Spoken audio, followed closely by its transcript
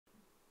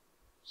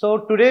So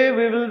today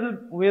we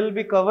will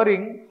be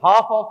covering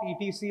half of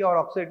ETC or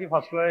oxidative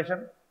phosphorylation.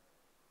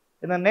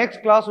 In the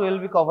next class we will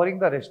be covering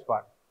the rest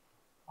part.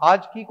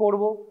 आज की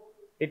করব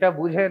এটা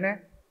বুঝে নে,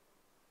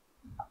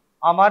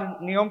 আমার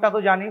নিয়মটা তো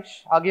জানিস,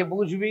 আগে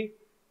বুঝবি,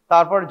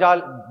 তারপর যা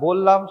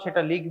বললাম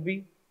সেটা লিখবি,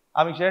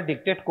 আমি সেটা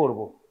ডিকটেট করব।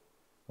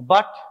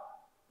 বাট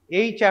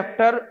এই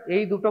চ্যাপ্টার,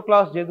 এই দুটো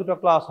ক্লাস, যে দুটো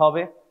ক্লাস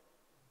হবে,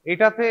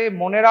 এটাতে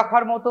মনে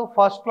রাখার মতো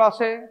ফার্স্ট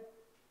ক্লাসে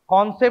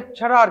কনসেপ্ট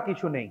ছাড়া আর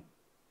কিছু নেই।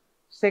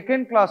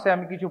 সেকেন্ড ক্লাসে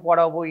আমি কিছু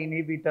পড়াবো,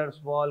 ইনহিবিটার্স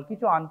বল,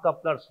 কিছু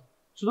আনকাপলার্স,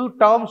 শুধু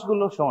টার্মস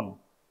গুলো শোন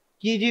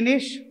কি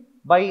জিনিস,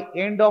 বাই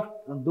এন্ড অফ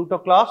দুটো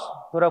ক্লাস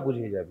তোরা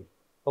বুঝে যাবি।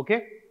 ওকে,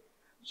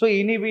 সো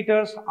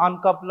ইনহিবিটার্স,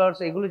 আনকাপলার্স,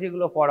 এগুলো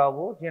যেগুলো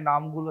পড়াবো, যে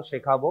নামগুলো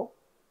শেখাবো,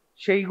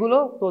 সেইগুলো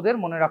তোদের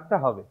মনে রাখতে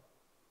হবে,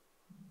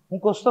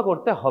 মুখস্থ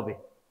করতে হবে।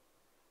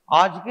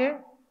 আজকে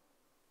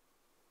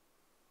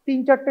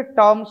 3-4টে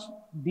টার্মস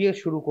দিয়ে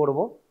শুরু করব।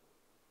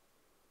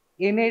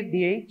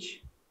 NADH,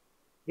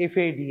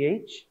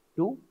 FADH2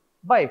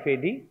 বা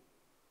FAD,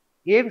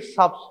 এর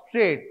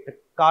সাবস্ট্রেট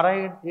কারা,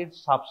 এর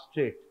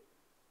substrate,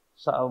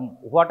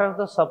 what are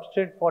the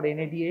substrate for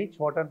NADH,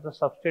 what are the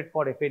substrate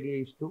for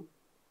FADH2,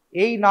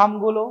 এই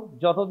নামগুলো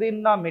যতদিন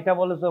না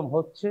মেটাবলিজম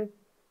হচ্ছে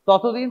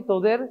ততদিন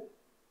তোদের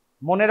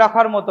মনে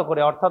রাখার মতো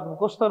করে, অর্থাৎ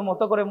মুখস্থর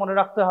মতো করে মনে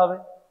রাখতে হবে।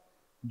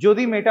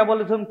 যদি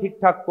মেটাবলিজম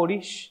ঠিকঠাক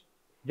করিস,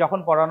 যখন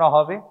পড়ানো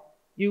হবে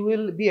you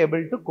will be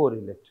able to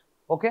correlate.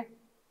 ওকে,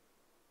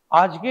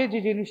 আজকে যে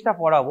জিনিসটা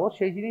পড়াবো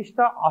সেই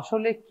জিনিসটা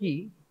আসলে কি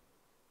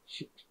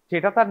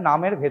সেটা তার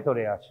নামের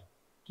ভেতরে আছে।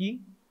 কি?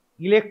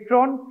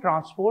 Electron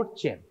transport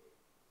chain.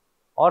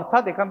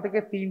 অর্থাৎ এখান থেকে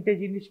 3টে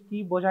জিনিস কি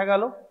বোঝা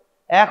গেল?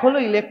 এক হলো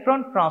ইলেকট্রন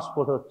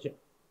ট্রান্সপোর্ট হচ্ছে,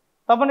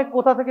 তার মানে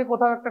কোথা থেকে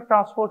কোথাও একটা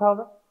ট্রান্সপোর্ট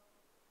হবে।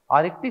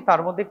 আরেকটি,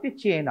 তার মধ্যে একটি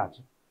চেন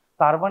আছে,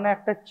 তার মানে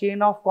একটা চেন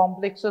অফ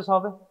কমপ্লেক্সেস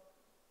হবে।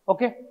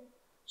 ওকে,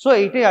 সো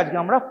এইটাই আজকে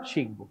আমরা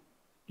শিখব।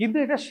 কিন্তু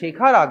এটা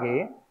শেখার আগে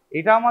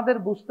এটা আমাদের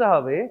বুঝতে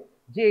হবে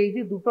যে এই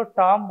যে দুটো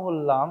টার্ম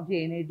বললাম, যে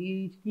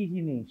NADH কি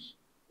জিনিস,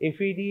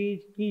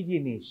 FADH কি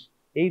জিনিস,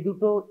 এই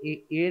দুটো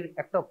এর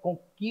একটা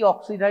কি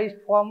অক্সিডাইজড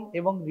ফর্ম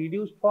এবং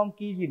রিডিউসড ফর্ম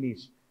কি জিনিস,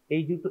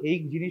 এই দুটো, এই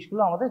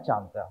জিনিসগুলো আমাদের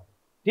জানতে হবে।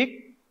 ঠিক?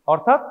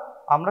 অর্থাৎ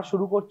আমরা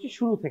শুরু করছি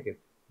শুরু থেকে,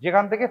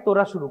 যেখান থেকে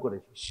তোরা শুরু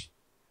করেছিস।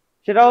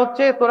 সেটা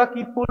হচ্ছে, তোরা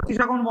কি পড়ছিস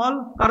এখন বল?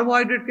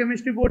 কার্বোহাইড্রেট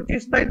কেমিস্ট্রি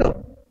পড়ছিস, তাই তো?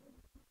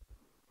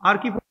 আর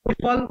কি পড়ছিস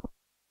বল?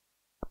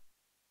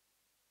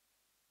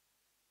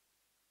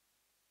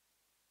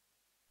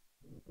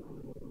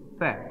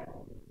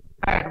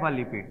 ফ্যাট বা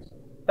লিপিডস,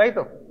 তাই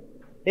তো?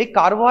 এই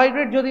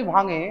কার্বোহাইড্রেট যদি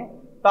ভাঙে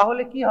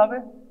তাহলে কি হবে?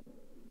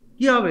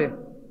 কি হবে?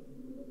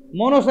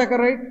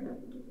 মনোস্যাকারাইড।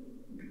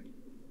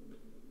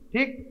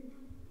 ঠিক?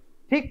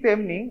 ঠিক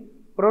তেমনি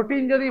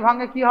প্রোটিন যদি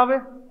ভাঙে কি হবে?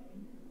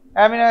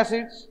 Amino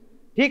acids.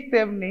 ঠিক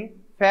তেমনি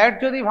ফ্যাট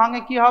যদি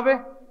ভাঙে কি হবে?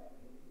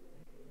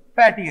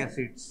 ফ্যাটি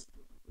অ্যাসিডস,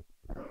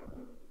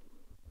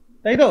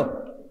 তাই তো?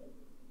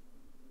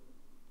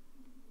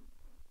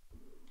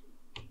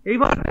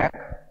 এইবার দেখ,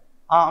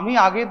 আমি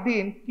আগের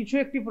দিন কিছু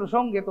একটি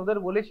প্রসঙ্গে তোদের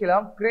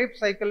বলেছিলাম ক্রেবস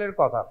সাইকেলের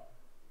কথা,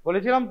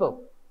 বলেছিলাম তো?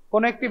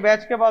 কোন একটি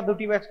ব্যাচকে বা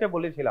দুটি ব্যাচকে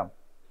বলেছিলাম,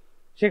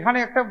 সেখানে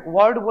একটা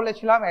ওয়ার্ড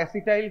বলেছিলাম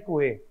অ্যাসিটাইল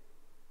কোয়ে,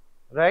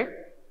 রাইট?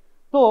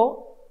 তো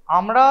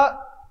আমরা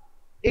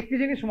একটি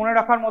জিনিস মনে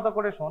রাখার মতো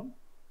করে শোন,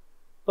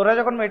 তোরা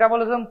যখন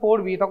মেটাবলিজম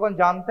পড়বি তখন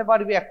জানতে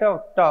পারবি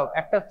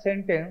একটা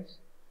সেন্টেন্স,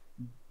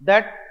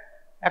 দ্যাট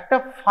একটা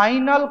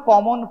ফাইনাল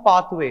কমন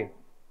পাথওয়ে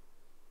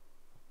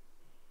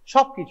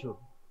সবকিছু,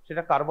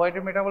 সেটা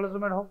কার্বোহাইড্রেট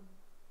মেটাবলিজমের হোক,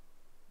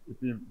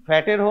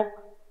 ফ্যাটের হোক,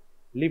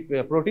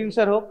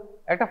 প্রোটিনসের হোক,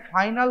 একটা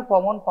ফাইনাল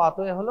কমন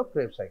পাথওয়ে হলো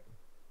ক্রেবস সাইকেল।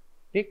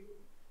 ঠিক?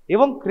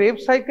 এবং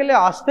ক্রেবস সাইকেলে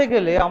আসতে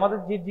গেলে আমাদের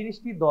যে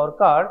জিনিসটি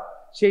দরকার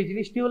সেই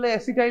জিনিসটি হলো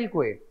অ্যাসিটাইল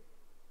কোয়ে।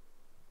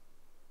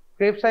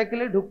 ক্রেবস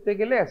সাইকেলে ঢুকতে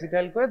গেলে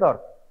অ্যাসিটাইল কোয়ে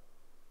দরকার।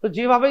 তো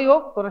যেভাবেই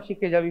হোক তোরা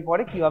শিখে যাবি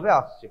পরে কিভাবে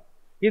আসছে,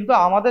 কিন্তু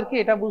আমাদেরকে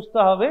এটা বুঝতে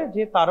হবে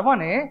যে তার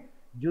মানে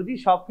যদি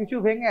সবকিছু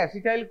ভেঙে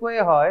অ্যাসিটাইল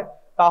কোয়ে হয়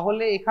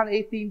তাহলে এখানে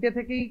এই 3টে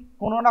থেকেই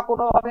কোনো না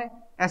কোনো ভাবে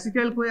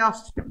অ্যাসিটাইল কোয়ে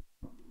আসছে,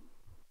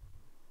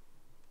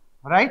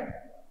 রাইট?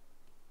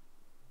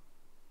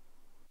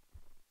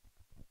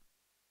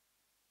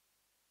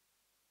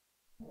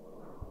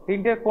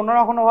 তিনটে কোনো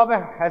না কোনো ভাবে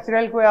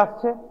অ্যাসিটাইল কোয়ে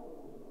আসছে।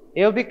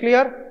 এ অবধি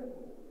ক্লিয়ার?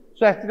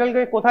 সো অ্যাসিটাইল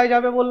কোয়ে কোথায়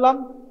যাবে বললাম?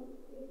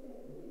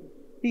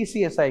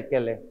 TCA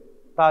সাইকেলে।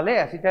 তাহলে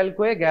অ্যাসিটাইল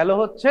কোয়ে গেল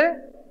হচ্ছে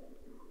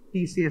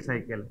TCA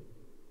সাইকেলে।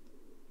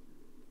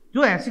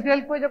 जो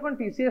एसिटाइल कोए যখন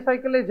TCA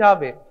সাইকেলে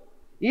যাবে,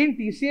 in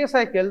TCA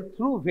cycle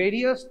through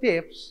various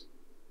steps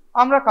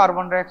আমরা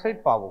কার্বন ডাই অক্সাইড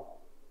পাবো।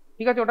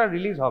 ঠিক আছে, ওটা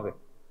রিলিজ হবে,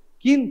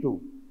 কিন্তু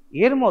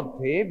এর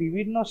মধ্যে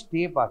বিভিন্ন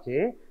স্টেপ আছে,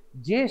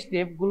 যে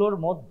স্টেপগুলোর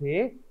মধ্যে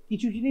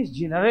কিছু জিনিস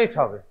জেনারেট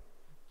হবে।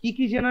 কি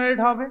কি জেনারেট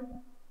হবে?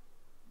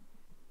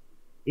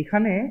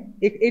 এখানে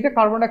এটা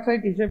কার্বন ডাই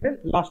অক্সাইড হিসেবে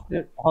লাস্টে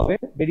হবে,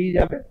 বেরিয়ে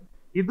যাবে,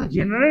 কিন্তু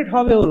জেনারেট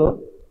হবে হলো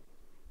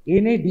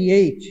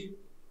NADH,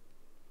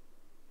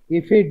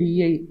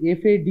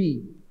 FAD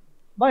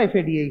বা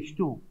FADH2।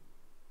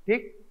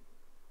 ঠিক?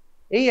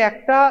 এই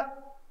একটা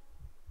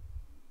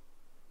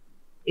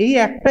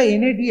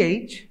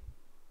NADH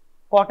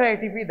কটা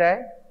এটিপি দেয়?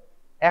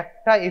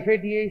 একটা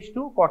FADH2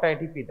 কটা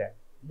এটিপি দেয়?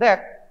 দেখ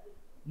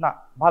না,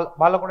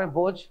 ভালো করে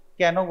বোঝ,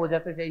 কেন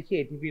বোঝাতে চাইছি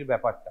এটিপির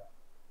ব্যাপারটা।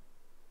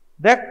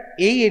 দেখ,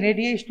 এই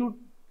NADH2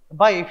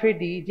 বা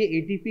FAD যে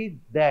এটিপি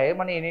দেয়,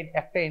 মানে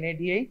একটা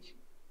NADH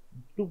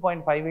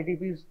 2.5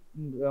 ATP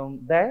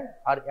দেয়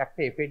আর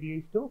একটা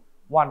FADH2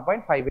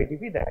 1.5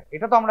 ATP দেয়,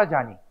 এটা তো আমরা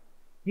জানি।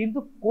 কিন্তু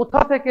কোথা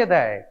থেকে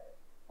দেয়,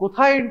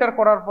 কোথায় এন্টার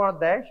করার পর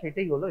দেয়,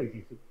 সেটাই হলো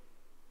ইটিসি।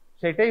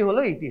 সেটাই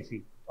হলো ইটিসি,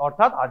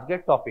 অর্থাৎ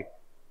আজকের টপিক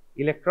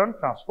ইলেকট্রন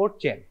ট্রান্সপোর্ট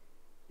চেন।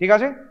 ঠিক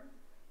আছে?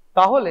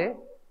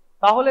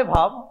 তাহলে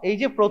ভাব, এই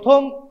যে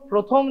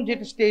প্রথম যে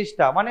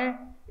স্টেজটা, মানে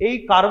এই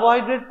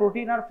কার্বোহাইড্রেট,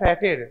 প্রোটিন আর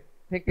ফ্যাটের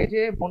থেকে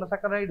যে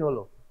মনোস্যাকারাইড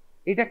হলো,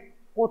 এটা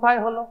কোথায়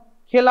হলো?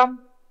 খেলাম,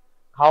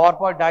 খাওয়ার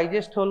পর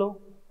ডাইজেস্ট হলো,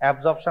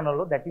 অ্যাবজর্পশন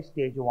হলো, that is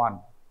stage 1।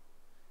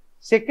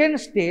 Second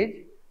stage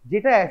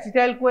যেটা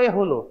অ্যাসিটাইল কোয়ে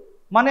হলো,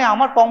 মানে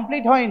আমার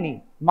কমপ্লিট হয়নি,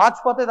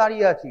 মাঝপথে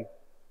দাঁড়িয়ে আছি,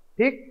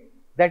 ঠিক,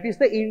 that is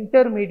the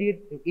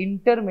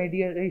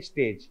intermediate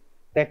stage,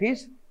 that is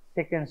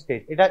second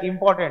stage. এটা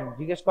ইম্পর্টেন্ট,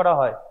 জিজ্ঞেস করা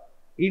হয়,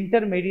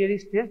 intermediate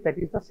stage, that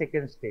is the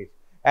second stage.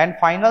 And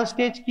final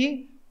stage কি?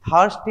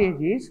 থার্ড স্টেজ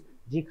ইজ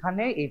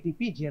যেখানে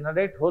এটিপি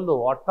জেনারেট হলো,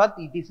 অর্থাৎ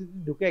ইটিসি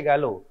ঢুকে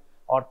গেল,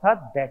 অর্থাৎ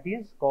that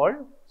is called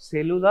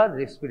cellular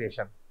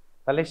respiration.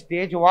 তাহলে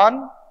স্টেজ 1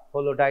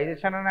 হলো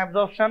ডাইজেশন অ্যান্ড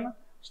অ্যাবজর্পশন,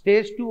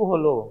 স্টেজ 2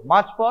 হলো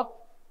মাঝপথ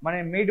মানে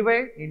midway,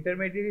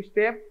 intermediate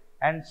step,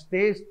 and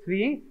stage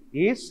 3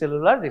 is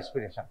cellular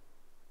respiration.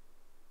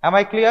 Am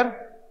I clear?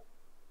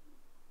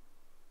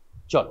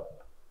 চলো,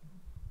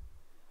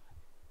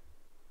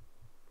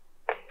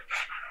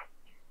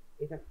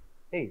 এটা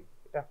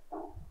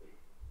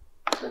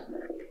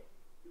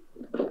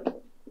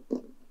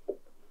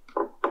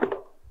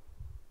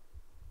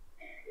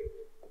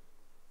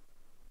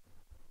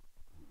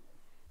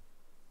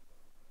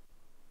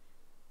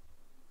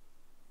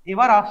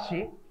এবার আসছি,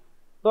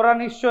 তোরা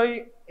নিশ্চয়ই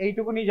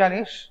এইটুকুনি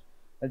জানিস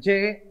যে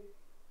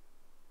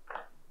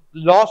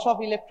লস অফ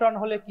ইলেকট্রন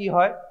হলে কি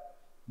হয়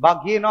বা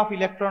গেইন অফ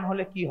ইলেকট্রন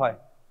হলে কি হয়।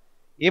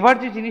 এবার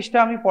যে জিনিসটা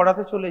আমি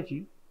পড়াতে চলেছি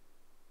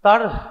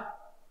তার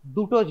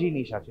দুটো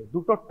জিনিস আছে,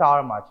 দুটো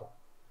টার্ম আছে।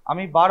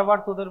 আমি বারবার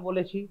তোদের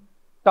বলেছি,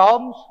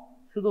 টার্মস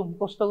শুধু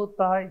মুখস্থ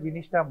করতে হয়,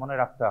 জিনিসটা মনে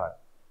রাখতে হয়।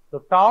 তো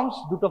টার্মস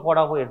দুটো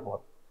পড়াবো এরপর,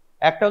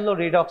 একটা হলো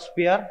রেডক্স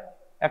পেয়ার,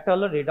 একটা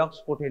হলো রেডক্স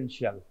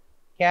পোটেনশিয়াল।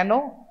 কেন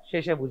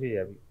শেষে বুঝে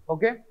যাবি,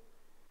 ওকে?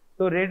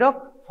 তো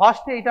রেডক্স,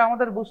 ফার্স্টে এটা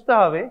আমাদের বুঝতে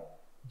হবে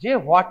যে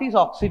what is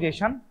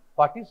oxidation,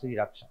 what is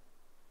reduction.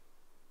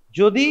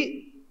 যদি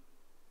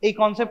এই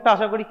কনসেপ্টটা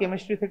আশা করি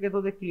কেমিস্ট্রি থেকে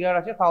তোদের ক্লিয়ার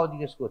আছে, তাও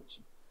জিজ্ঞেস করছি।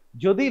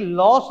 যদি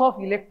লস অফ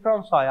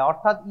ইলেকট্রনস হয়,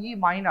 অর্থাৎ ই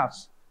মাইনাস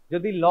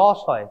যদি লস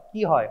হয়,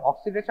 কি হয়?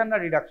 অক্সিডেশন না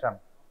রিডাকশন?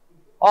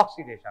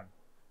 অক্সিডেশন।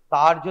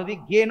 তার যদি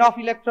গেইন অফ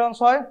ইলেকট্রনস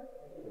হয়,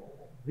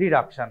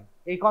 রিডাকশন।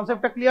 এই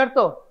কনসেপ্টটা ক্লিয়ার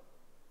তো?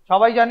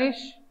 সবাই জানিস?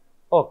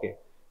 ওকে।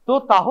 তো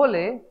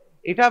তাহলে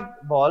এটা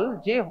বল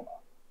যে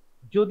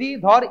যদি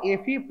ধর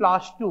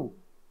Fe+2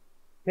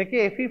 থেকে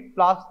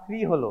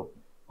Fe+3 হলো,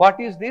 হোয়াট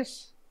ইজ দিস?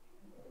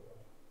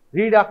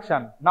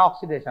 রিডাকশন না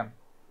অক্সিডেশন?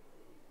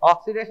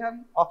 অক্সিডেশন।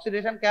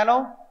 অক্সিডেশন কেন?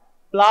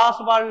 প্লাস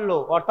বাড়লো,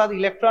 অর্থাৎ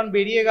ইলেকট্রন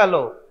বেরিয়ে গেল,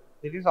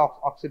 দিস ইজ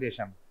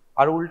অক্সিডেশন।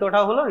 আর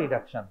উল্টোটা হলো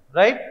রিডাকশন,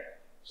 রাইট?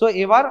 সো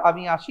এবার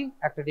আমি আসি,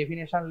 একটা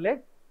ডেফিনেশন লেখ,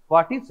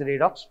 হোয়াট ইজ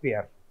রেডক্স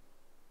পেয়ার।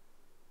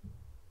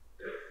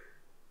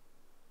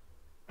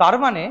 তার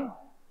মানে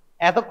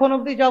এতক্ষণ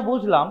অবধি যা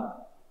বুঝলাম,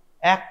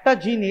 একটা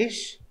জিনিস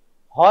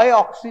হয়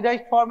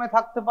অক্সিডাইজড ফর্মে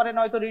থাকতে পারে,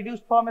 নয়তো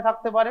রিডিউসড ফর্মে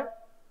থাকতে পারে,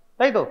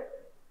 তাই তো?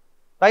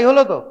 তাই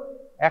হলো তো?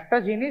 একটা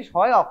জিনিস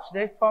হয়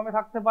অক্সিডাইজড ফর্মে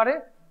থাকতে পারে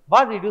বা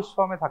রিডিউসড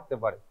ফর্মে থাকতে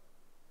পারে।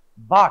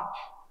 But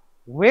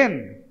when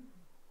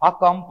a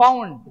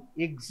compound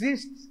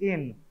exists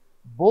in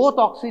both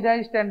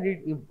oxidized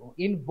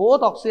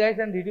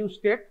and reduced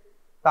state,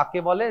 তাকে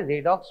বলে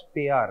রেডক্স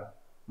পেয়ার,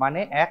 মানে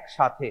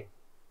একসাথে,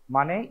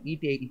 মানে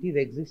it is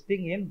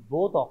existing in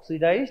both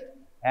oxidized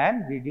and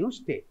reduced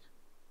state।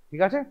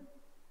 ঠিক আছে?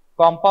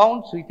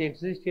 Compounds which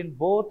exist in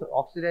both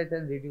oxidized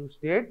and reduced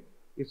state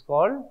is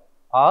called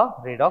a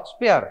redox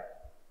pair।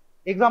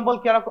 Example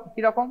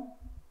কিরকম?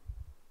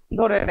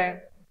 ধরে নে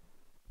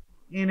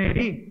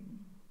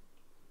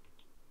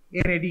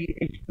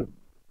NADH2,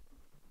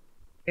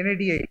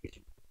 NADH,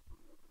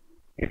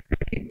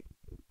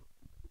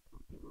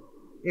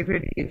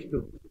 FADH2,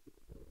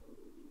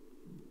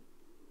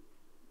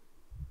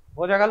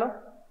 বোঝা গেল?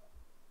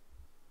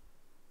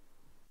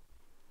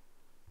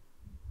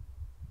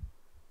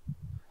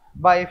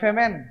 বা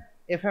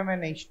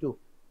FMNH2,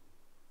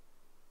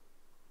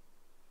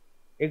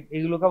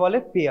 এগুলোকে বলে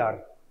পেয়ার।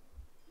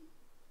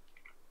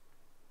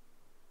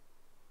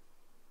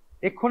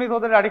 এক্ষুনি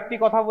তোদের আরেকটি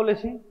কথা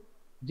বলেছি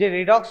যে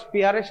রেডক্স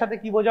পেয়ারের সাথে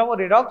কি বোঝাবো?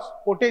 Redox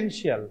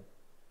potential.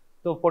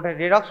 তো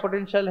রেডক্স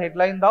পোটেনশিয়াল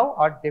হেডলাইন দাও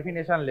আর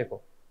ডেফিনেশন লেখো।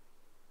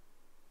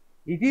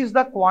 It is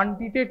the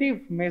quantitative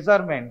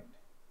measurement,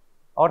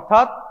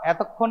 অর্থাৎ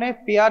এতক্ষণে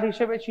পেয়ার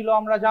হিসেবে ছিল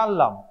আমরা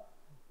জানলাম,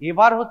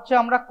 এবার হচ্ছে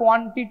আমরা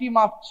কোয়ান্টিটি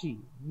মাপছি।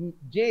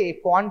 যে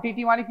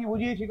কোয়ান্টিটি মানে কি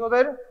বুঝিয়েছি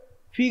তোদের?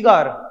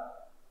 ফিগার।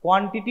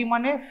 কোয়ান্টিটি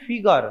মানে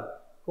ফিগার,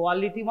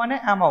 কোয়ালিটি মানে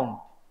অ্যামাউন্ট।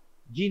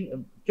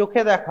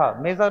 চোখে দেখা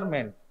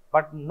measurement,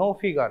 but no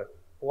figure.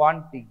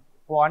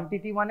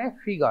 Quantity মানে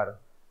ফিগার।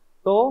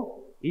 তো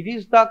it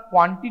is the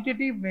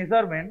quantitative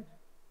measurement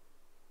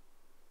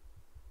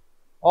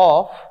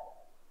of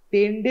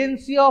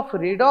tendency of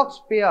redox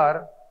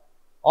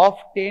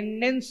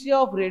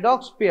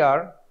pair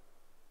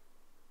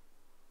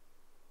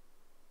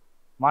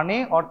মানে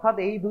অর্থাৎ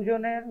এই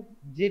দুজনের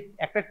যে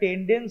একটা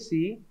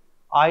tendency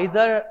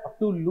either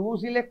to lose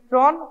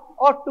electron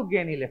or to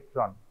gain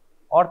electron,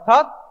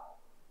 অর্থাৎ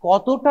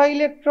কতটা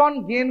ইলেকট্রন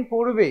গেইন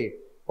করবে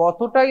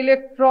কতটা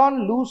ইলেকট্রন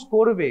লুজ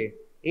করবে,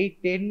 এই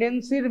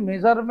টেন্ডেন্সির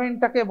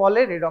মেজারমেন্টটাকে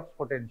বলে রেডক্স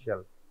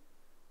পোটেনশিয়াল।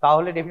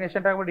 তাহলে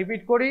ডেফিনেশনটা একবার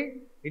রিপিট করি,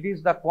 it is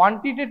the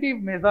quantitative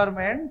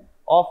measurement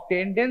of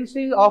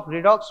tendency of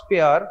redox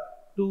pair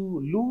to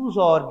lose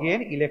or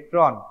gain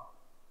electron.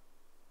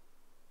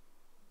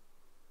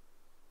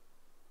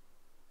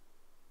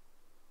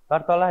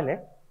 তার তলায়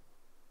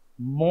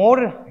মোর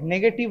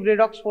নেগেটিভ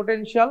রেডক্স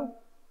পোটেনশিয়াল।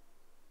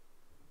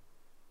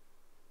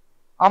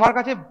 আমার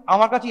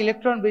কাছে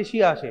ইলেকট্রন বেশি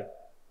আসে,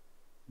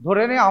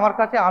 ধরে নে আমার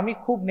কাছে আমি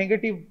খুব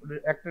নেগেটিভ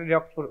একটা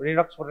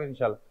রেডক্স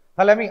পোটেনশিয়াল,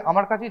 তাহলে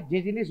আমার কাছে যে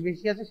জিনিস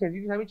বেশি আছে সেই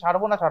জিনিস আমি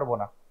ছাড়বো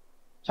না?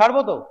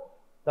 ছাড়বো তো।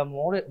 the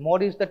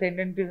more is the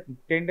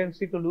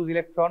tendency to lose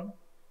electron,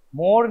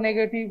 more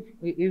negative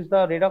is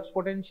the redox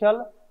potential,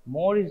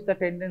 more is the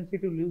tendency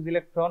to lose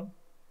electron,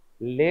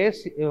 less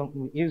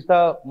is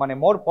the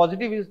more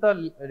positive is the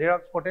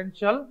redox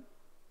potential,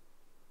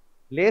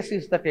 less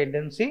is the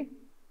tendency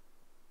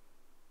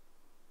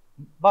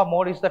বা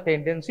more is the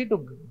tendency to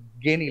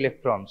gain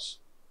electrons।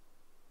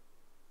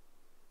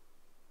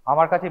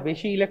 আমার কাছে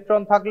বেশি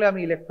electron থাকলে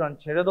আমি electron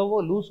ছেড়ে দেবো,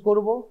 loose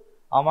করব।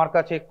 আমার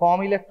কাছে কম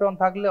ইলেকট্রন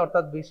থাকলে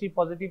অর্থাৎ বেশি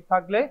পজিটিভ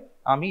থাকলে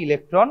আমি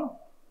ইলেকট্রন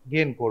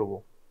গেইন করব।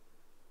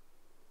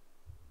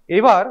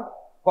 এবার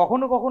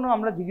কখনো কখনো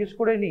আমরা জিজ্ঞেস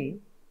করে নিই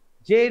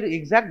যে এর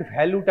এক্সাক্ট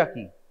ভ্যালুটা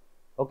কি।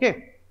 ওকে,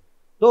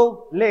 তো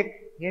লেখ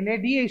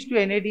NAD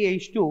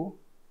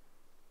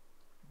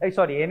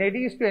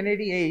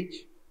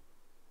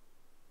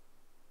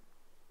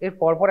এর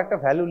পরপর একটা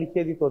ভ্যালু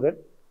লিখিয়ে দিই তোদের।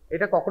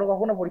 এটা কখনো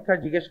কখনো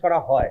পরীক্ষায় জিজ্ঞেস করা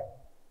হয়,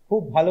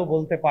 খুব ভালো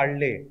বলতে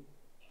পারলে,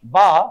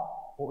 বা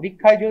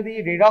পরীক্ষায় যদি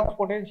রেডক্স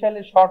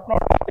পোটেনশিয়ালের শর্ট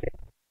নোট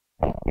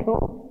একটু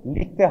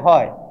লিখতে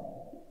হয়।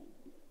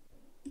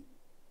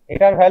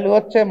 এটার ভ্যালু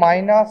হচ্ছে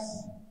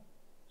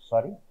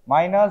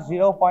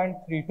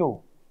 -0.32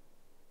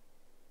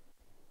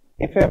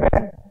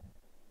 FMN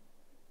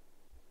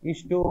is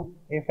to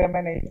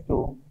FMNH2,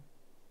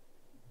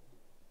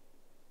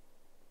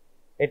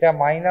 এটা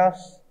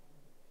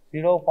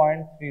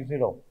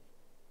 -0.30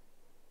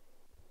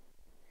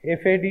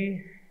 FAD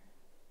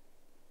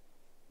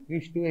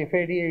is to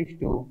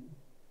FADH2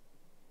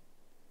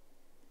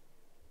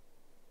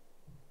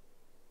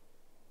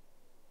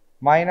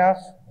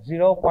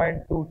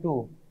 -0.22।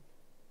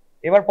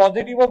 এবার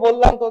পজিটিভও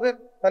বললাম তোদের,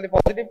 তাহলে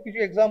পজিটিভ কিছু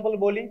এক্সাম্পল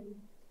বলি।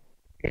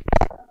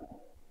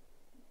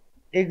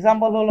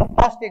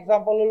 ফার্স্ট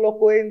এক্সাম্পল হলো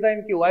coenzyme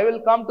Q. I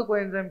will come to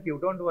coenzyme Q,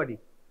 don't worry.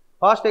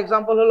 First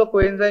example হলো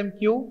কোএনজাইম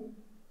কিউ,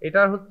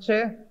 এটার হচ্ছে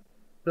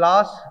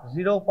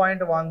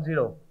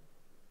 +0.10।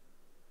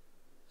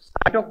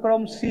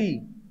 সাইটোক্রোম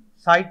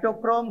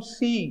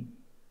সি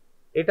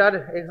এটার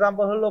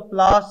এক্সাম্পল হলো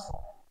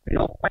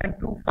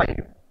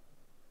 +0.25।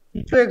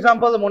 কিছু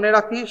এক্সাম্পল মনে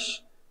রাখিস,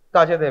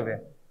 কাজে দেবে।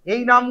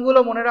 এই নামগুলো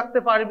মনে রাখতে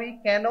পারবি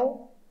কেন,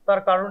 তার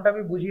কারণটা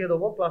আমি বুঝিয়ে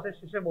দেবো, ক্লাসের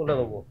শেষে বলে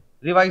দেবো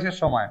রিভাইজের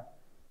সময়।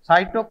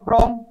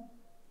 সাইটোক্রোম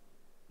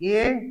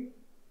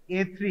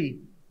A3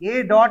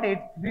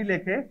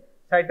 লেখে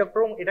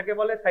সাইটোক্রোম, এটাকে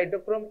বলে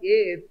সাইটোক্রোম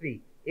A3,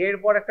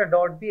 এরপর একটা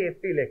ডট দিয়ে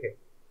A3 লেখে।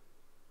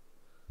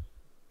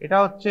 এটা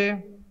হচ্ছে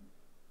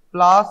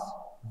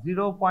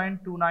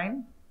 +0.29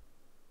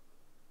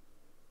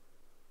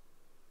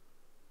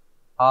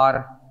 আর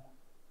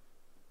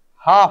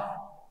half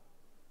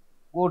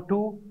O2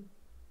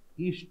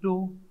 is to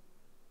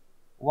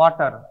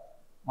water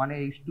মানে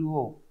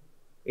H2O,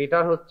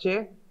 এটার হচ্ছে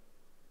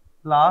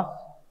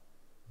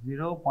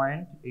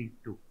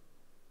 +0.82।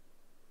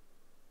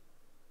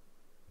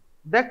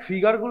 দেখ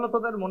ফিগার গুলো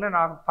তোদের মনে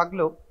না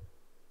থাকলেও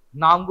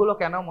নামগুলো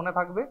কেন মনে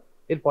থাকবে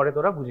এরপরে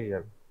তোরা বুঝে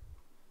যাবে।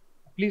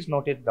 প্লিজ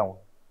নোট ইট ডাউন,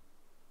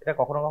 এটা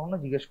কখনো কখনো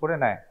জিজ্ঞেস করে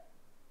নেয়।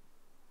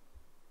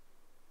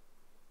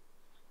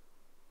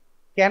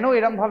 কেন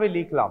এরম ভাবে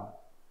লিখলাম,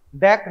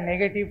 দেখ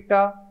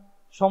নেগেটিভটা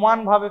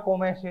সমানভাবে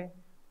কমেছে,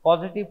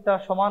 পজিটিভটা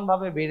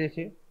সমানভাবে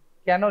বেড়েছে।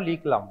 কেন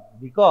লিখলাম?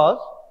 Because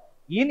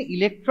in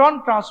electron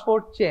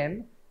transport chain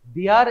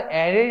they R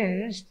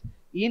arranged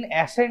in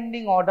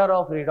ascending order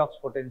of redox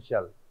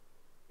potential.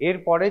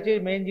 এরপরে যে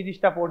মেইন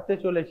জিনিসটা পড়তে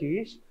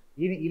চলেছিস,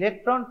 in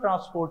electron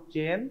transport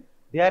chain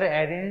they R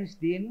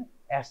arranged in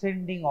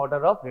ascending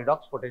order of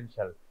redox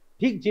potential.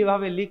 ঠিক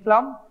যেভাবে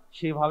লিখলাম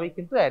সেভাবেই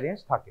কিন্তু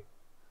অ্যারেঞ্জ থাকে।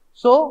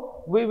 So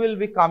we will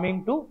be coming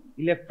to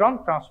electron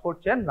transport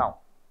chain now.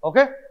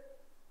 Okay,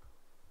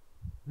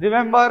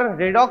 remember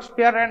redox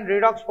pair and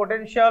redox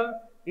potential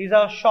is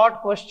a short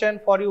question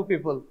for you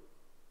people.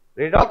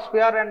 Redox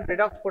pair and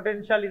redox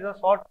potential is a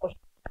short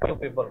question for you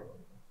people.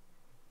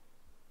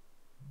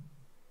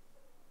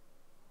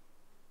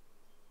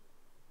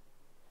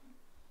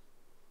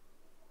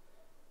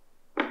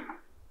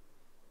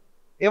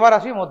 এবার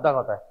আসি মোদ্দা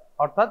কথায়,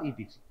 অর্থাৎ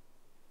etc.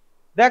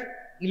 দেখ,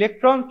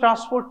 electron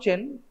transport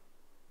chain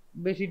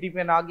বেশি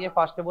ডিপে না গিয়ে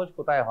ফার্স্টে বোঝ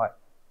কোথায় হয়।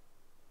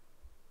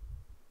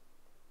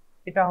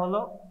 এটা হলো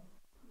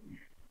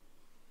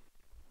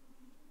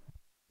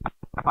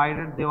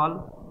বাইরের দেওয়াল,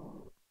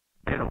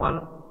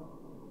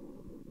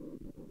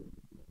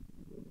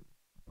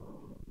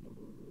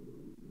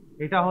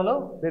 এটা হলো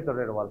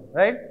ভেতরের ওয়াল,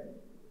 রাইট?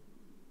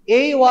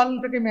 এই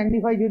ওয়ালটাকে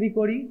ম্যাগনিফাই যদি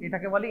করি,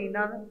 এটাকে বলে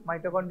ইনার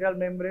মাইটোকন্ড্রিয়াল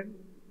মেমব্রেন,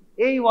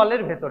 এই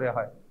ওয়ালের ভেতরে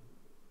হয়।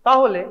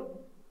 তাহলে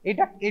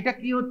এটা এটা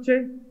কি হচ্ছে?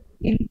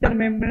 ইন্টার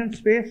মেমব্রেন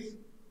স্পেস,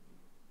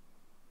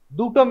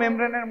 দুটো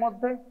মেমব্রেনের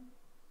মধ্যে,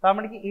 তার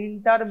মানে কি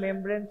ইন্টার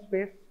মেমব্রেন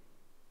স্পেস,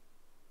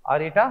 আর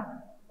এটা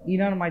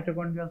ইনার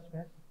মাইটোকন্ড্রিয়াল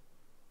স্পেস,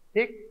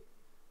 ঠিক?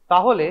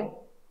 তাহলে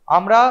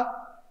আমরা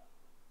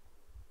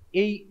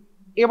এই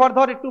এবার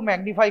ধর একটু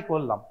ম্যাগনিফাই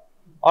করলাম,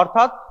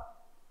 অর্থাৎ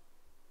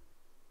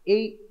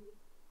এই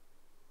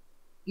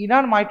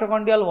ইনার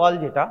মাইটোকন্ড্রিয়াল ওয়াল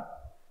যেটা,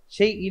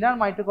 সেই ইনার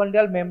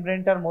মাইটোকন্ড্রিয়াল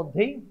মেমব্রেনটার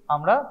মধ্যেই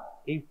আমরা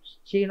এই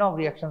চেইন অফ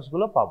রিঅ্যাকশনস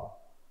গুলো পাবো।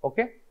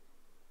 ওকে,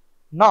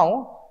 নাও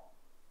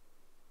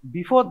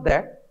before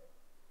that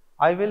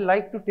I will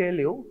like to tell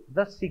you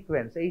the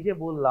sequence. এই যে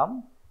বললাম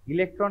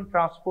ইলেকট্রন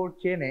ট্রান্সপোর্ট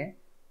চেনে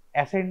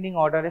অ্যাসেন্ডিং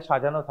অর্ডারে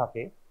সাজানো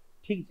থাকে,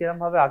 ঠিক যেরকম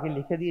ভাবে আগে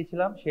লিখে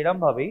দিয়েছিলাম সেরকম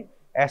ভাবেই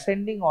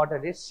অ্যাসেন্ডিং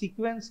অর্ডারে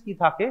সিকোয়েন্স কি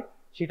থাকে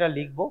সেটা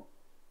লিখবো।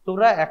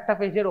 তোরা একটা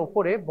পেজের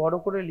ওপরে বড়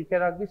করে লিখে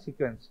রাখবি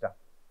সিকোয়েন্সটা।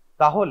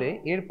 তাহলে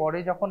এরপরে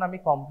যখন আমি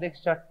কমপ্লেক্স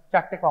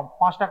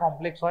পাঁচটা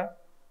কমপ্লেক্স হয়,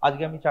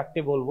 আজকে আমি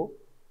চারটে বলবো,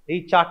 এই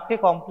চারটে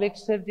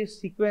কমপ্লেক্সের যে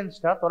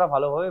সিকোয়েন্সটা তোরা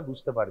ভালোভাবে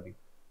বুঝতে পারবি।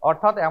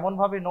 অর্থাৎ এমন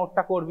ভাবে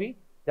নোটটা করবি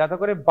যাতে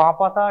করে বাঁ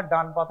পাতা আর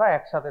ডান পাতা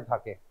একসাথে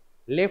থাকে,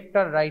 লেফট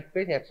আর রাইট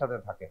পেজ একসাথে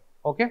থাকে।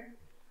 ওকে,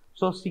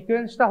 সো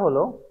সিকোয়েন্সটা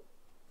হলো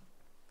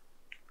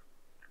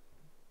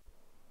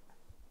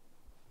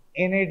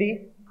NAD,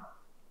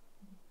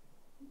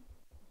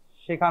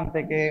 সেখান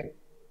থেকে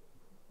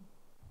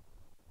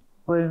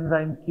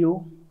কোএনজাইম Q,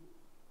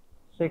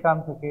 সেখান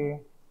থেকে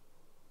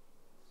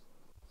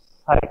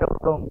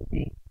cytochrome P,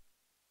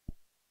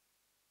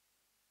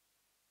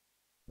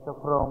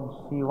 cytochrome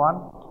C1,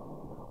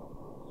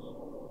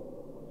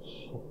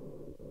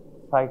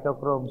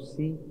 cytochrome C,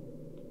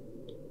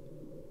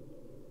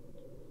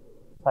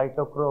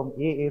 cytochrome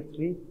AA3,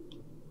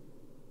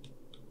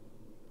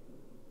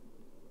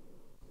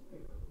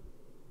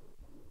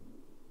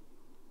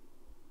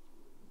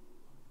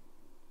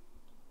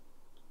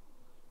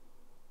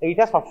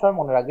 এইটা সবসময়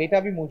মনে রাখবে, এটা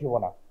আমি মুছবো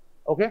না।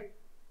 ওকে,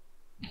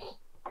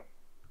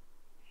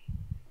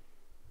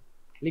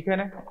 লিখে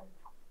নে।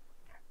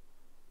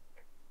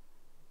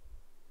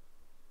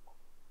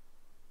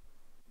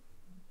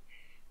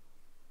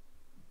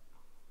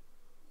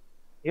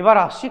 এবার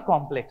আসছি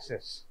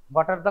complexes.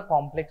 What are the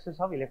complexes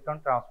of electron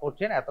transport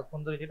chain? এতক্ষণ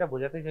ধরে যেটা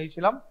বোঝাতে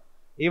চাইছিলাম,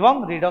 এবং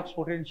রিডক্স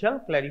পোটেনশিয়াল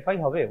ক্ল্যারিফাই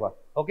হবে এবার।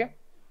 ওকে,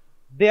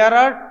 there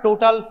are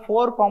total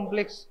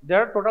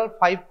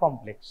 5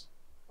 complex.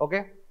 ওকে,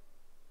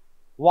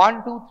 1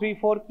 2 3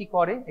 4 কি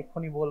করে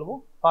এক্ষুনি বলবো,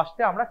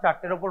 ফার্স্টে আমরা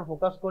চারটের উপর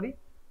ফোকাস করি,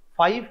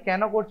 5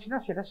 কেন করছি না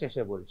সেটা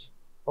শেষে বলছি।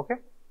 ওকে,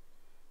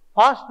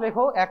 ফার্স্ট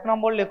লেখো, 1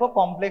 নম্বর লেখো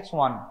কমপ্লেক্স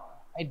 1।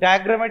 এই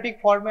ডায়াগ্রামেটিক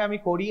ফর্মে আমি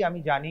করি, আমি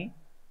জানি,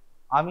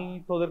 আমি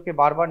তোদেরকে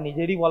বারবার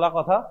নিজেরই বলা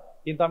কথা,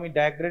 কিন্তু আমি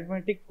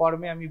ডায়াগ্রামেটিক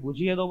ফর্মে আমি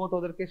বুঝিয়ে দেবো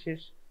তোদেরকে, শেষ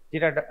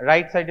যেটা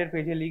রাইট সাইডের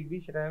পেজে লিখবি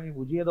সেটা আমি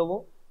বুঝিয়ে দেবো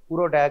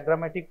পুরো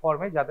ডায়াগ্রামেটিক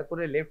ফর্মে, যাতে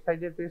করে লেফট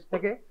সাইডের পেজ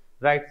থেকে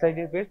রাইট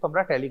সাইডের পেজ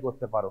তোমরা ট্যালি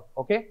করতে পারো।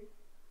 ওকে,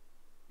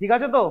 ঠিক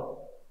আছে তো?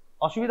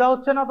 অসুবিধা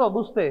হচ্ছে না তো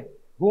বুঝতে?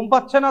 ঘুম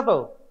পাচ্ছে না তো?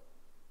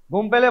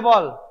 ঘুম পেলে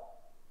বল,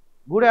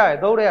 ঘুরে আয়,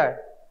 দৌড়ে আয়।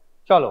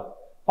 চলো,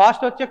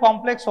 ফার্স্ট হচ্ছে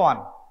কমপ্লেক্স 1।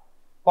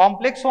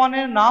 কমপ্লেক্স 1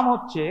 এর নাম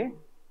হচ্ছে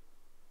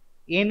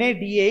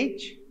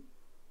NADH,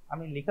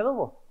 আমি লিখে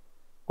দেবো,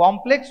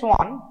 কমপ্লেক্স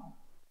 1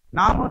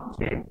 নাম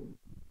হচ্ছে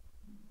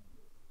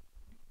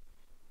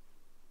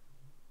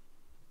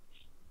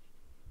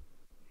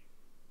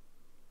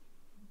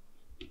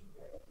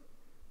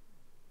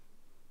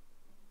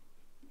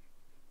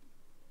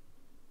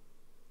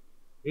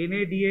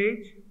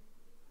NADH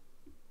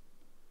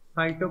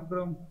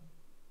cytochrome,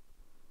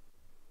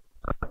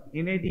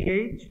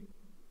 NADH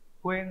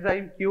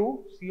coenzyme Q,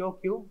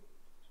 COQ,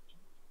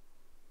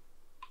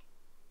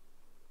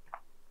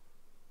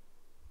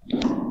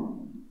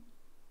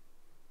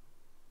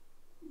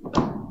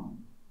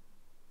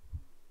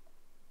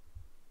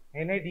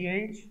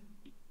 NADH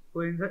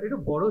coenzyme, একটু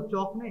বড়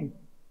চক নেই,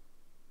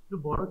 একটু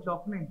বড়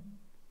চক নেই,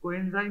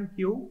 coenzyme Q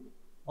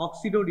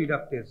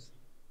অক্সিডোরিডাক্টেজ,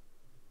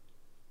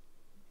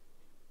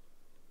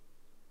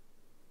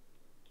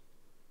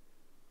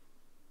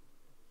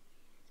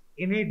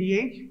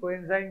 NADH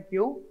coenzyme Q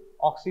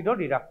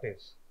অক্সিডোরিডাক্টেজ।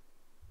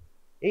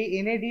 এই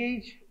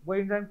NADH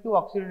কোএনজাইম Q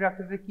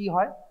অক্সিডোরিডাক্টেজে কি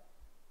হয়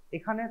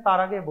এখানে তার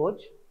আগে বোঝ,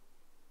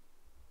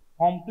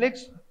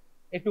 কমপ্লেক্স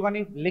একটুখানি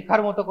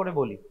লেখার মতো করে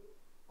বলি।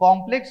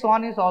 Complex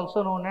 1 is also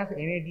known as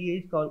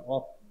NADH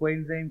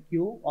coenzyme Q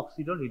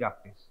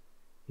oxidoreductase.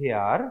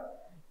 Here,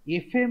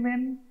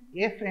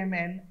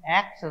 FMN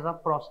acts as a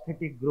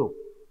prosthetic group.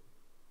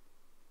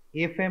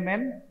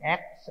 FMN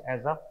acts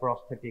as a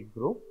prosthetic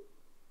group.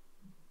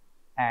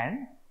 and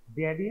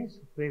there is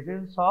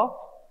presence of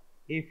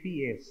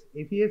FeS.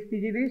 FeS কি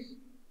জিনিস?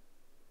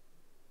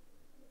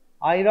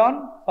 Iron,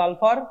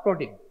 sulfur,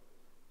 protein.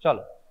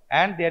 Chalo.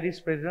 And there is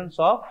presence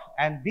of,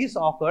 and this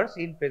occurs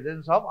in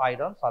presence of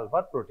iron,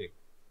 sulfur, protein.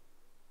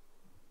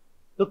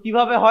 তো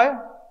কিভাবে হয়?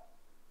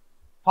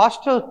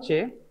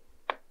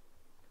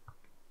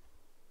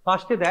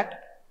 ফার্স্টে দেখ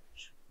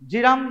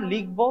যেরাম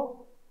লিখবো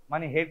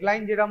মানে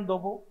headline যেরাম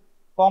দেবো,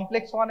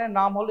 কমপ্লেক্স 1 এর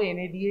নাম হলো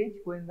NADH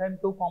কোএনজাইম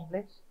 2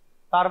 কমপ্লেক্স,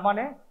 তার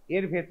মানে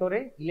এর ভেতরে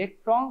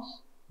electrons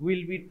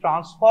will be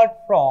transferred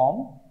from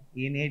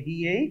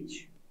NADH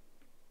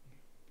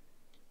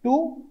to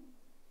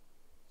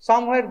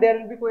somewhere there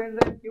will be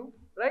coenzyme Q,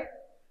 right?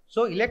 So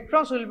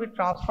electrons will be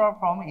transferred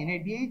from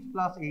NADH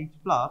plus H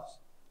plus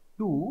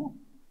to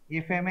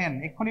FMN.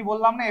 এক্ষুনি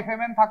বললাম না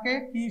FMN থাকে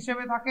কি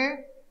হিসেবে থাকে?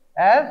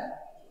 As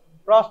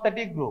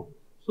prosthetic group.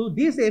 So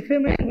this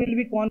FMN will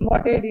be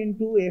converted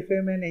into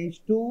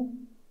FMNH2,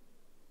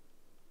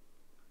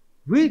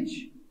 which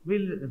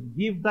will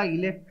give the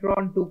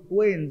electron to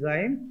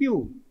coenzyme Q.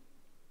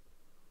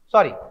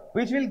 Sorry,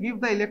 which will give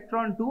the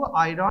electron to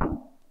iron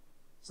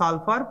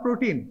sulfur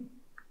protein.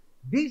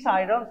 This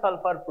iron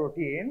sulfur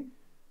protein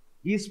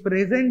is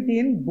present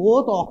in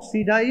both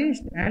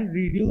oxidized and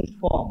reduced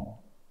form.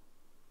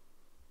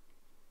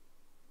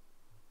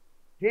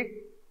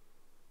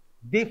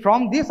 From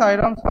this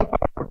iron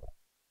sulfur protein,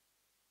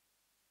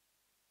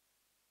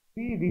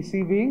 we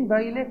receiving the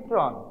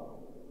electron.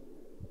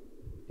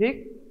 ঠিক,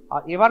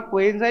 আর এবার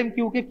coenzyme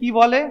Q কে কি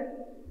বলে?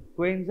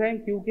 Coenzyme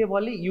Q কে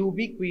বলে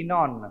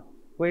ইউবিকুইনন।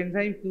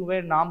 Coenzyme Q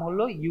এর নাম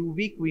হলো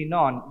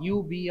ইউবিকুইনন,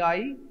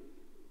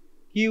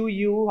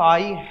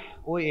 QUINONE,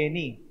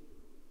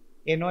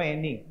 QUINONE,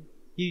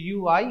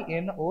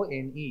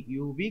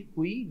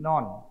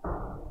 ইউবিকুইনন।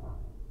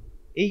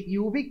 এই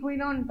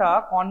ইউবিকুইননটা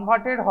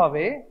converted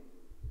হবে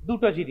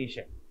দুটো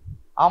জিনিসে।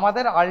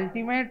 আমাদের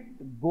আলটিমেট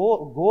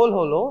গোল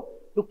হলো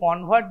to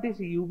convert this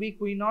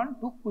ইউবিকুইনন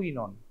two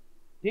quinone,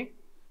 ঠিক?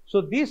 So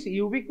this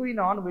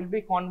ubiquinone will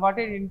be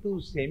converted into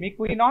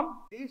semiquinone.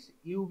 This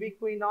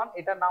ubiquinone,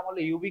 এটার নাম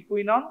হলো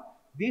ubiquinone.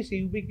 This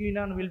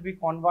ubiquinone will be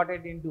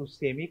converted into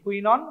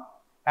semiquinone,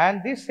 and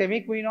this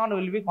semiquinone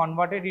will be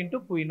converted into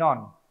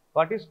quinone.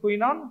 What is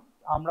quinone?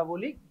 আমরা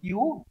বলি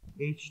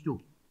QH2.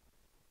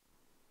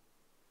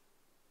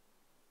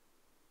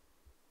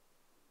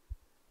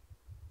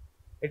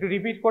 একটু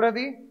repeat করে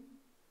দিই।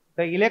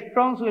 The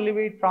electrons will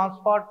be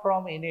transferred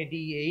from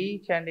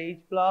NADH and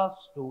H plus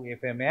to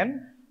FMN,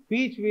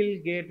 which will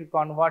get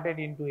converted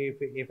into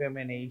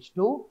FMNH2.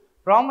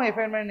 From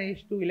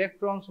FMNH2,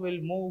 electrons will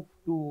move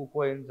to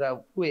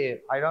coenzyme to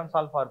iron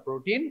sulfur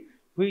protein,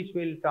 which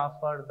will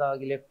transfer the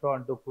electron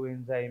to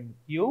coenzyme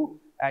Q,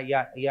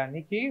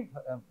 yani ki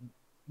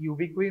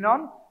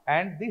ubiquinone,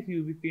 and this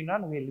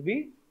ubiquinone will be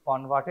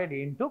converted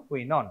into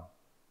quinone.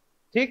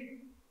 ঠিক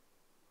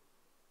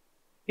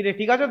কি রে,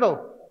 ঠিক আছে তো?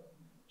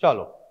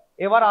 চলো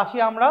এবার আসি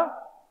আমরা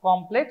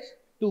কমপ্লেক্স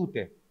 2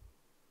 তে।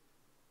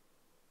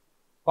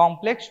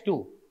 কমপ্লেক্স 2,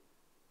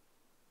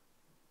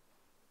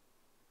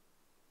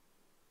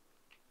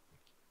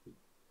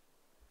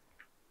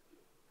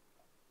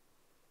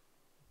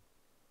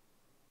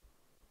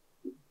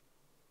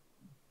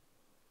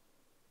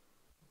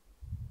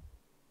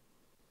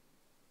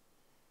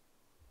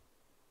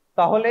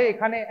 তাহলে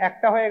এখানে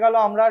একটা হয়ে গেল,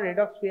 আমরা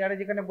রেডক্স পেয়ারে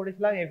যেখানে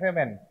পড়েছিলাম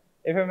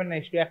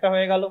FMNH2 একটা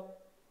হয়ে গেল,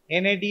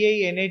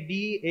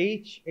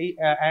 NADH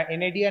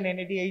and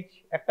NADH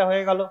একটা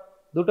হয়ে গেল,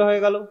 দুটো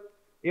হয়ে গেল।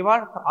 এবার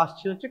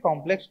আসছে হচ্ছে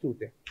কমপ্লেক্স 2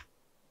 তে।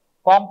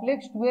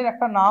 কমপ্লেক্স 2 এর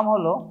একটা নাম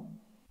হলো,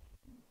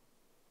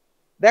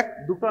 দেখ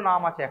দুটো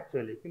নাম আছে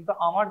অ্যাকচুয়ালি, কিন্তু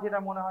আমার যেটা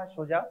মনে হয়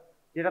সোজা,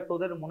 যেটা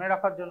তোদের মনে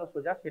রাখার জন্য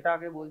সোজা, সেটা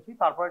আগে বলছি,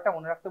 তারপর এটা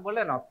মনে রাখতে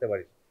বললে রাখতে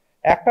পারিস।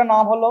 একটা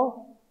নাম হলো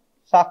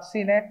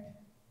সাকসিনেট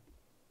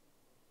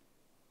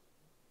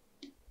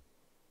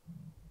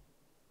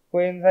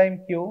কোএনজাইম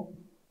কিউ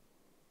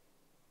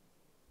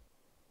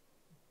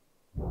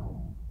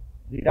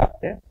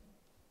রিডাক্টেজ,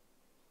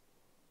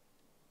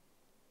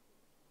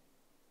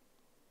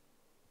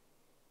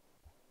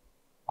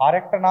 আর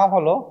একটা নাম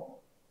হলো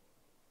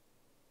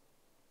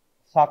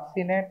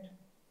সাকসিনেট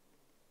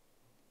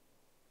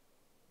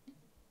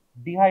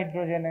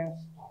ডিহাইড্রোজেনেস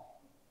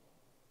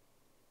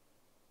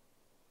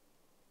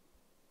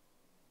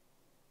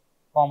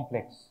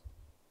কমপ্লেক্স।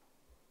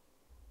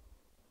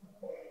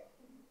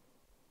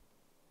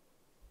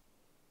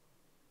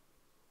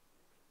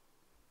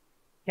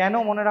 কেন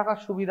মনে রাখার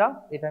সুবিধা,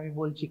 এটা আমি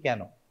বলছি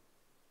কেন।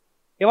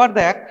 এবার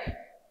দেখ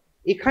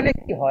এখানে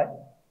কি হয়,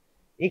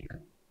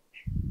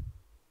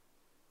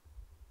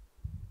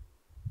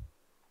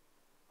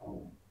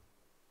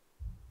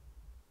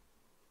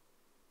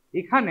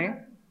 এখানে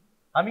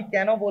আমি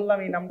কেন বললাম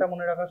এই নামটা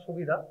মনে রাখার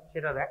সুবিধা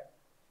সেটা দেখ।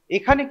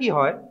 এখানে কি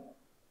হয়,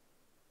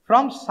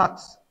 ফ্রম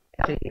সাকস,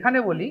 এখানে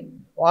বলি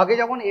আগে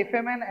যেমন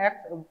FMN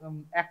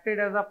acted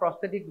as a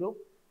prosthetic group,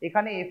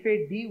 এখানে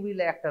FAD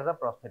will act as a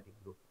prosthetic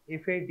group,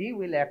 FAD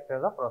will act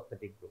as a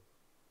prosthetic group,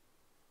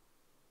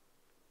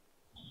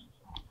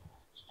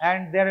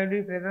 and there will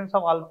be presence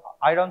of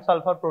iron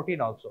sulfur protein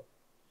also.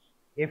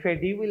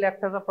 FAD will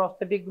act as a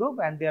prosthetic group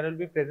and there will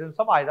be presence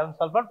of iron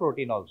sulfur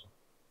protein also.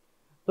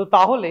 তো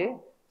তাহলে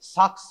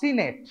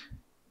succinate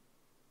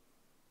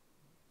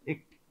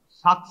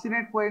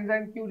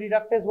coenzyme Q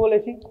reductase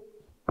বলেছি,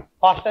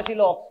 ফার্স্টটা ছিল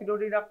অক্সিডো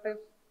reductase.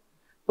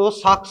 তো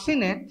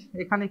succinate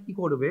এখানে কি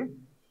করবে,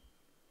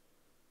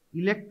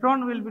 electron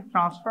will be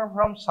transfer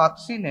from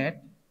succinate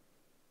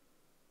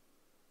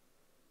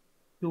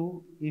to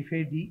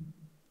FAD,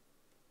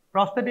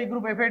 prosthetic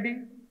group FAD,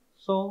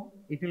 so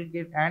it will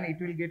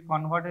get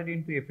converted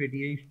into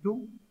FADH2.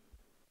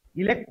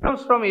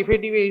 Electrons from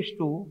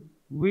FADH2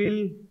 will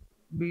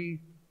be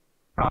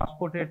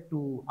transported to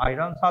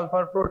iron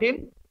sulfur protein,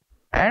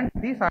 and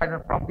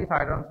from this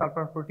iron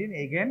sulfur protein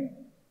again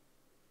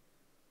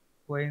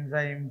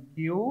coenzyme Q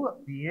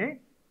দিয়ে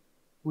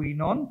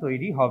quinone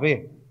তৈরি হবে।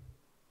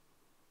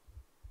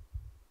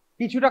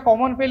 কিছুটা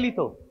common পেলি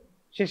তো,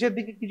 শেষের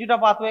দিকে কিছুটা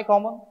pathway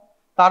common,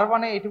 তার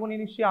মানে এটুকুনি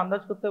নিশ্চয়ই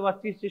আন্দাজ করতে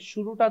পারছিস যে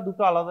শুরুটা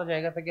দুটো আলাদা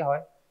জায়গা থেকে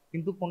হয়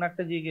কিন্তু কোন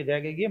একটা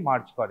জায়গায় গিয়ে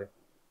মার্জ করে।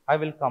 I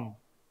will come.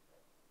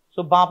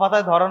 সো বাঁ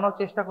পাতায় ধরানোর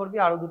চেষ্টা করবি,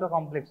 আরো দুটো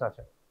কমপ্লেক্স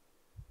আছে,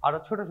 আরো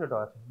ছোট ছোট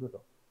আছে দুটো।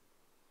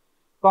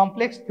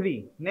 Complex 3,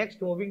 next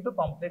moving to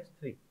complex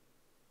 3।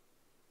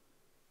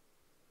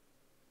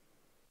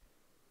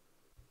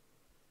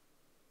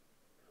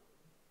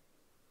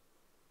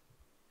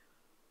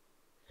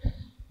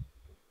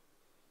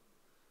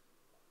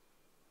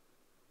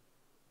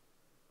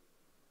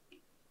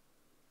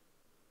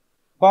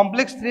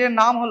 Complex 3 এর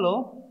নাম হলো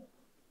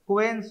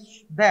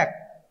দেখ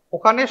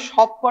ওখানে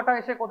সবকটা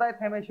এসে কোথায়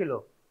থেমেছিল,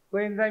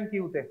 কোএনজাইম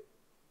কিউতে,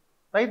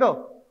 তাই তো?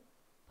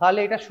 তাহলে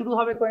এটা শুরু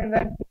হবে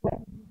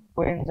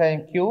coenzyme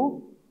Q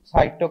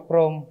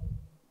cytochrome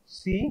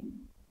C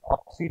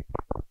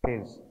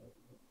oxidase.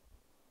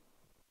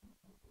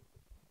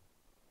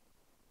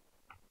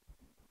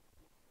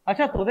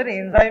 আচ্ছা, তোদের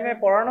এনজাইমে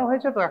পড়ানো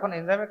হয়েছে তো, এখন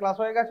এনজাইমে ক্লাস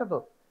হয়ে গেছে তো,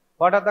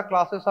 what are the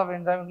classes of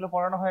enzyme, এগুলো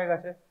পড়ানো হয়ে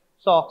গেছে।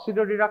 সো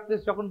অক্সিডো রিডাক্টেজ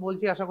যখন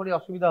বলছি আশা করি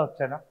অসুবিধা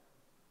হচ্ছে না,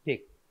 ঠিক?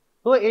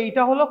 তো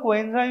এইটা হলো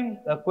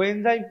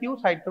coenzyme Q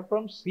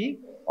cytochrome C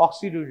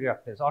অক্সিডো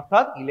reductase,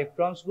 অর্থাৎ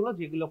ইলেকট্রনস গুলো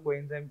যেগুলো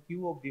কোএনজাইম কিউ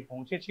অবধি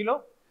পৌঁছেছিল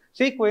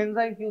সেই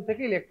কোএনজাইম কিউ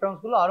থেকে ইলেকট্রনস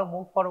গুলো আরো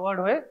মুভ ফরওয়ার্ড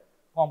হয়ে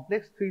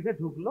কমপ্লেক্স 3 তে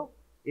ঢুকলো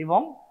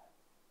এবং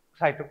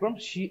সাইটোক্রোম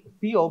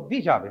সি অবধি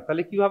যাবে।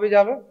 তাহলে কিভাবে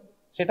যাবে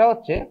সেটা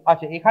হচ্ছে,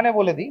 আচ্ছা এখানে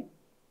বলে দিই,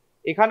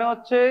 এখানে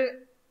হচ্ছে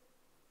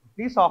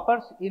this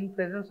occurs in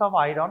presence of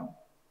iron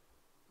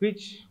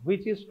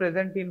which is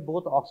present in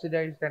both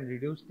oxidized and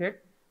reduced state,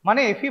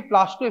 মানে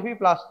Fe+2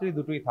 Fe+3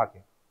 দুটোই থাকে,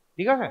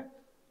 ঠিক আছে?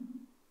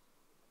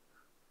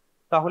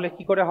 তাহলে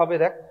কি করে হবে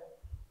দেখ,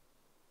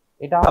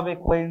 এটা হবে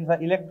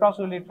coenzyme electrons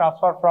will be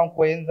transferred from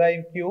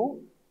coenzyme Q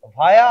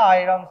via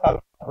iron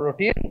sulfur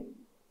protein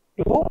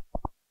to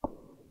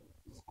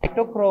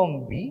cytochrome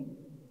B,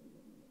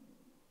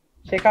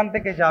 সেখান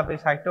থেকে যাবে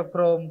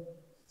সাইটোক্রোম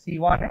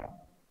C1 এ,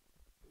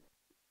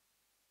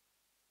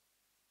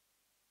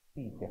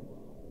 ঠিক আছে?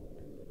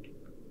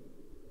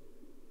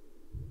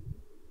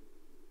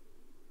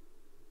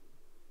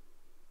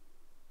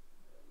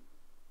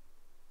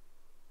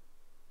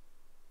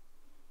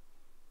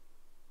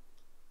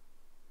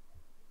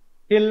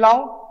 Till now,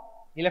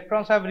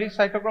 electrons have reached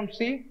cytochrome C.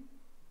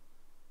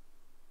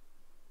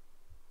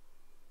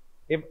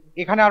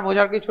 এখানে আর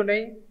বোঝার কিছু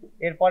নেই।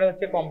 এরপরে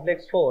হচ্ছে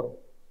কমপ্লেক্স 4।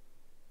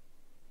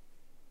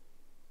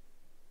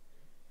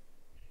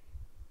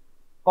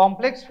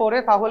 কমপ্লেক্স 4 এ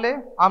তাহলে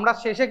আমরা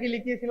শেষে কি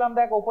লিখিয়েছিলাম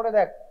দেখ, ওপরে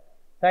দেখ,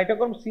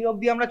 সাইটোক্রোম সি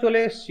অবধি আমরা চলে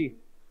এসেছি।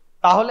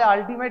 তাহলে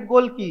আলটিমেট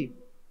গোল কি?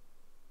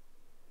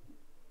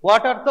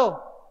 ওয়াটার তো,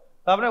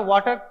 তারপরে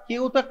ওয়াটার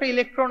কেউ তো একটা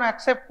ইলেকট্রন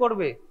অ্যাকসেপ্ট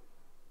করবে,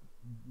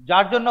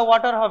 যার জন্য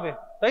ওয়াটার হবে,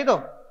 তাই তো?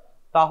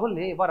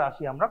 তাহলে এবার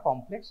আসি আমরা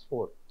কমপ্লেক্স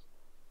 4।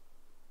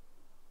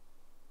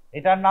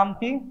 এটার নাম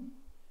কি?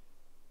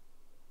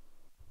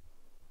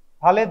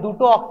 তাহলে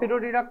দুটো অক্সিডো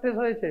রিডাক্টেজ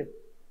হয়েছে,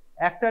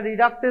 একটা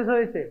রিডাক্টেজ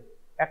হয়েছে,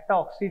 একটা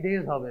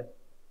অক্সিডেজ হবে,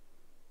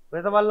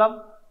 বুঝতে পারলাম?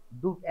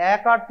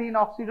 1 আর 3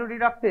 অক্সিডো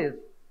রিডাক্টেজ,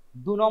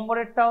 2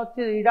 নম্বরেরটা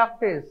হচ্ছে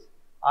রিডাক্টেজ,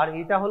 আর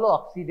এটা হলো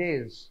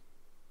অক্সিডেজ।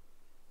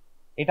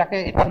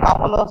 এটার নাম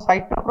হলো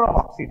সাইটোক্রোম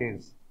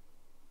অক্সিডেজ।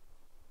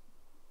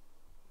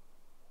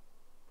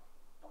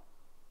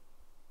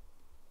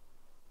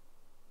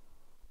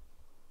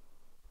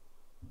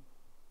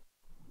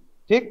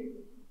 ঠিক?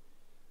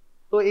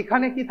 তো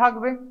এখানে কি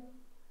থাকবে?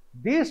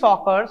 This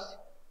occurs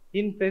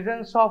in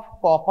presence of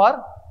copper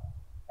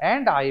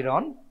and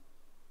iron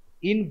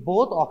in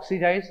both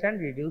oxidized and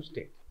reduced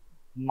state.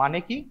 মানে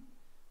কি?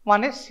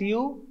 মানে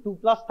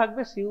Cu2+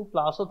 থাকবে,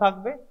 Cu+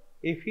 থাকবে,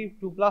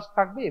 Fe2+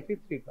 থাকবে,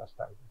 Fe3+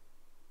 থাকবে,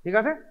 ঠিক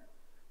আছে?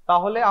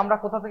 তাহলে আমরা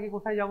কোথা থেকে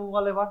কোথায় যাব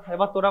বল,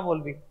 এবার তোরা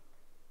বলবি,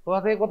 কোথা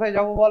থেকে কোথায়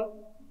যাব বল?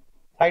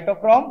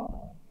 সাইটোক্রোম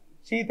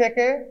সি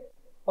থেকে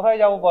কোথায়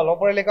যাব বল?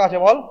 উপরে লেখা আছে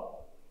বল,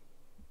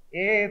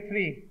 A3।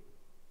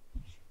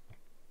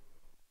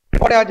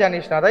 পরে আর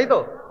জানিস না, তাই তো?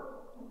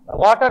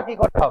 ওয়াটার কি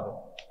করতে হবে?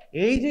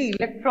 এই যে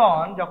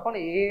ইলেকট্রন যখন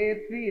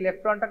A3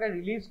 ইলেকট্রনটাকে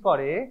রিলিজ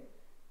করে,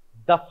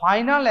 the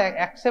final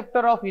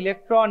acceptor of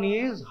electron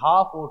is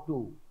half O2.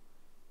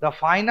 The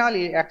final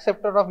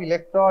acceptor of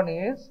electron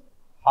is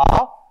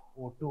half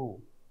O2।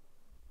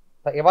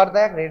 তা এবার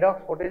দেখ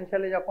রেডক্স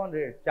পোটেনশিয়ালে যখন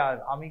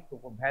আমি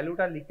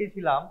ভ্যালুটা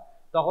লিখেছিলাম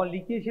তখন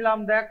লিখেছিলাম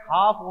দেখ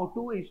half O2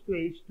 is to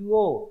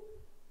H2O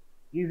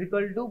is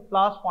equal to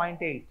plus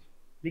 0.8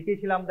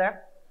 লিখেছিলাম দেখ।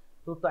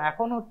 তো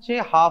এখন হচ্ছে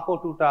হাফ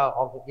O2 টা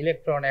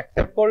ইলেকট্রন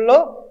অ্যাকসেপ্ট করলো,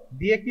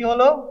 দিয়ে কি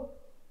হলো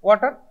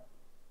ওয়াটার,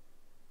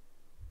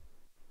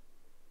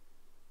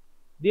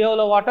 দিয়ে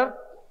হলো ওয়াটার,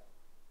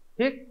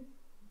 ঠিক।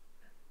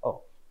 ও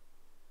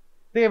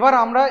তো এবার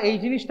আমরা এই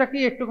জিনিসটাকে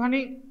একটুখানি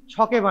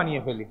ছকে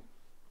বানিয়ে ফেলি,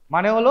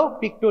 মানে হলো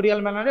পিক্টোরিয়াল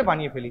ম্যানারে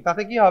বানিয়ে ফেলি,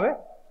 তাতে কি হবে,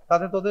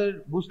 তাতে তোদের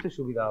বুঝতে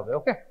সুবিধা হবে।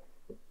 ওকে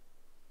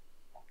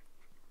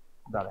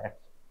দাঁড়া,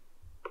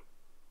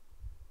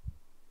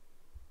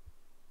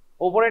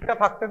 ওপরেরটা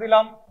থাকতে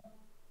দিলাম।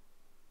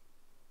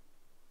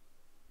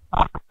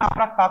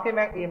 আমরা কাকে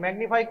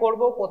ম্যাগনিফাই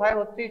করব, কোথায়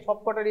হচ্ছে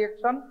সবকটা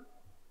রিঅ্যাকশন,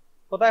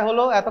 কোথায়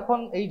হলো এতক্ষণ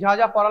এই যা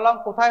যা পড়ালাম,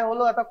 কোথায়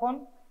হলো এতক্ষণ,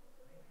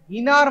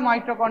 inner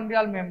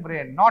mitochondrial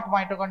membrane, not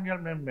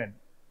mitochondrial membrane.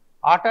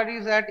 আর্টার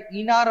is at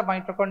inner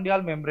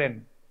mitochondrial membrane,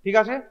 ঠিক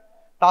আছে।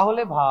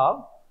 তাহলে ভাব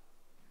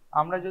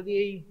আমরা যদি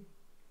এই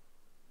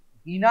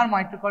ইনার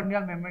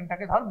মাইটোকন্ড্রিয়াল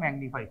মেমব্রেনটাকে ধর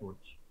ম্যাগনিফাই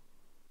করছি,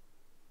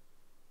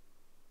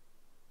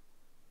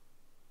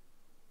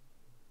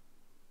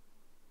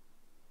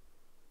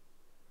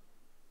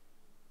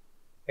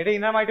 এটা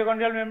ইনার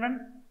মাইটোকন্ড্রিয়াল মেমব্রেন,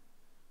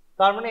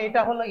 তার মানে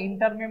এটা হলো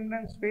inter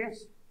membrane space,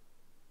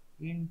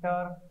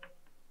 inter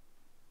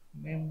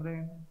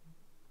membrane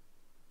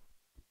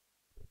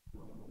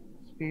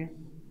space,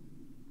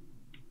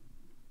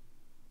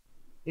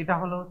 এটা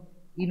হলো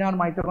ইনার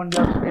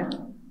মাইটোকন্ড্রিয়াল স্পেস,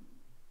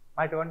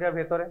 মাইটোকন্ড্রিয়ার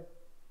ভেতরে,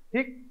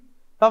 ঠিক।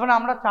 তারপরে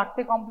আমরা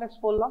চারটে কমপ্লেক্স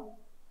পড়লাম,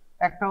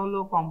 একটা হলো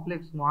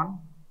কমপ্লেক্স 1,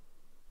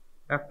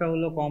 একটা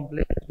হলো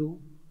কমপ্লেক্স 2,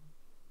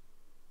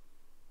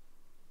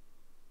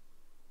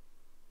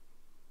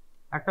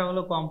 একটা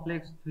হলো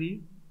কমপ্লেক্স 3,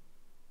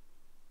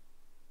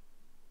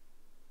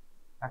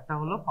 একটা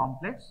হলো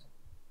কমপ্লেক্স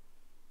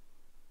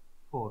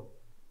 4,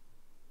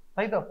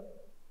 তাই তো,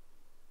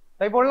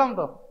 তাই পড়লাম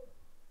তো।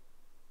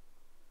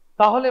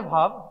 তাহলে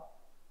ভাব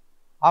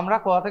আমরা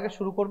কোথা থেকে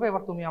শুরু করবে,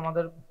 এবার তুমি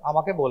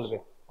আমাকে বলবে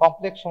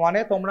কমপ্লেক্স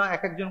 1-এ, তোমরা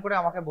এক একজন করে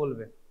আমাকে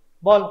বলবে,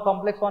 বল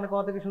কমপ্লেক্স 1-এ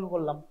কোথা থেকে শুরু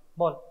করলাম,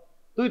 বল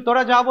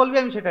তোরা যা বলবি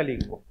আমি সেটা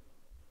লিখবো,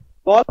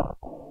 বল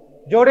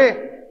জোরে,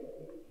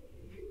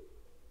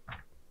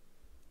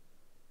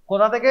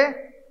 কোথা থেকে,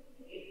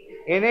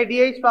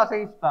 NADH প্লাস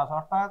H প্লাস,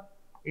 অর্থাৎ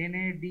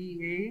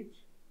NADH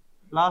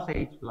প্লাস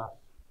H প্লাস।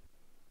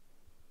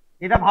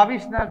 এটা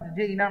ভাবিস না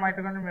যে ইনার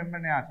মাইটোকন্ড্রিয়াল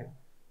মেমব্রেনে আছে,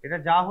 এটা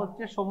যা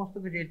হচ্ছে সমস্ত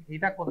কিছু,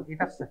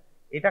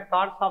 এটা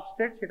কার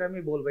সাবস্ট্রেট সেটা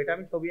আমি বলবো, এটা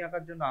আমি ছবি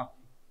আঁকার জন্য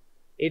আঁকছি।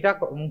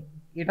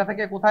 এটা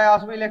থেকে কোথায়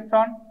আসবে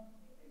ইলেকট্রন,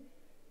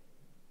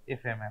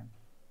 FMN,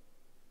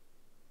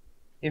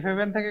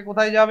 FMN থেকে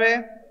কোথায় যাবে,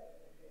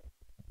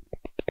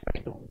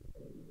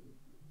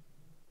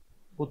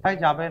 কোথায়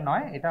যাবে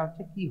নয়, এটা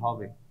হচ্ছে কি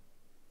হবে।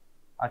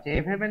 আচ্ছা,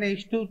 FMN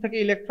H2 থেকে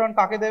ইলেকট্রন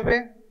কাকে দেবে,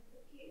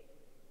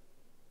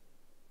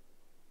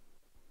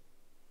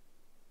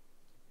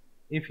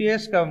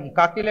 FES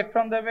কাকে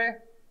ইলেকট্রন দেবে,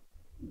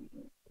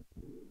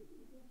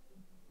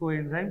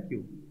 কোএনজাইম Q,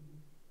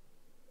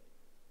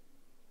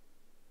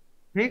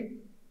 ঠিক।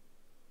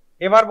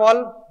 এবার বল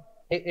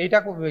এইটা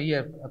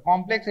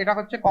কমপ্লেক্স, এটা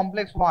হচ্ছে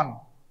কমপ্লেক্স 1,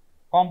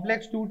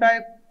 কমপ্লেক্স 2টায়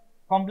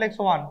কমপ্লেক্স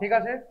 1, ঠিক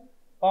আছে।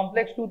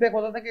 কমপ্লেক্স 2 তে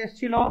কোথা থেকে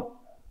এসেছিল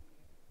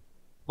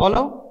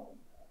বলো,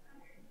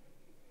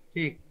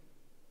 ঠিক,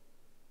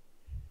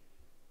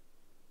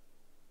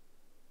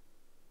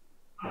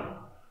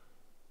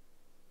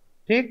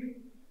 ঠিক।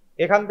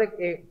 এখান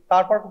থেকে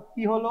তারপর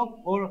কি হলো,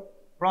 ওর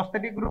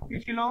প্রস্থেটিক গ্রুপ কি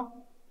ছিল,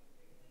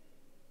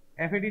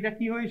 FAD-টা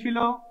কি হয়েছিল,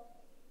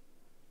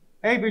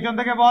 এই পিছন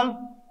থেকে বল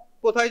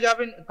কোথায়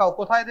যাবেন,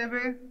 কোথায়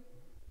দেবে,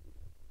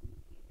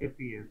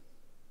 FES,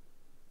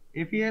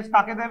 FES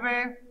কাকে দেবে,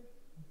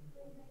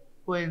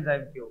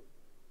 coenzyme Q।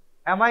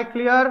 Am I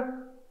clear?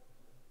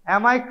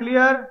 Am I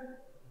clear?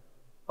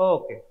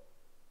 ওকে।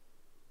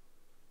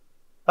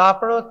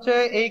 তারপর হচ্ছে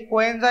এই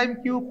কোএনজাইম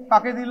Q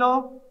কাকে দিল,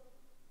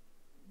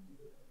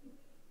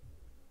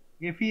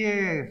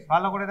 FES,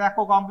 ভালো করে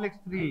দেখো কমপ্লেক্স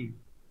 3,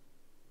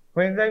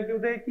 কোএনজাইম Q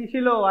তে কি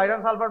ছিল, আয়রন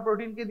সালফার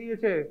প্রোটিনকে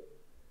দিয়েছে,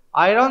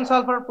 আয়রন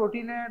সালফার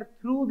প্রোটিনের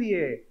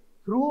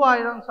through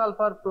iron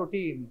sulfur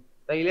protein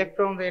the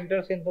electron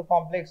enters into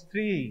complex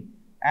 3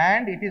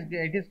 and it is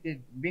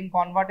being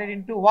converted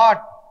into what,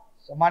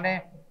 মানে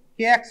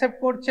কে অ্যাকসেপ্ট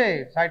করছে,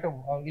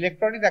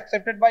 electron is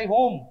accepted by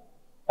whom,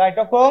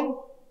 cytochrome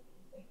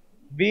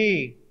B,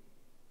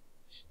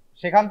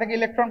 সেখান থেকে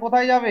electron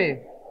কোথায় যাবে,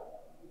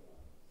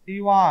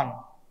 C1,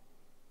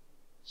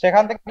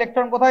 সেখান থেকে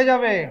ইলেকট্রন কোথায়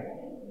যাবে,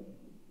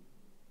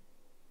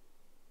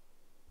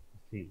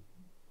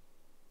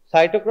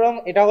 সাইটোক্রোম,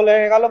 এটা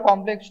হয়ে গেল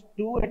কমপ্লেক্স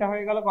 2, এটা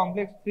হয়ে গেল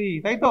কমপ্লেক্স 3,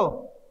 তাই তো,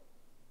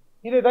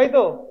 কি রে, তাই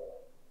তো।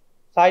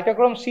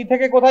 সাইটোক্রোম C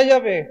থেকে কোথায়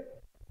যাবে,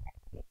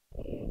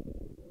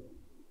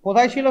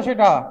 কোথায় ছিল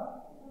সেটা,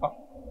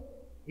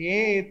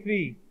 A3,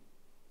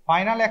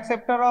 final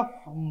acceptor of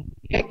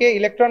K,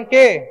 electron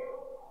কে।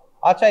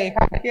 আচ্ছা,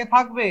 এখানে কে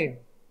থাকবে,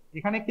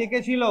 এখানে কে কে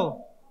ছিল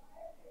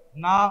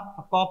না,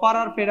 কপার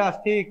আর ফেরাস,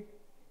 ঠিক।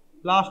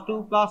 +2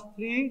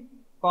 +3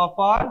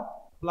 কপার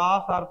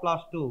প্লাস আর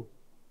 +2,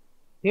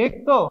 ঠিক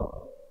তো?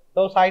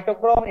 তো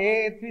সাইটোক্রোম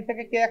A3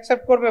 থেকে কে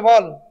অ্যাকসেপ্ট করবে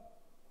বল?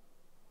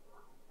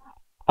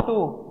 2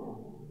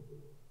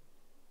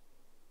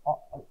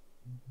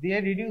 দিয়ে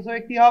রিডিউস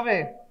হয়ে কি হবে?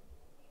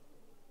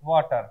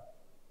 ওয়াটার।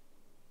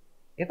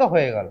 এ তো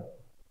হয়ে গেল।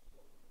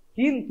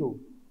 কিন্তু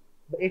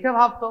এটা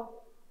ভাবতো,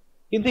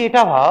 কিন্তু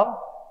এটা ভাব,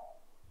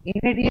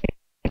 NADH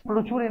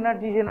প্রচুর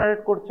এনার্জি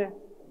জেনারেট করছে,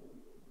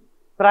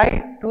 প্রায়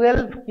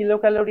 12 কিলো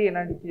ক্যালোরি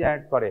এনার্জি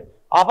জেনারেট করে।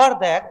 আবার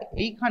দেখ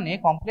এইখানে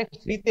কমপ্লেক্স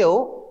 3 তেও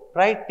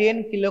প্রায় 10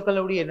 কিলো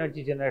ক্যালোরি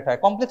এনার্জি জেনারেট হয়,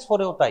 কমপ্লেক্স 4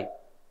 এও তাই।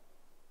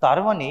 তার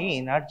মানে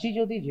এনার্জি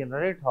যদি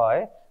জেনারেট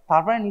হয়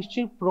তার মানে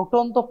নিশ্চয়ই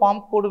প্রোটন তো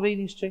পাম্প করবেই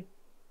নিশ্চয়ই।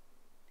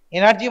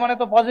 এনার্জি মানে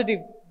তো পজিটিভ,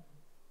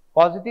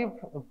 পজিটিভ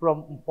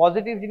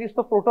পজিটিভ জিনিস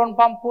তো প্রোটন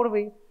পাম্প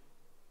করবেই।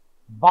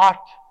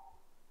 বাট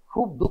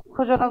খুব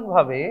দুঃখজনক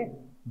ভাবে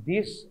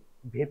দিস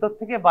ভেতর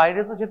থেকে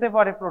বাইরে তো যেতে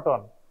পারে প্রোটন,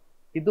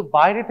 কিন্তু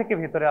বাইরে থেকে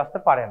ভেতরে আসতে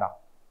পারে না।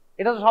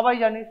 এটা তো সবাই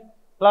জানিস,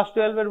 ক্লাস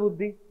 12 এর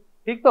বুদ্ধি,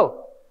 ঠিক তো?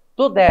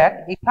 তো দেখ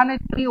এখানে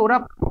যদি ওরা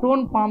প্রোটন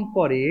পাম্প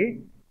করে,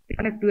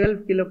 এখানে 12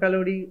 কিলো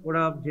ক্যালোরি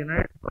ওরা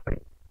জেনারেট করে,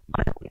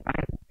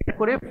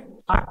 করে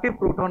 8টে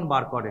প্রোটন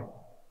বার করে,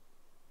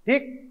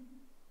 ঠিক?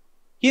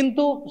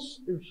 কিন্তু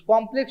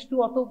কমপ্লেক্স 2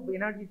 অত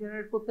এনার্জি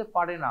জেনারেট করতে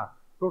পারে না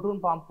প্রোটন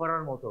পাম্প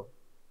করার মতো।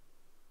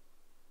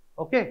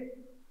 ওকে,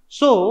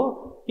 সো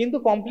কিন্তু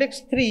কমপ্লেক্স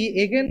 3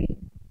 এগেন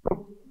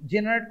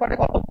জেনারেট করে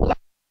কত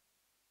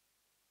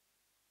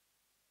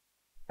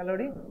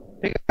ক্যালোরি,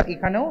 ঠিক আছে?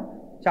 এখানেও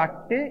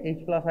 4টে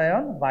H+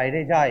 আয়ন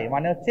বাইরে যায়,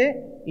 মানে হচ্ছে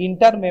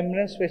ইন্টার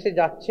মেমব্রেন স্পেসে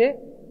যাচ্ছে,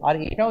 আর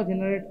এটাও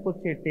জেনারেট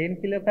করছে 10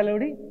 কিলো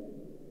ক্যালোরি,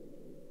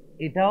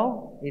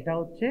 এটা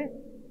হচ্ছে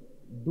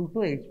দুটো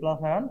H+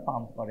 আয়ন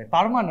পাম্প করে।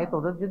 তার মানে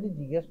তোদের যদি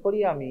জিজ্ঞেস করি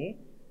আমি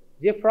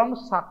যে from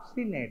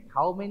succinate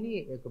how many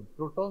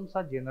protons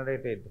R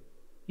generated,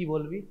 কি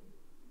বলবি?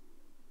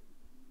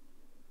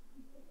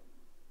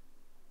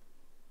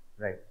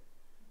 রাইট,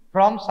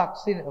 ফ্রম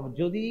সাকসিনেট,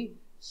 যদি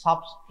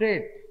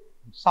সাবস্ট্রেট,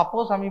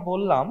 সাপোজ আমি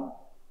বললাম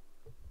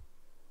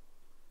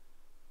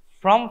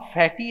from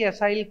fatty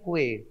acyl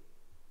CoA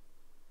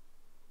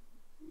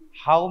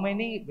how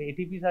many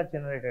ATPs are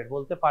generated,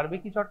 বলতে পারবি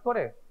কি চট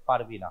করে?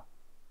 পারবি না।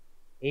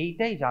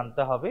 এইটাই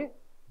জানতে হবে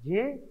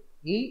যে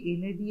এই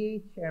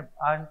NADH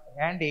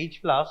and H+,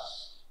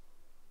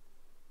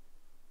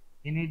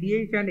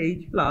 NADH and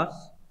H+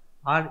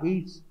 আর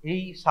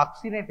এই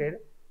সাকসিনেটের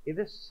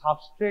এদের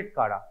সাবস্ট্রেট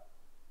কারা?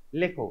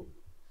 লেখো,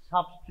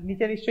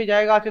 নিচে নিশ্চয়ই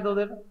জায়গা আছে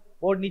তোদের,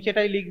 ওর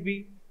নিচেটাই লিখবি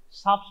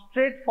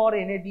substrate for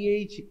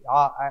NADH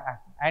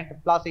and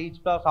plus H+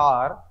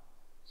 are,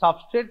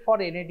 substrate for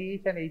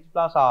NADH and H+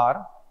 are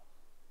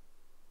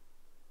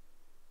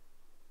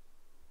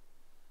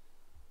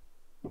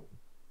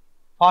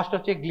first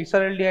হচ্ছে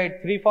গ্লিসারলডিহাইড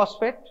 3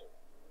 phosphate,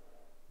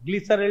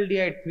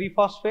 গ্লিসারলডিহাইড 3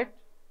 phosphate,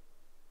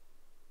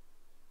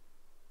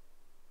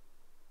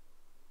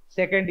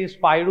 second is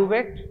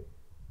pyruvate,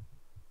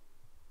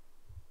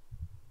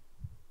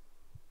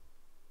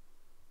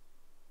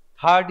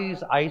 third is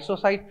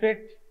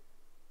আইসোসাইট্রেট,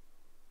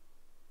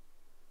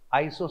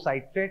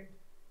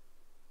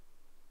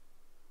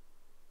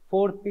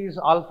 fourth is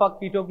alpha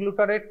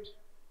ketoglutarate,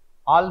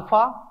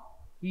 alpha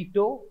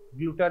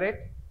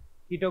ketoglutarate,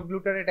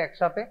 ketoglutarate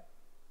একসাথে,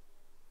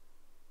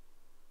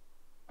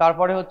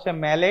 তারপরে হচ্ছে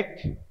ম্যালেট,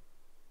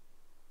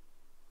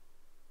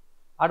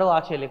 আরো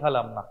আছে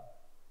লেখালাম না।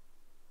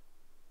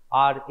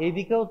 আর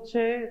এইদিকে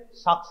হচ্ছে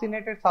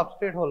সাকসিনেটের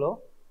সাবস্ট্রেট হলো,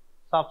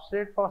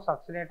 সাবস্ট্রেট ফর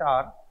সাকসিনেট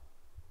আর,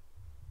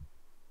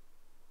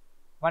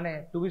 মানে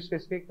two B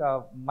specific,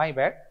 my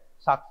bad,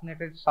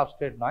 সাকসিনেটেড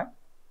substrate নয়,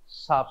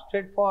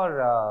 সাবস্ট্রেট ফর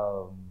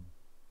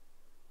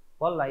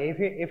বল না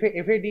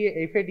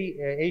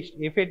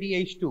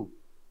FADH2,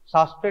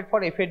 substrate for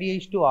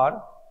FADH2 R,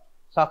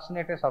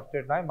 সাকসিনেটেড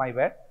substrate নয়, my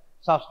bad,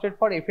 substrate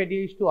for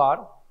FADH2 আর,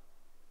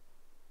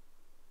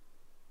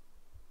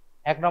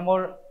 এক নম্বর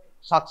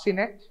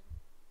সাকসিনেট,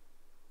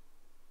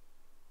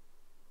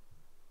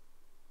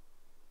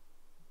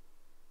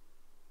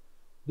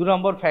 দু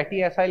নম্বর fatty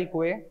acyl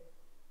Koi,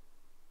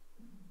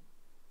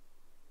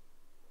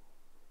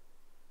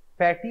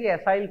 fatty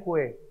acyl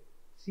Koi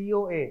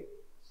COA,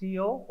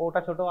 CO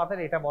ওটা ছোট হাতের,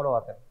 এটা বড়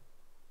হাতের,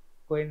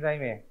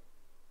 coenzyme A।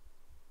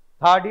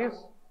 Third is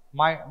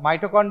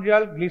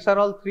mitochondrial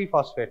glycerol 3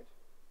 phosphate,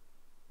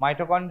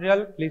 mitochondrial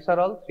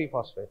glycerol 3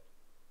 phosphate.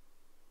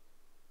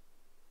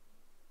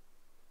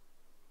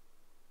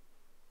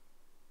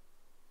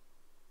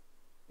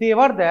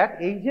 এবার দেখ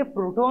এই যে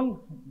প্রোটন,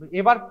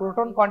 এবার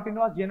প্রোটন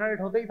কন্টিনিউয়াস জেনারেট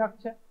হতেই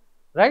থাকছে,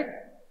 রাইট?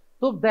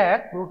 তো দেখ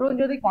প্রোটন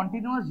যদি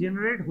কন্টিনিউয়াস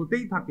জেনারেট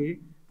হতেই থাকে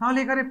তাহলে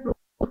এখানে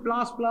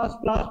plus plus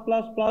plus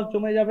plus plus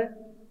জমে যাবে,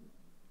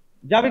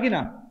 যাবে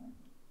কিনা?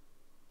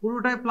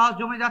 পুরোটাই প্লাস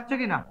জমে যাচ্ছে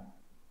কিনা?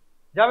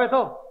 যাবে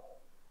তো?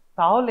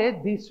 তাহলে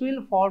this will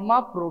form a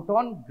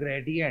proton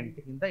gradient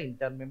in the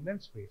ইন্টারমেমব্রেন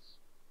space,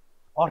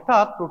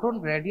 অর্থাৎ প্রোটন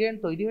গ্রেডিয়েন্ট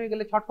তৈরি হয়ে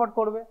গেলে ছটফট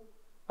করবে।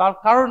 তার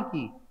কারণ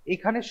কি?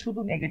 এখানে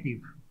শুধু নেগেটিভ,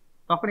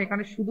 তখন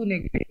এখানে শুধু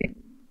নেগেটিভ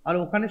আর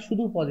ওখানে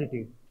শুধু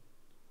পজিটিভ,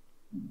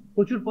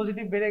 প্রচুর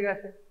পজিটিভ বেড়ে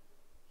গেছে,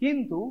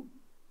 কিন্তু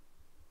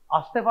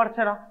আসতে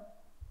পারছে না,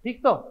 ঠিক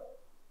তো?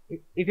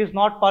 It is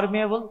not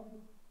permeable.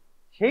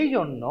 সেই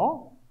জন্য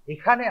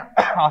এখানে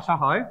আসা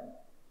হয়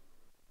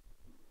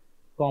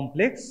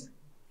কমপ্লেক্স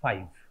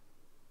 5।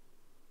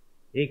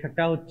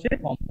 এইটা হচ্ছে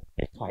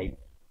কমপ্লেক্স 5।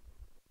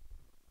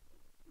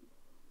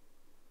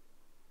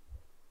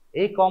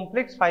 এই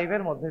কমপ্লেক্স 5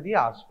 এর মধ্যে দিয়ে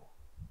আসবে।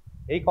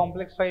 এই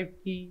কমপ্লেক্স 5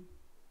 কি,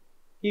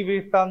 কি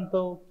বৃত্তান্ত,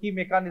 কি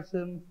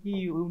মেকানিজম, কি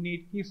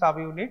ইউনিট, কি সাব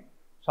ইউনিট,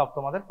 সব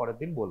তোমাদের পরের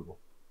দিন বলবো।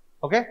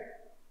 ওকে,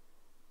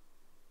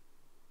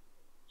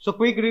 so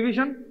quick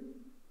revision.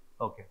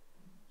 Okay,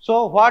 so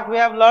what we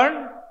have learn,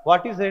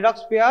 what is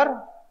redox pair?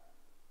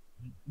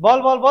 বল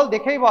বল বল,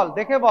 দেখেই বল,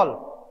 দেখে বল,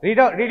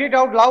 read it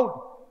out loud,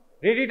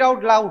 read it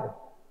out loud.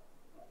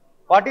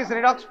 What is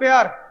redox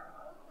pair?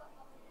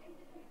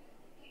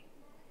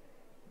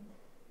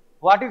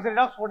 What is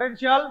redox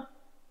potential?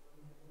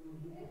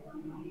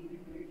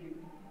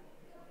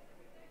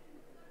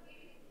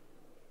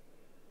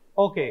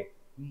 Okay,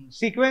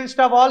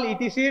 সিকোয়েন্সটা ball,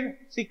 ইটিসির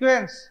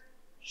sequence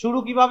শুরু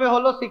কিভাবে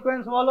হলো,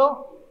 sequence বলো।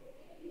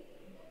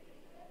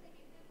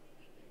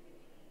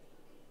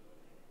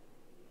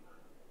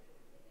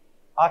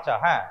 আচ্ছা,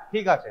 হ্যাঁ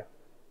ঠিক আছে।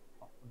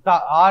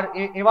 আর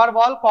এবার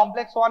বল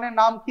কমপ্লেক্স 1 এর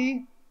নাম কি?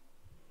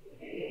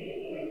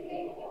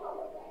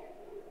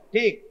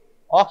 ঠিক,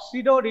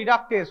 অক্সিডো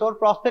রিডাকটেস, ওর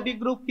প্রস্থেটিক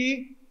গ্রুপ কি?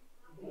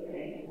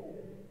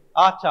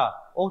 আচ্ছা,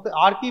 ও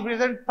আর কি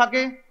প্রেজেন্ট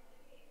থাকে?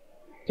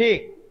 ঠিক,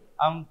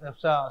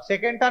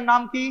 সেকেন্ডটার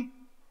নাম কি?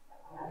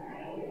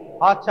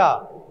 আচ্ছা,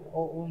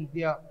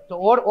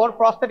 ওর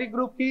প্রস্থেটিক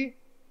গ্রুপ কি?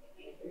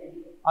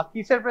 আর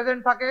কিসের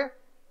প্রেজেন্ট থাকে?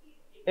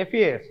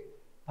 এফিএস।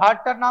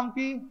 থার্ডটার নাম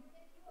কি?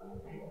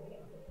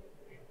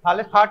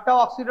 তাহলে থার্ডটাও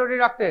অক্সিডো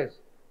রিডাকটেস।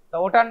 তো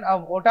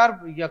ওটার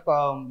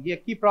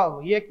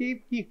কি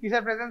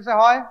কিসের প্রেজেন্সে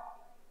হয়?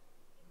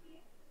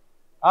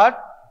 আর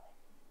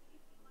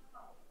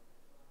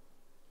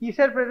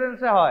কিসের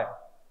প্রেজেন্সে হয়?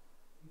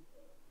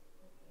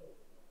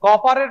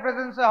 কপারের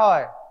প্রেজেন্সে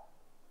হয়।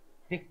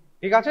 ঠিক,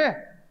 ঠিক আছে।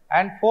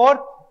 And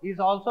fourth is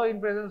also in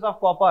presence of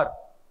copper,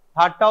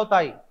 থার্ডটাও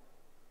তাই।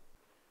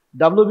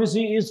 WBC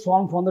is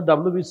formed from the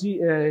WBC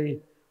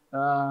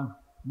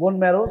bone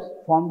marrows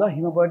from the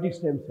hematopoietic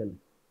stem cell.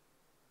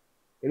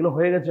 এগুলো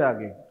হয়ে গেছে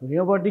আগে। তো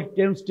hematopoietic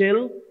stem cell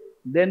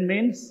then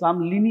means some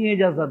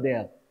lineages are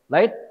there,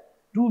 right?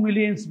 2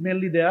 millions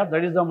mainly there,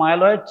 that is the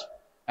myeloid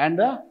and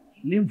the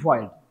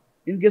lymphoid.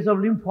 In case of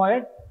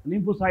lymphoid,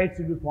 lymphocytes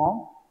will be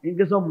formed. In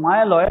case of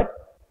myeloid,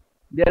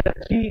 there are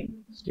 3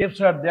 steps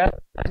are there: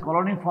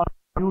 colony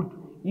forming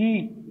E,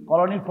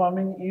 colony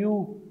forming U,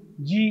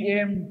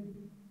 GM,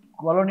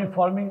 colony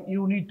forming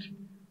unit,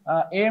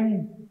 M,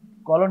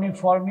 colony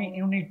forming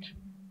unit,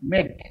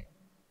 MEG.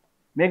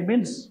 MEG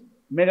means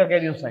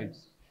megakaryocytes.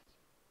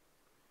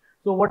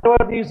 So whatever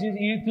this is,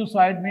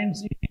 erythrocyte means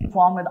it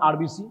form at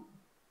RBC.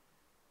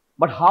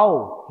 But how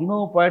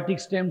hematopoietic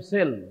stem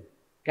cell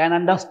can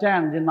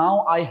understand that now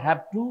I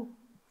have to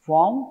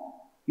form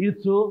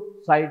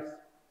erythrocytes,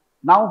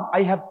 now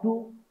I have to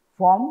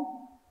form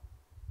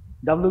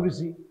WBC,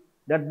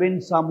 that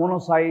means some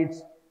monocytes,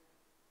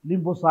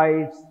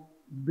 lymphocytes,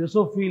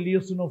 basophil,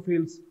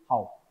 eosinophils.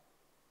 How?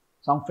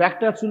 Some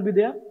factors will be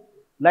there.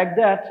 Like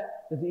that,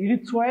 the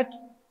erythroid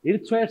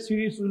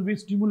series will be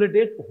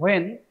stimulated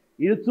when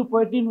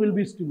erythropoietin will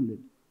be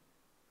stimulated.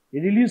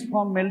 It released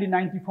from mainly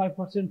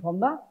 95% from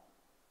the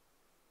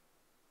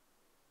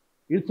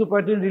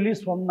erythropoietin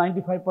released from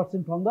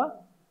 95% from the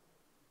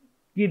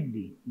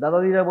kidney.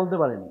 Dadadira bolte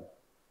pareni.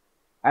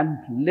 And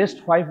less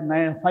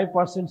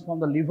 5% from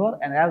the liver,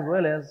 and as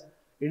well as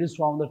it is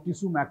from the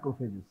tissue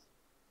macrophages,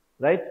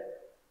 right?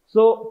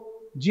 So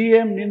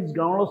GM means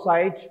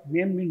granulocyte,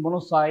 VM means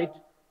monocyte,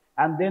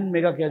 and then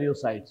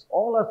megakaryocytes.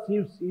 All are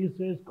is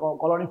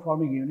colony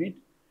forming unit.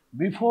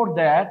 Before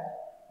that,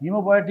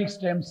 hematopoietic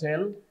stem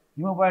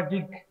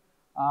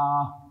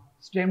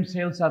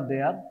cells are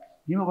there.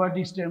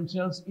 Hematopoietic stem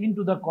cells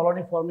into the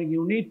colony forming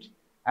unit,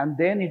 and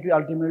then it will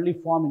ultimately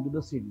form into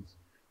the series.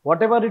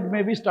 Whatever it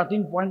may be,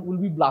 starting point will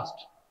be blast,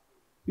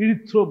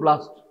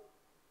 erythroblast.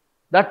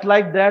 That's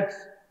like that,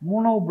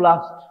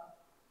 monoblast,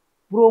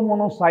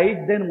 pro-monocyte,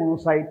 then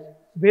monocyte.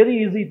 Very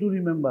easy to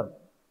remember.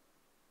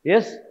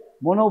 Yes,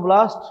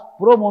 monoblast,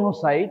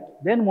 pro-monocyte,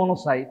 then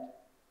monocyte.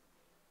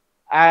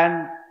 And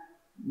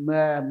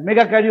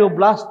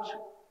megakaryoblast,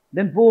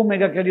 then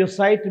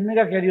pro-megakaryocyte,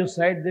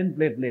 megakaryocyte, then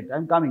platelet.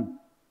 I'm coming.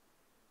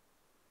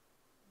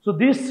 So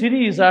these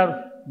series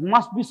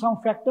must be some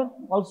factor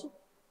also.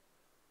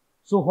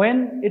 So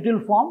when it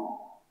will form?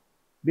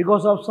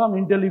 Because of some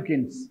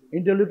interleukins.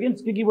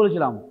 Interleukins ki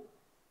bolechilam?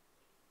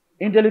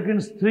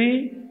 Interleukins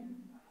 3,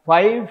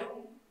 5,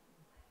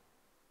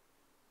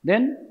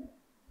 then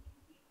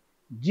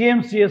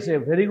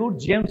GM-CSF, very good,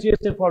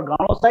 GM-CSF for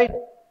granulocyte,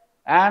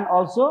 and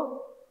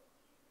also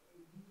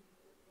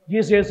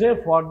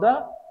GM-CSF for the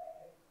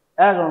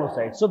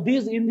agranulocyte. So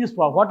these in this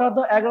part, what are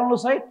the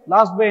agranulocyte?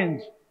 Last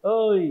bench.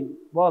 Oi,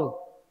 ball.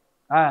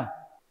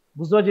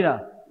 বুঝতে পারছি না,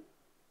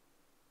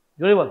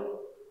 জোরে বল।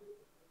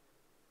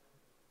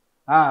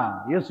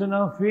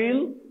 eosinophil,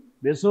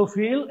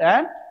 basophil,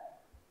 and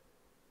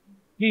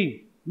key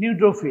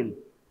neutrophil.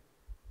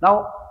 Now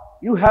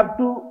you have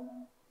to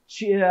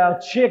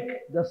check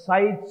the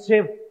size,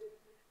 shape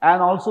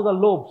and also the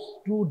lobes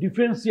to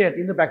differentiate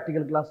in the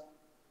practical class.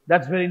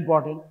 That's very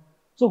important.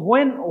 So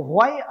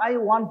why I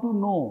want to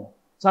know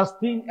such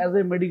thing as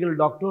a medical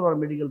doctor or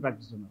medical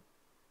practitioner?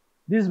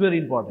 This is very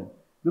important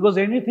because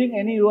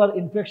any your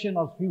infection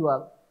or fever,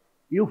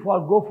 you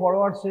go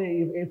forward, say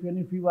if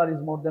any fever is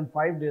more than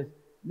 5 days,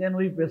 then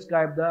we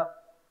prescribe the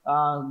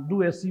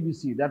do a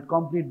CBC, that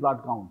complete blood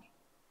count.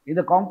 In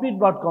the complete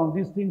blood count,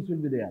 these things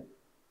will be there: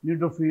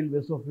 neutrophil,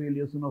 basophil,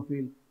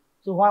 eosinophil.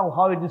 So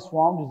how it is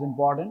formed is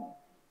important.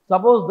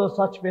 Suppose the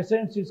such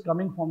patients is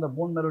coming from the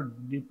bone marrow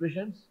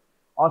depressions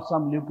or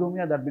some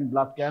leukemia, that means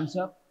blood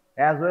cancer,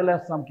 as well as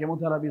some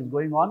chemotherapy is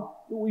going on,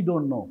 we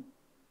don't know.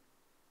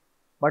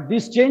 But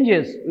these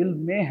changes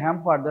may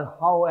hamper the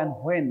how and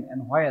when and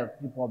where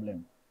the problem.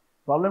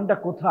 Problem ta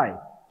kothay,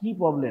 key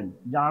problem,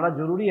 janara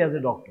jaruri as a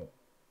doctor.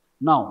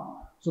 Now,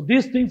 so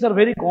these things are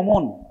very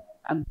common,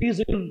 and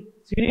these will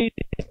series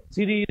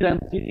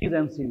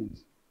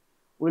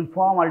will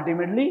form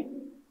ultimately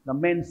the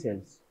main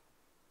cells.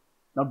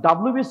 Now,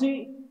 WBC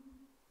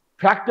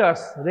factors,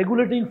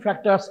 regulating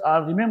factors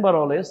are, remember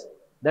always,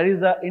 that is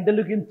the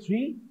interleukin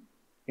 3,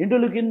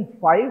 interleukin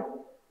 5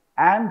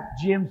 and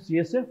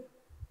GM-CSF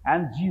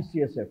and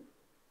G-CSF.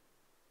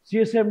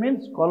 CSF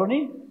means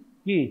colony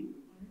key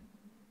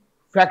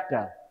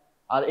factor,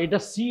 or eta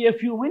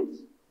CFU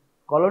means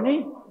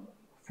colony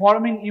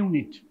forming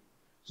unit.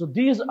 So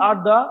these are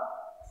the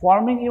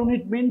forming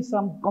unit, means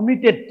some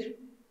committed,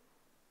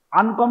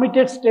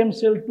 uncommitted stem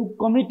cell to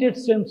committed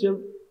stem cell.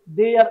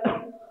 They are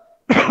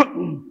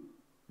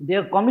they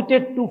are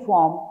committed to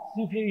form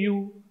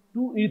CFU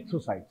to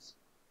erythrocytes.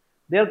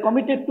 They are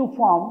committed to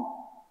form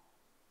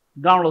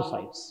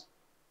granulocytes,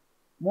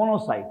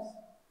 monocytes,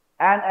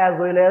 and as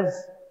well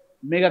as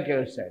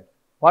megakaryocyte.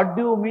 What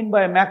do you mean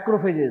by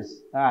macrophages?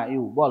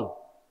 You bol.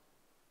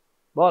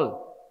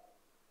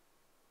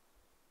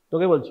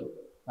 তোকে বলছি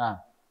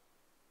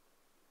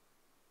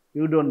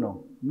you don't know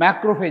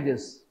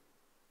macrophages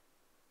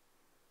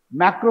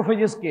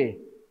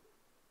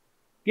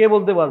কে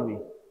বলতে পারবি?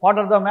 what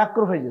are the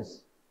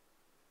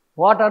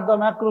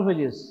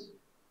macrophages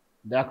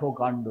দেখো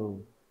কাণ্ড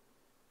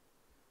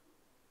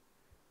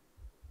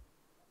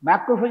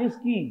macrophages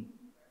কি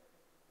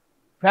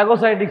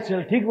phagocytic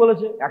cell ঠিক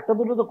বলেছে একটা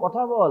দুটো তো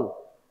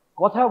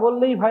কথা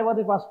বললেই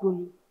ভাইভাতে পাস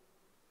করবি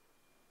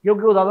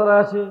কেউ দাদারা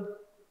আছে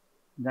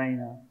জানি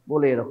না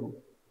বলে এরকম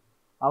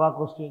আবার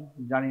কোশ্চেন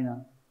জানি না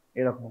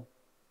এরকম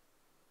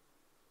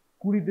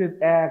 20-তে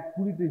 1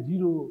 20-তে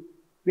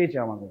 0 পেয়েছে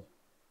আমাদের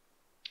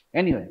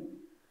anyway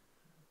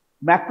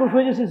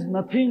macrophages is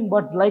nothing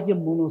but like a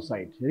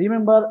monocyte.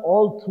 Remember,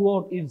 all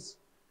throughout its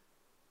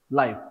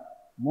life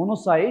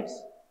monocytes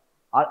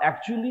are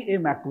actually a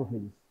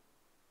macrophages.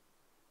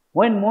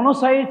 When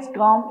monocytes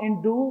come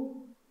into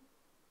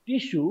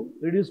tissue,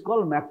 it is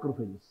called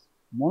macrophages.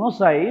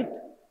 Monocyte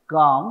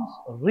comes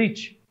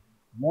rich.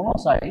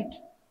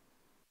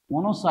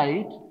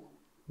 Monocyte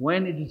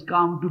when it is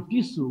come to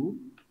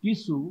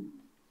tissue,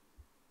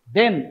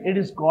 then it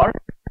is called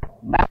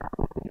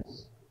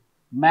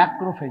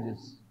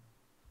macrophages.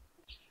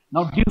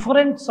 Now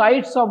different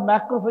sites of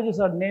macrophages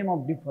are name of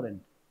different,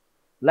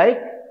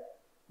 like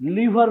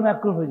liver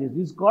macrophages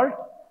is called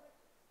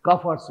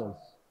Kupffer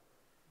cells.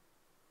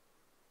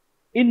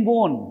 In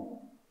bone,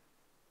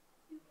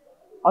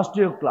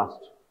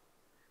 osteoclast.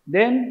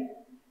 Then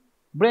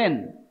brain,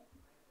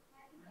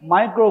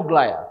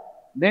 microglia.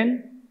 Then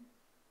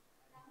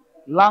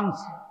lungs,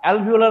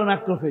 alveolar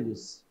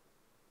macrophages.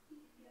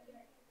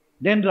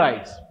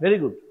 Dendrites, very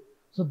good.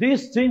 So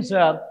these things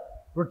are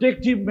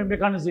protective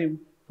mechanism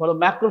for the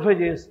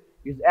macrophages,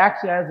 is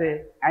acts as a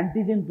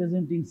antigen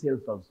presenting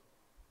cells also.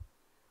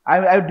 I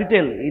have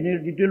detailed,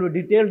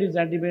 these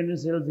antigen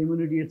cells,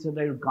 immunity,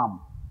 etc. will come.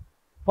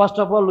 First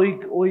of all,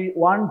 we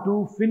want to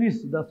finish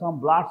some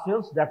blood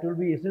cells that will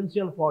be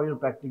essential for your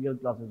practical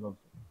classes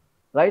also,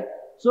 right?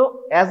 So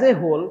as a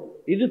whole,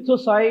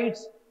 erythrocytes,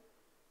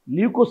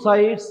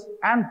 leukocytes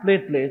and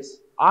platelets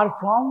are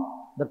from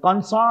the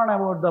concern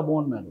about the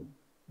bone marrow,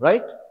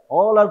 right?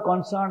 All are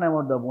concerned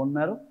about the bone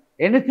marrow.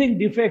 Anything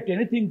defect,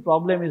 anything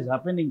problem is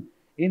happening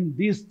in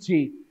these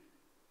three,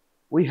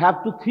 we have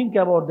to think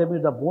about them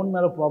if the bone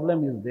marrow problem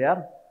is there,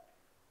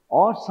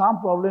 or some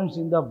problems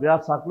in the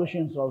blood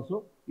circulations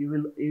also. You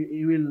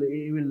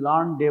will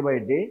learn day by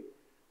day.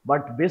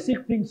 But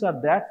basic things are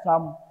that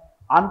some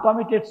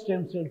uncommitted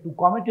stem cell to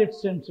committed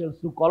stem cells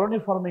to colony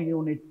forming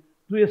unit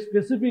to a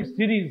specific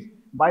series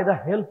by the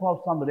help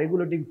of some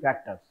regulating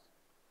factors.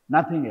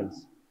 Nothing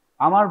else.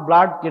 Our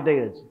blood কেটে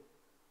গেছে,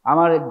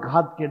 আমার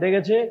ঘাত কেটে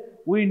গেছে,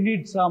 we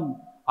need some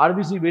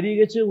RBC বেরিয়ে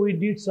গেছে, we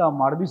need some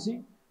RBC.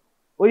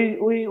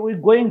 We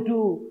going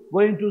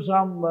to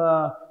some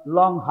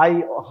long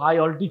high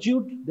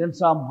altitude, then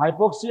some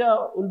hypoxia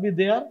will be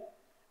there,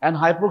 and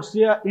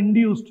hypoxia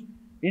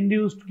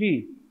induced key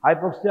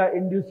hypoxia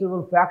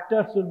inducible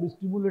factors will be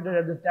stimulated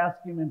at the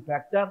transcription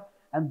factor,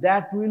 and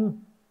that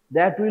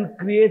will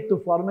create the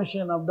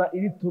formation of the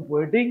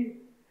erythropoietin,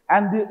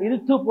 and the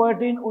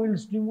erythropoietin will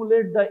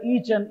stimulate the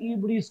each and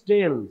every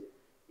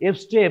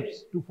steps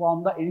to form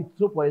the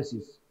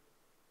erythropoiesis.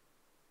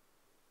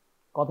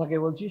 Kotha ke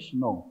bolchis?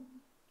 No.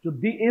 So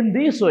in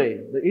this way,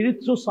 the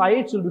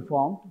erythrocytes will be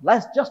formed.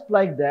 Just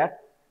like that,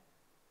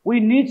 we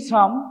need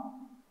some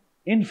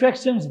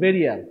infections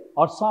barrier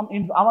or some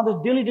আমাদের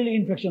daily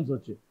infections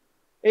হচ্ছে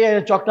এই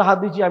চকটা হাত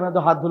দিচ্ছি আমি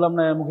তো হাত ধুলাম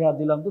না মুখে হাত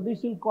দিলাম তো this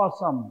will cause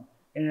some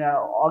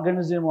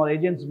organism or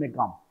agents may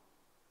come,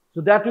 so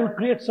that will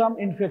create some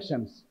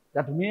infections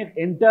that may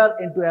enter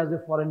into as a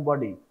foreign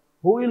body.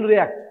 Who will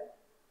react?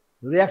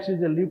 Reacts is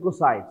the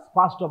leukocytes.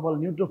 First of all,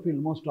 neutrophil,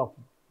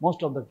 most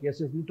of the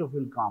cases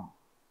neutrophil come.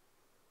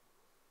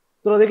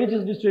 তোরা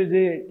দেখেছিস নিশ্চয়ই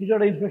যে কিছু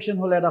একটা infection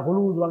হলে একটা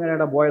হলুদ রঙের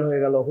একটা বয়েল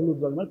হয়ে গেল, হলুদ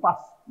রঙের মানে pass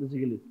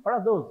basically. What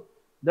are those?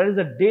 There is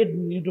a dead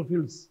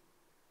neutrophils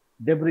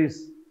debris,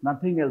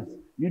 nothing else.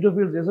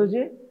 Neutrophils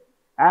এসেছে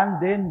and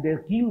then they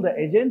kill the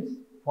agents,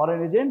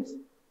 foreign agents,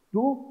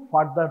 to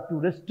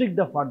restrict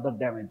the further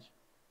damage.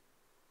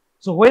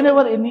 So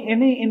whenever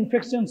any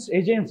infections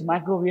agents,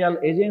 microbial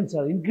agents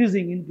are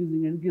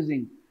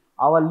increasing,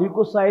 our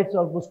leukocytes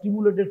are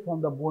stimulated from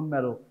the bone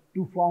marrow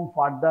to form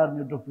further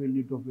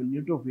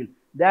neutrophil.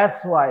 That's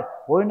why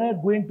when we are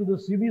going to the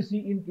CBC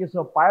in case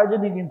of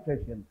pyogenic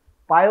infection,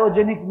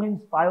 pyogenic means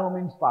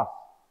pus.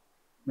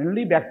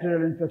 Mainly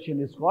bacterial infection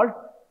is called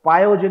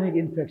pyogenic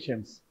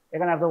infections.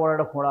 এখানে এত বড়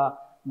একটা ফোঁড়া,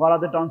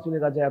 গলাতে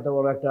টনসিলের কাছে এত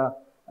বড় একটা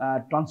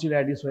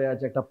tonsillitis হয়ে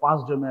আছে, একটা পাস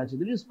জমে আছে.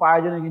 This is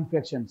pyogenic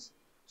infections.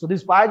 So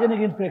these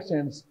pyogenic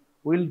infections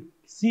will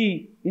see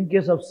in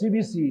case of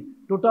CBC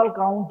total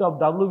count of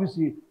WBC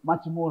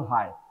much more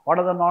high. What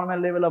are the normal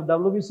level of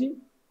WBC?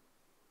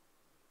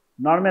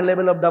 Normal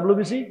level of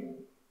WBC?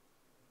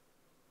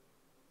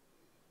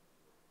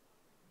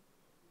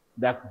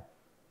 দেখো,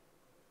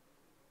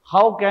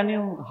 how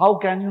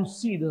can you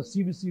see the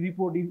CBC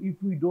report if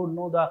we don't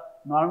know the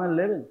normal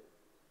level?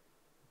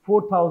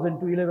 4,000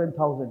 to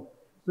 11,000.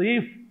 So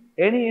if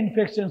any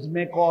infections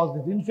may cause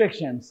these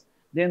infections,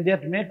 then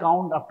that may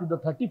count up to the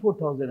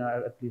 34,000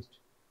 at least,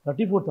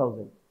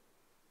 34,000.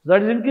 So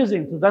that is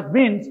increasing. So that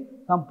means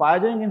some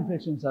pyogenic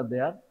infections are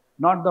there,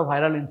 not the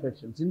viral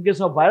infections. In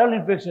case of viral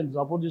infections,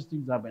 opposite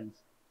things happens,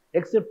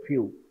 except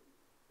few.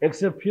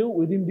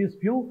 Within these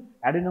few,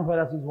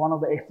 adenovirus is one of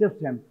the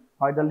exceptions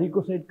where the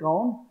leukocyte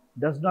count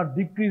does not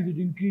decrease, it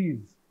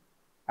increases.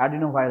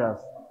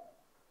 Adenovirus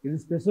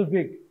is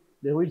specific.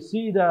 They will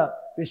see the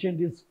patient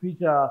is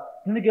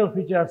clinical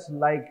features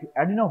like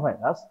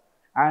adenovirus,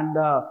 and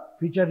the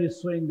feature is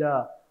showing the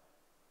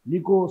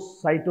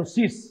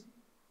leukocytosis.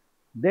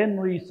 Then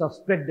we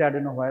suspect the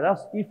adenovirus.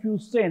 If you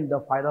send the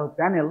viral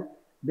panel,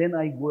 then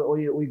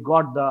we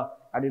got the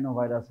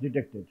adenovirus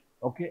detected.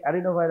 Okay,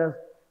 adenovirus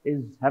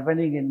is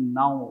happening in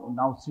now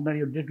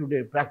scenario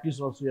day-to-day practice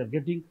also we are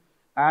getting,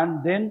 and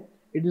then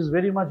it is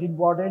very much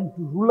important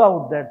to rule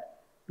out that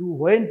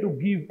when to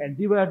give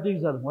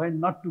antibiotics or when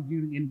not to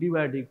give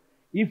antibiotics.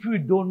 If we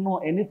don't know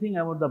anything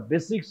about the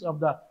basics of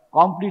the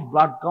complete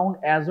blood count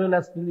as well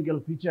as clinical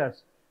features,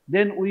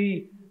 then we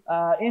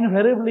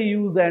invariably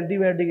use the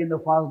antibiotic in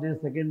the first day,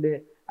 second day,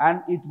 and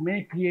it may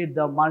create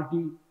the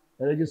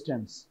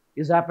multi-resistance.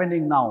 Is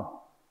happening now.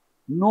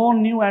 No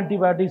new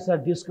antibiotics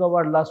are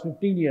discovered last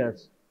 15 years.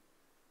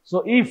 So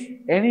if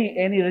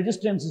any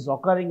resistance is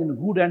occurring in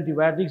good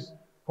antibiotics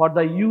for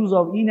the use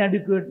of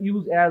inadequate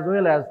use as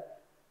well as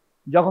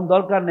যখন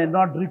দরকার নেই,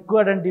 not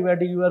required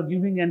antibiotic, you are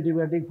giving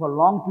antibiotic for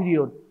long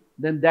period,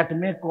 then that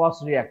may cause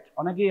react.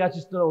 অনেকেই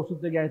আছিস তোরা ওষুধ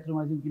থেকে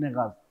erythromycin কিনে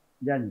খাস,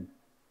 জানি,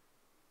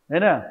 তাই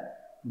না?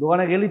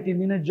 দোকানে গেলি 3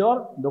 দিনের জ্বর,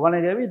 দোকানে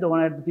যাবি,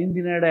 দোকানে 3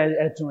 দিনের একটা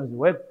এরিথ্রোমাইসিন,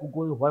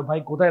 ভাই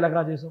কোথায় লেখা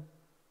আছে এসব?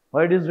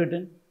 Where it is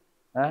written?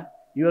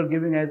 You are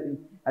giving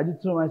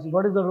azithromycin.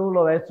 What is the role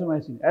of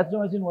azithromycin?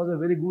 Azithromycin was a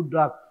very good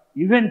drug,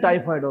 even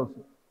typhoid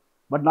also.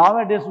 But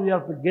nowadays we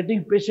are getting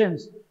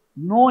patients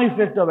no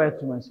effect of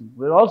azithromycin.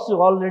 We are also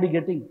already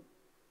getting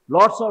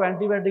lots of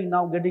antibiotic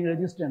now getting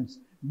resistance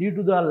due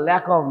to the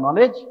lack of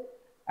knowledge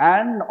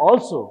and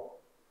also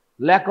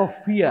lack of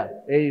fear.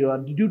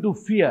 Due to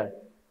fear,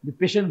 the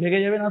patient ভেগে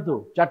যাবে না তো,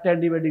 4টা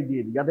antibiotic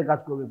দিয়ে দিই যাতে কাজ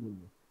করবে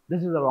করবে.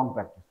 This is the wrong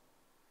practice.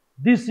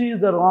 This is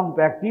the wrong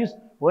practice.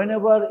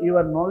 Whenever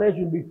your knowledge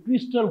will be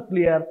crystal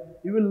clear,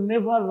 you will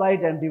never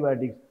write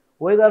antibiotics.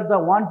 Whether the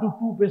 1 to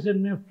 2 patient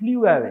may flew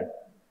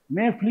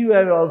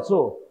away also.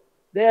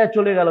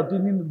 চলে গেল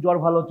 3 দিন জ্বর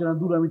ভালো হচ্ছে না,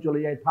 দূর আমি চলে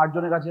যাই, 3rd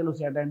জনের কাছে এলো,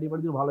 সে একটা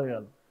অ্যান্টিবায়োটিক ভালো হয়ে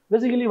গেল।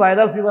 Basically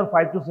viral fever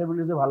 5 to 7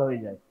 days ভালো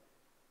হয়ে যায়,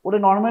 ওটা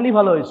নর্মালি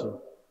ভালো হয়েছে,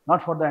 not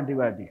for the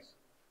antibiotics.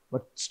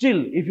 But still,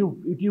 if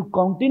you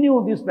continue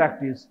this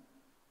practice,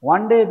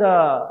 one day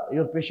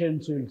your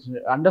patients will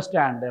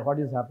understand that what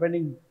is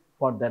happening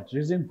for that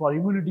reason, for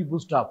immunity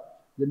boost up,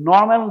 the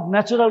normal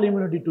natural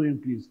immunity to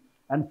increase.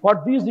 And for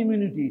this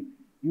immunity,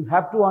 you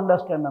have to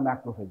understand the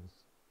macrophages,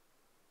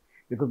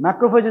 because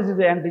macrophages is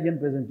the antigen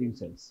presenting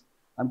cells.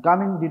 I'm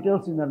coming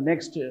details in the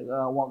next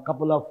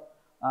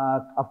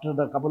after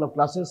the couple of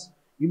classes.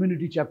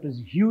 Immunity chapter is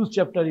huge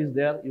chapter is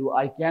there.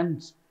 I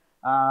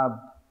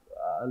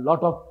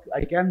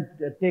can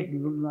take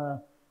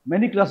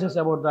many classes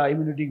about the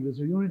immunity.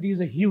 So immunity is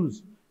a huge.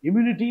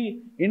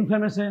 Immunity,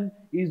 inflammation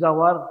is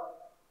our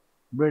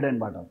bread and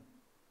butter.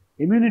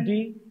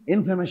 Immunity,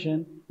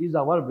 inflammation is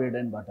our bread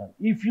and butter.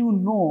 If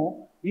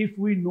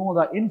we know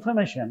the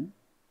inflammation,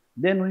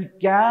 then we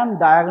can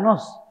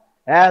diagnose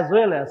as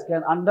well as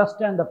can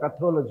understand the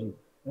pathology.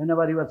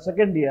 Whenever you are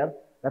second year,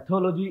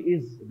 pathology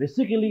is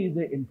basically is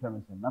the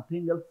inflammation,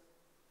 nothing else.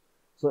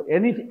 So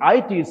any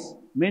itis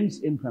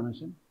means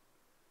inflammation,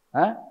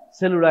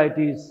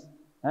 cellulitis,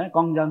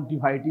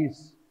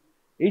 conjunctivitis,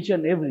 each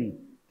and every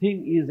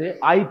thing is a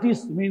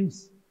itis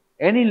means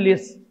any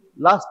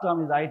last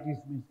term is itis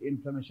means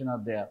inflammation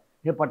are there,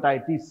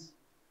 hepatitis.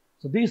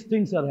 So these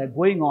things are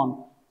going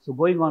on. So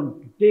going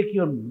on to take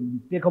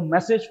a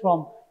message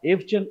from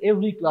each and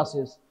every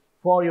classes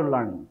for your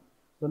learning.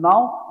 So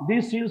now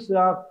these cells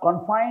are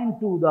confined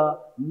to the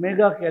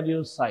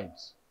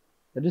megakaryocytes.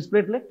 That is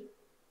platelet.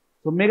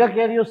 So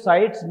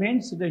megakaryocytes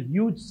means the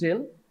huge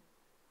cell,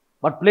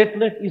 but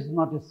platelet is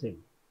not a cell.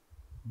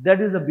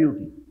 That is the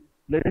beauty.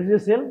 Platelet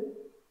is a cell.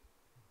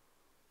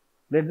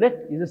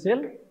 Platelet is a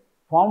cell.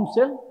 Form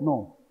cell?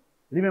 No.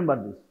 Remember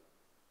this.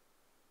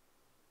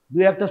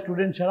 দুই একটা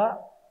student ছাড়া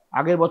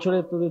আগের বছরে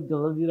তোদের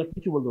দাদাদিরা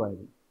কিছু বলতে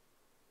পারেনি।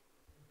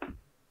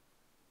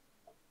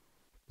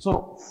 So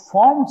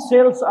form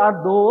cells are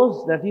those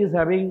that is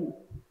having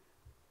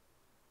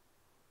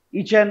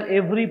each and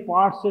every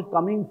part cell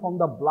coming from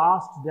the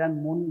blast,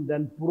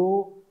 then pro,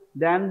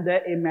 then the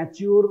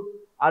mature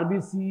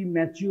RBC,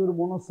 mature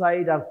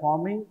monocyte are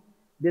forming.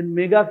 Then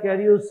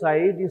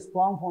megakaryocyte is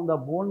formed from the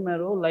bone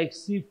marrow like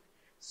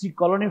C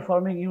colony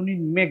forming unit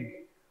MEG.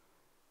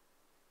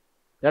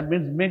 That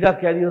means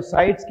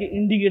megakaryocytes ke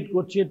indicate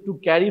korche to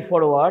carry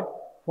forward.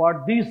 For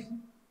this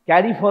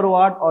carry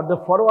forward or the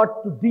forward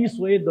to this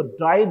way, the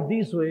drive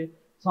this way,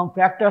 some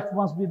factors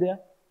must be there.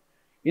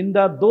 In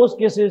those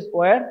cases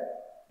where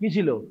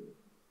kichilo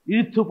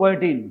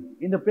erythropoietin,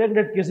 in the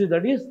platelet cases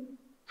that is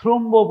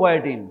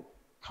thrombopoietin.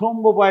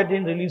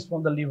 Thrombopoietin released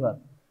from the liver.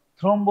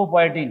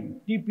 Thrombopoietin,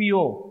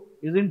 TPO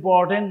is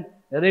important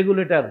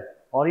regulator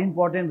or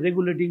important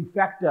regulating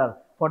factor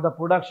for the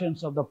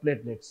productions of the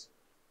platelets,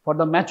 for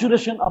the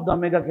maturation of the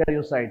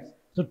megakaryocytes.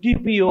 So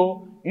TPO,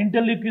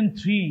 interleukin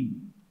 3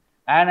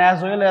 and as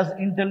well as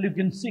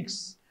interleukin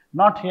 6,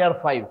 not here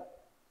 5.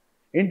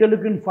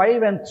 Interleukin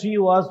 5 and 3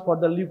 was for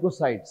the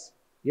leukocytes,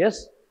 yes,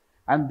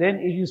 and then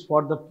it is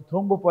for the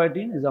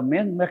thrombopoietin is a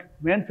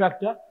main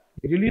factor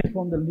released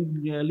from the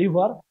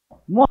liver.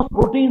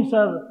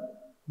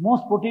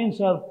 Most proteins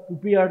are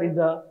prepared in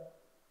the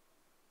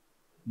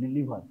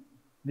liver.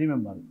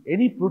 Remember,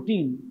 any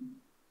protein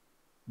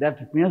that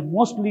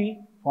mostly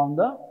from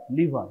the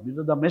liver,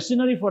 because the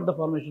machinery for the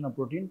formation of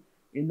protein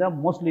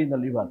mostly in the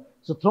liver.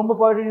 So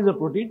thrombopoietin is a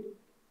protein.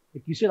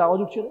 Kisher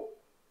awaj uchche re?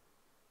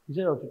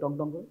 Kisher awaj tong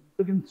tong kore?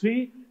 Interleukin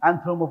 3 and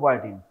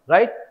thrombopoietin,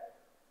 right?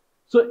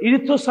 So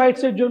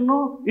erythrocytes er jonno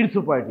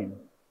erythropoietin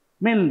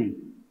mainly.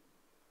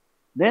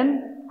 Then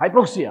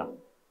hypoxia,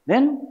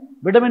 then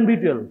vitamin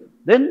B12,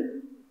 then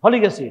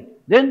folic acid,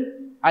 then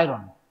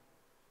iron.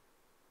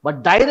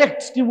 But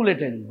direct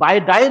stimulating by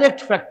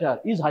direct factor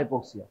is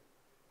hypoxia.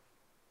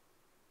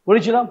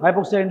 পড়েছিলাম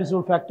hypoxia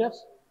inducible factors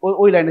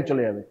ওই লাইনে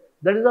চলে যাবে।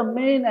 That is the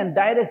main and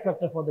direct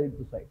factor for the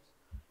erythrocytes.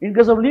 In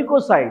case of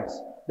leukocytes,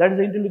 that is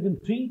the interleukin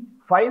 3,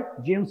 5,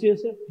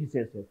 GM-CSF,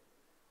 TCSF.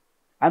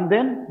 And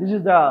then this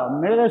is the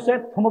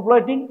megakaryocyte,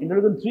 thrombopoietin,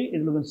 interleukin 3,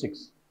 interleukin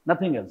 6,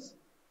 nothing else.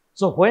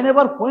 So when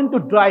to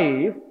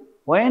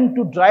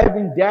drive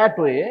in that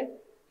way,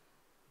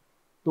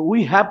 so we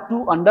have to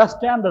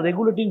understand the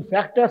regulating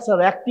factors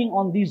are acting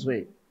on this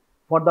way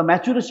for the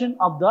maturation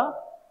of the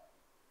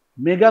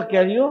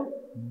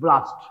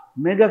megakaryoblast,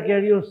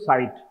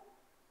 megakaryocyte.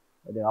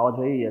 আওয়াজ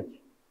হয়েই যাচ্ছে,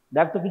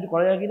 দেখ তো কিছু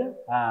করা যায় কিনা?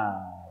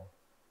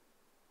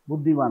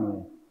 বুদ্ধিমান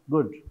হয়ে,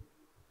 good,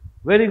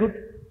 very good.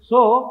 So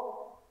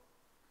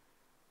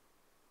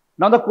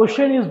now the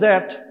question is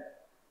that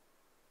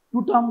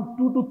 2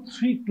 to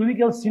 3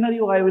 clinical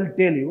scenario I will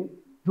tell you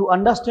to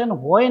understand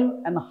when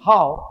and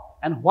how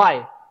and why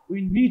we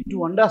need to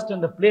understand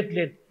the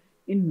platelet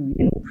in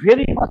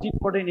very much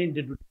important in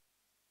the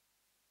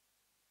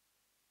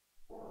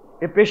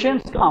a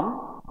patients come,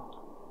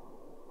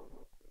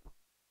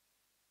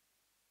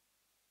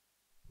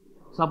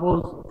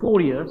 suppose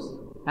 4 years,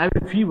 have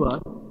a fever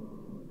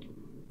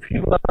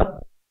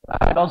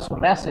and also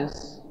rashes,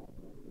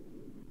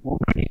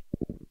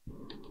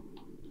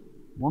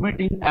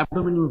 vomiting,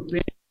 abdominal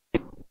pain,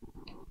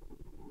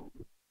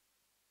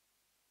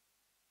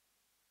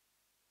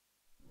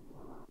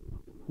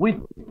 with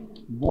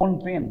bone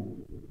pain.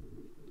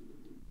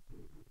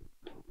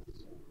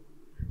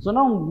 So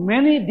now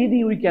many DD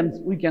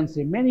we can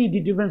say many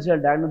differential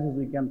diagnoses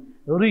we can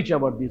reach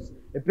about this.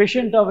 A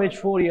patient of age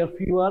 4 year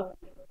fever,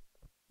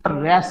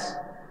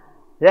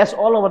 rash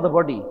all over the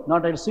body,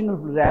 not a single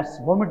rash,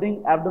 vomiting,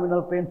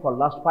 abdominal pain for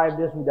last 5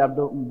 days with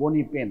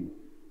bony pain.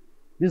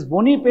 This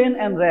bony pain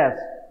and rash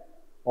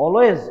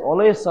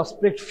always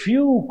suspect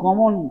few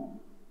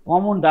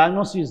common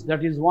diagnoses.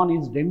 That is, one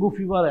is dengue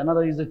fever,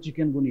 another is a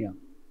chikungunya.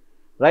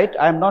 Right?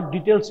 I am not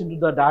details into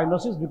the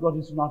diagnosis because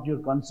it's not your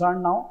concern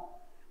now.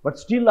 But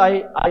still I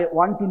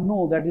want to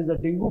know that is the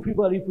dengue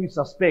fever. If we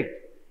suspect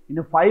in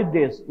a 5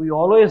 days, we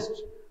always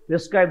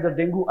prescribe the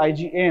dengue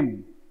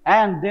IgM,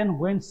 and then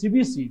when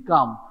CBC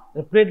come,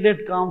 the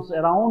platelet comes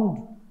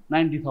around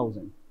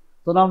 90,000.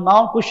 So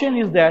now question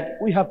is that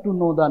we have to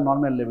know the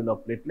normal level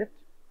of platelet.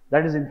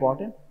 That is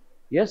important.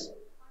 Yes?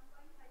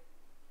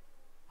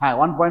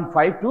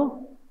 1.5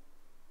 to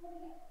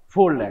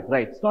 4 lakh,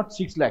 right? It's not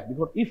 6 lakh,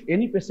 because if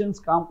any patients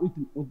come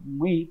with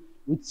me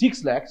with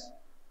 6 lakhs,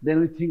 then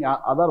we think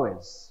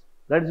otherwise.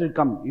 That is will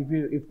come.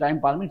 If time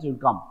permits, it will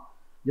come.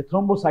 The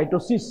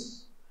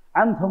thrombocytosis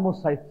and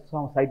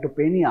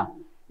thrombocytopenia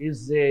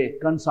is a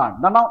concern.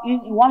 Now in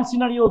one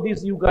scenario,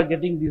 this you are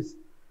getting this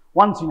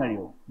one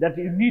scenario that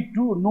you need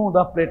to know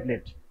the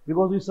platelet,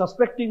 because we are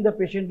suspecting the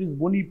patient is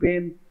bony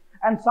pain,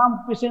 and some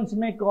patients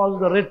may cause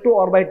the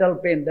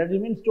retroorbital pain. That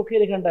means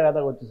চোখের এখানটা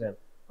ব্যথা করছে sir,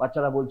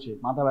 বাচ্চারা বলছে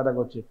মাথা ব্যথা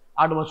করছে,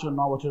 8 বছর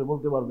 9 বছরে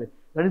বলতে পারবে।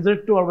 That is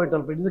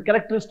retroorbital pain. It is a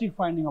characteristic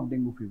finding of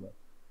dengue fever.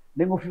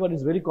 Dengue fever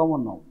is very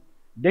common now.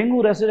 Dengue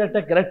র্যাশের একটা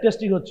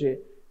ক্যারেক্টারিস্টিক হচ্ছে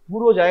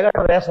পুরো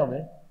জায়গাটা র্যাশ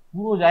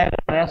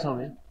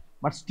হবে,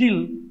 but still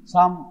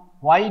some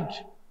white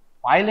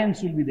islands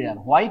will be there.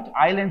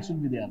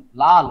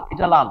 লাল,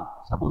 এটা লাল,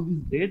 suppose this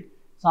is red,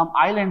 some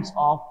islands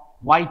of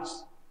whites,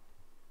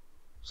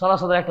 সাদা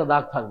সাদা একটা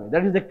দাগ থাকবে।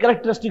 That is the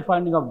characteristic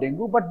finding of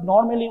dengue, but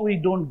normally we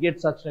don't get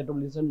such type of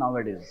lesion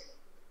nowadays.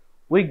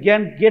 We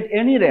can get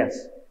any rash.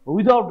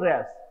 Without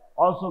rash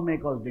also may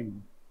cause dengue.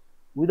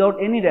 Without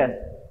any rash,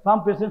 some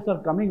patients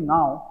are coming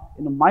now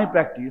in my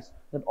practice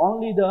that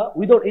only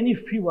without any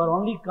fever,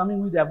 only coming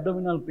with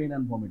abdominal pain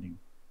and vomiting.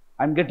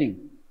 I'm getting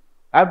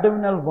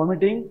abdominal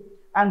vomiting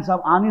and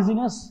some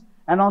uneasiness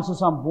and also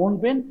some bone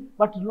pain,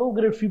 but low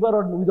grade fever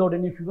or without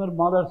any fever.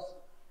 Mothers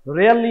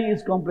rarely is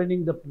complaining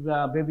the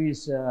baby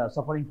is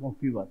suffering from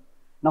fever.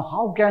 Now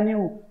how can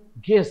you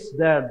guess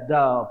that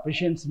the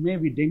patients may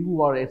be dengue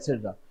or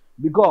etc.?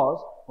 Because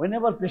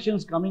whenever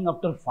patients coming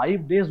after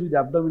 5 days with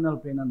abdominal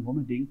pain and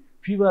vomiting,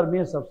 fever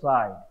may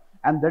subside,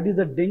 and that is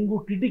the dengue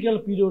critical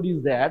period is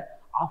that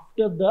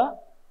after the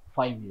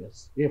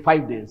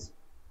 5 days.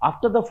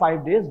 After the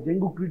 5 days,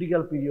 dengue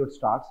critical period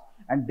starts,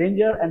 and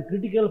danger and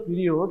critical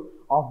period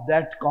of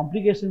that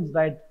complications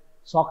like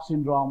shock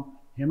syndrome,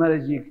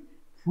 hemorrhagic,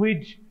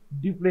 fluid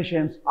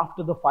depletions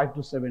after the 5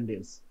 to 7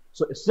 days.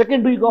 So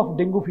second week of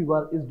dengue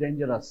fever is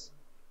dangerous.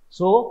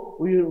 So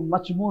we are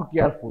much more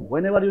careful.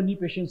 Whenever you need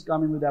patients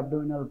coming with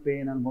abdominal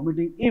pain and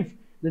vomiting, if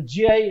the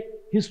GI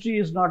history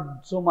is not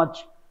so much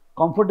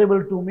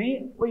comfortable to me,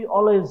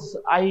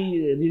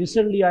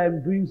 recently I am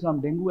doing some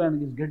dengue and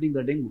is getting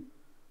the dengue.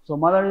 So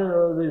mother,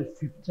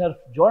 sir,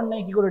 জ্বর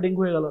নেই কি করে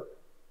dengue হয়ে গেল?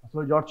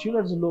 আসলে জ্বর ছিল,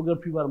 low grade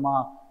fever, মা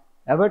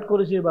অ্যাভয়েড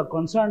করেছে বা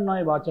কনসার্ন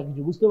নয়, বাচ্চা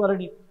কিছু বুঝতে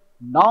পারেনি।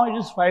 Now it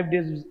is 5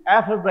 days, it is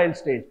afebrile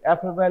stage.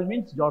 Afebrile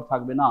means জ্বর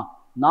থাকবে না।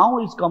 Now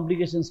its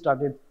complications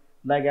started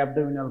like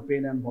abdominal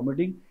pain and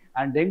vomiting,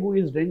 and dengue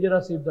is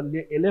dangerous if the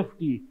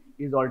LFT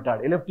is altered.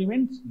 LFT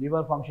means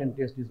liver function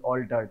test is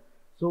altered.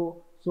 So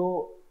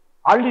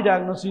early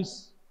diagnosis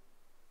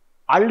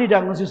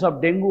of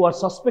dengue or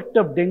suspect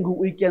of dengue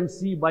we can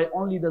see by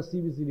only the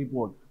CBC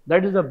report.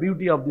 That is the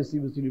beauty of the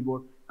CBC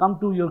report. Come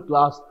to your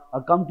class or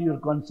come to your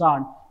concern.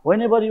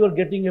 Whenever you are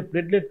getting a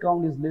platelet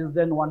count is less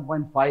than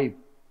 1.5,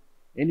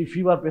 any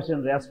fever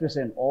patient, rash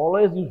patient,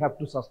 always you have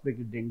to suspect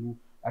a dengue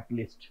at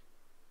least.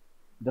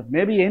 That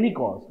may be any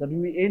cause, that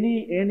may be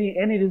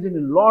any reason.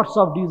 Lots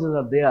of diseases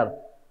are there,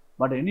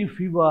 but any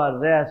fever,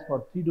 rash for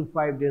 3 to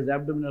 5 days,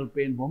 abdominal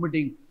pain,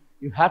 vomiting,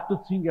 you have to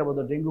think about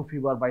the dengue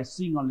fever by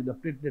seeing only the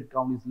platelet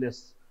count is less.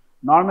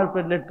 Normal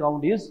platelet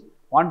count is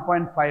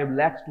 1.5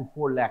 lakhs to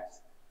 4 lakhs.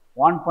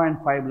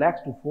 1.5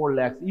 lakhs to 4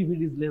 lakhs. If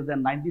it is less than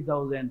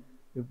 90,000,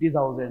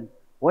 50,000,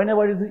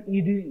 whenever it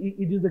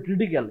is the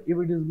critical. If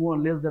it is more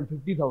less than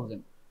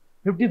 50,000,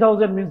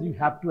 50,000 means you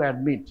have to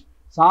admit.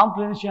 Some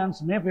clinicians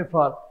may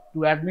prefer to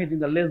admit in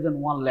the less than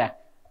 1 lakh.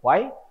 Why?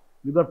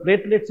 Because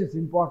platelets is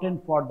important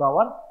for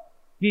our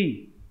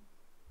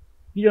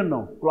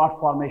clot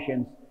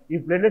formations. If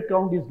platelet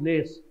count is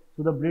less, so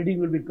the bleeding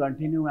will be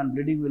continue and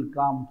bleeding will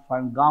come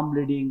from gum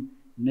bleeding,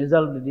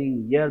 nasal bleeding,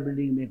 ear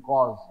bleeding may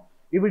cause.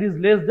 If it is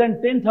less than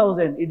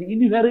 10,000, it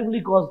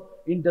invariably cause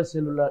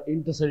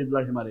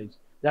intercerebral hemorrhage.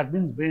 That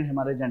means brain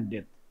hemorrhage and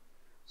death.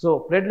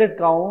 So platelet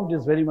count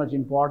is very much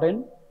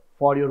important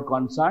for your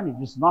concern. It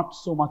is not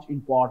so much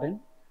important.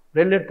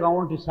 Platelet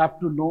count is have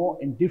to know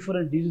in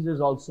different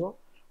diseases also.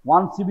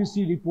 One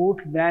CBC report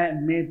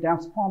may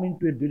transform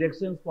into a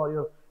direction for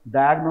your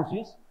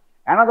diagnosis.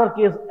 Another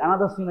case,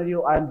 another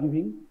scenario I am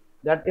giving,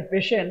 that a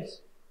patient,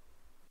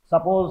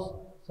 suppose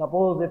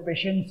a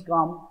patient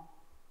come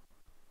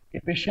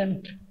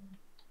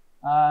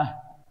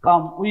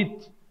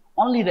with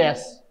only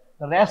rash,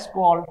 the rash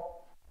called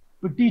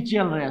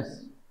petechial rash.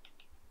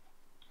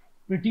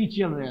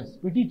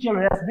 Petechial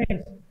rash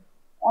means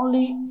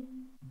only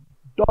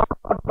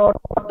dot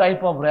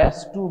type of rash,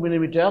 2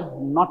 millimeter,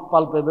 not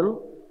palpable.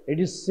 It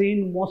is seen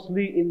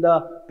mostly in the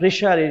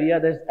pressure area,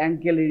 that is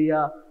ankle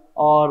area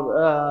or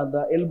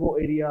the elbow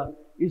area.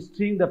 Is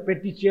seeing the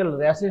petechial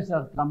rashes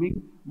are coming.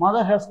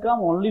 Mother has come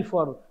only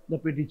for the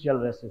petechial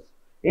races.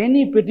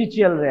 Any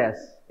petechial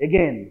race,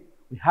 again,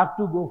 we have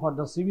to go for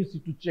the CBC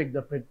to check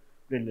the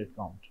platelet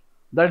count.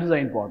 That is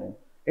important.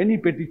 Any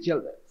petechial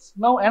race.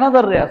 Now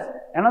another race,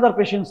 another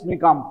patients may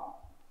come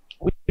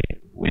with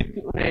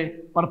a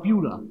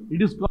purpura.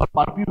 It is called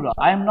purpura.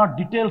 I am not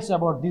details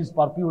about this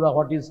purpura,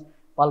 what is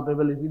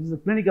palpable. It is the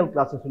clinical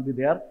classes will be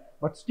there.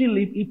 But still,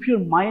 if your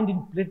mind in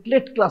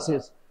platelet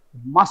classes,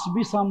 must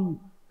be some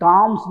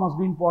terms must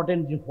be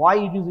important, why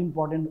it is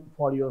important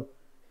for your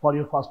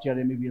first year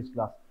MBBS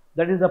class.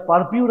 That is the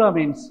purpura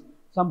means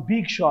some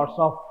big shots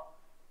of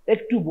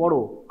ektu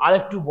boro,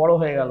 arektu boro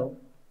hoye gelo,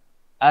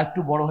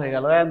 arektu boro hoye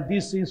gelo, and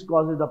this is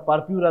causes the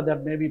purpura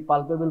that may be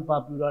palpable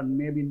purpura and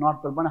maybe not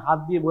palpable. মানে হাত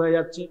দিয়ে বয়ে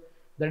যাচ্ছে,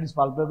 that is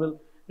palpable.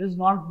 It is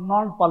not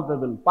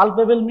non-palpable.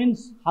 Palpable means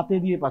হাতে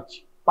দিয়ে পাচ্ছি,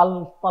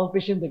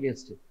 palpation থেকে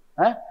এসছে,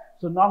 হ্যাঁ?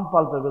 So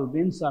non-palpable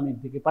means আমি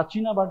দেখতে পাচ্ছি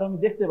না, but আমি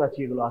দেখতে পাচ্ছি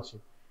এগুলো আছে.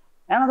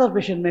 Another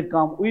patient may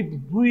come with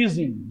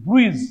bruising,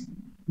 bruise,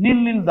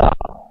 নীল দাগ,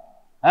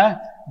 হ্যাঁ?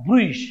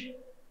 Bruise,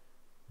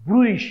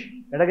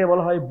 এটাকে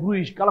বলা হয়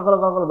bruise, কালো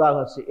কালো দাগ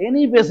আছে.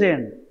 Any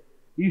patient,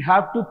 you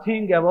have to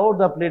think about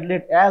the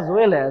platelet as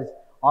well as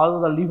also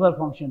the liver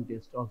function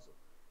test also.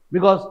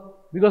 Because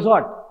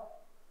what?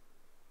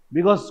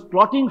 Because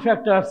clotting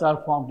factors are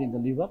formed in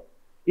the liver.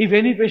 If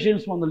any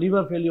patients from the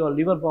liver failure or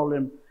liver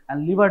problem and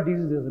liver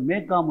diseases may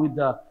come with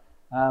the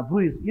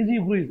bruise, easy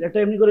bruise, একটা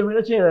এমনি করে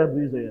মেরেছে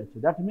bruise হয়ে যাচ্ছে.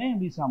 That may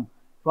be some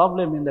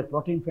problem in the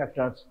clotting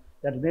factors.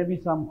 That may be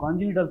some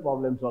congenital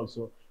problems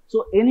also. So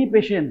any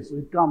patients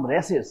with come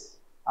rashes,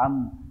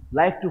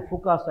 like to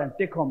focus and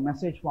take home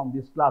message from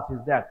this class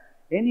is that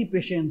any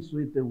patients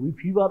with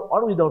fever or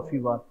without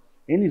fever,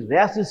 any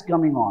rash is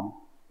coming on,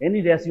 any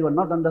rash you are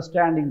not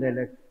understanding that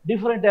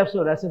different types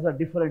of rashes are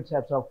different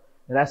types of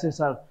rashes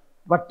are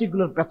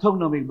particular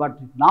pathognomic, but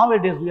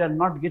nowadays we are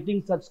not getting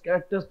such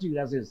characteristic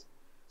rashes.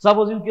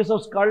 Suppose in case of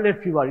scarlet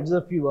fever, it is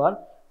a fever.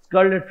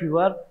 Scarlet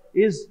fever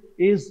is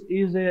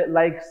a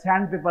like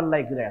sandpaper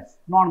like rash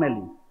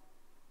normally.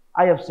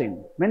 I have seen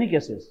many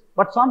cases,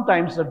 but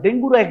sometimes the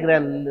dengue-like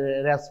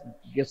rash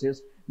cases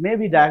may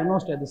be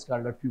diagnosed as the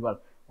scarlet fever.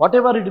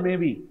 Whatever it may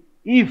be,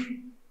 if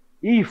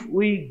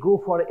we go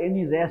for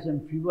any rash and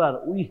fever,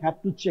 we have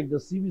to check the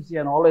CBC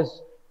and always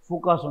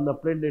focus on the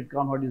platelet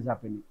count, what is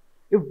happening.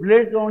 If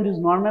platelet count is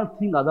normal,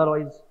 think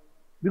otherwise,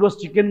 because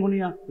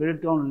chikungunya platelet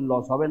count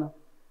loss hobe na.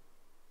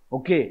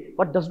 Okay,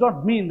 but does not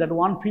mean that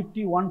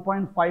 150,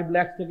 1.5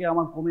 lakhs থেকে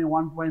আমার কমে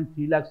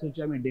 1.3 lakhs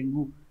হচ্ছে আমি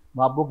dengue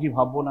ভাববো কি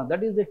ভাববো না.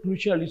 That is a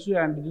crucial issue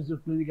and it is a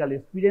clinical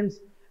experience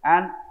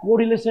and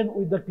correlation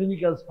with the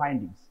clinical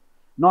findings.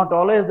 Not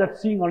always that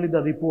seeing only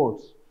the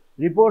reports.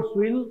 Reports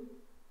will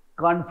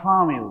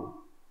confirm you,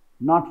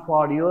 not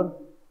for your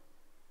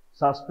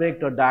suspect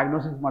or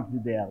diagnosis must be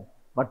there,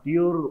 but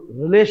your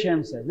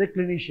relations as a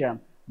clinician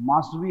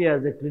must be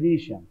as a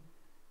clinician.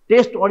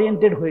 Test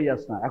oriented হয়ে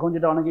যাস না. এখন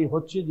যেটা অনেকেই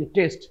হচ্ছে যে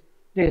test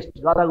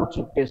গাদা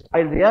গুচ্ছের test.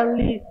 I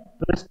rarely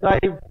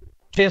prescribe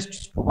tests,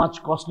 too much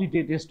costly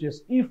tests.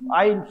 If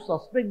I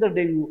suspect the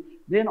dengue,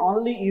 then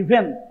only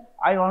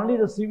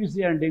the CBC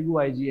and dengue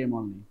IgM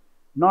only,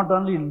 not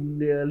only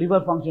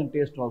liver function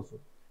test also.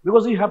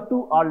 Because you have to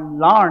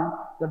learn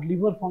that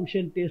liver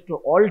function test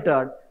are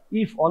altered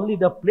if only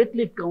the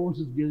platelet count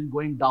is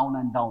going down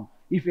and down.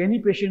 If any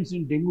patients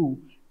in dengue,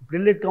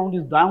 platelet count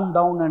is down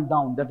and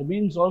down, that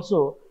means also,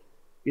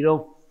 you know,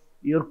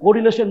 your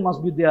correlation must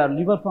be there,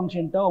 liver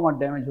function tao amar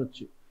damage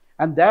hocche.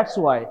 And that's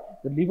why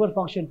the liver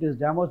function test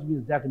damage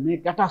means that may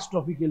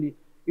catastrophically,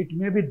 it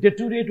may be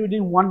deteriorate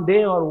within 1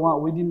 day or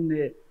within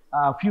a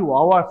few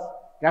hours,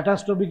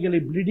 catastrophically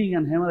bleeding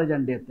and hemorrhage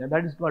and death.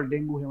 That is called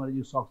dengue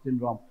hemorrhagic shock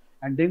syndrome.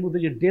 And dengue te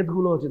je death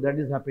gulo hocche, that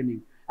is happening.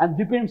 And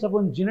depends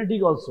upon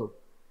genetic also.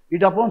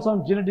 It upon some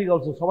genetic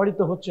also, sabari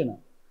to hocche na.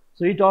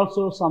 So it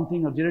also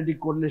something of genetic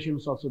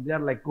correlations also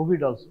there, like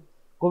COVID also.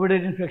 COVID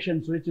infection,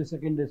 so it's a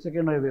second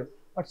wave.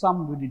 But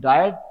somebody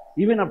died,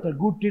 even after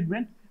good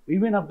treatment,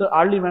 even after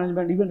early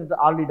management, even after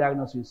early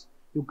diagnosis,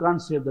 you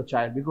can't save the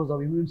child because the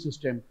immune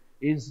system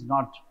is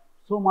not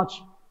so much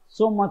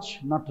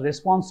not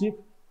responsive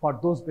for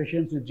those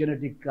patients with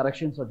genetic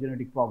corrections or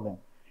genetic problem.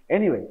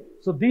 Anyway,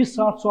 so these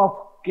sorts of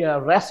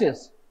rashes,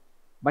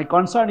 my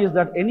concern is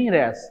that any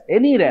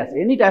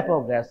type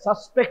of rash,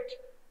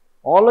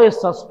 always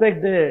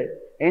suspect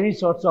any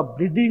sorts of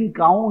bleeding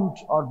count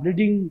or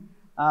bleeding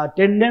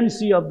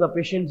tendency of the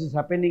patients is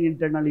happening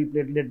internally,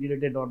 platelet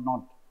related or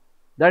not.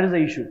 That is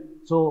the issue.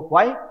 So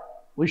why?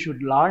 We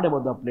should learn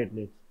about the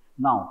platelets.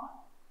 Now,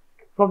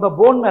 from the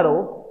bone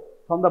marrow,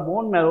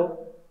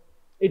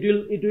 it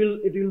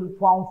will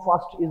form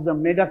first is the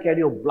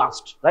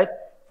megakaryoblast, right?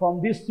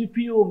 From this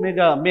CPO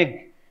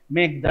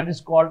meg, that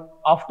is called,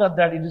 after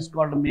that it is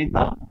called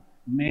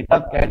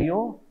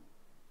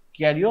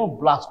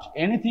megakaryoblast.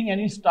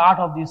 Any start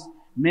of this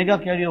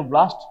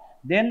megakaryoblast,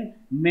 then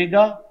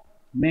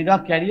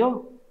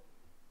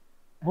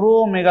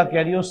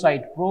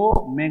promegakaryocyte,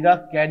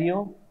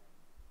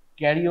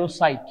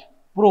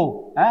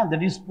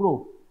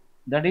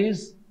 that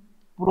is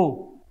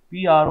pro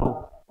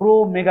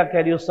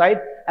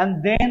megakaryocyte,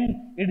 and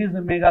then it is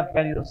a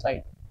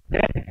megakaryocyte.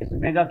 then it is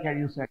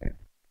megakaryocyte.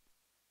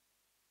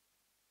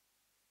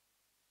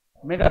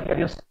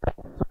 Megakaryocyte.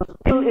 So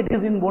still it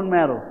is in bone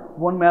marrow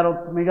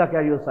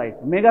megakaryocyte.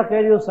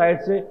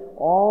 Megakaryocytes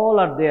all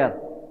are there.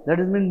 That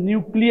is mean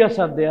nucleus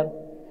are there.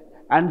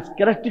 And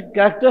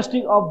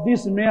characteristic of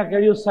these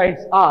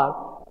megakaryocytes are,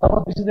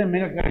 this is a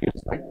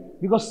megakaryocyte,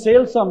 because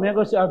cells of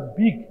megakaryocytes are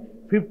big,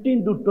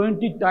 15 to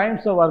 20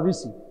 times of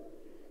RBC.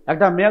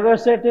 একটা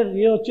মেগাকারিওসাইটের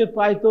হচ্ছে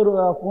প্রায় তোর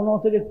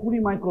 15 থেকে 20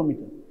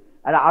 micrometer,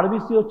 আর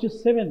RBC হচ্ছে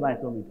 7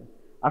 micrometer,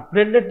 আর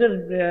প্লেটলেটের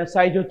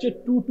size হচ্ছে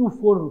 2 to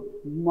 4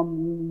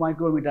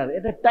 micrometer.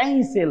 এটা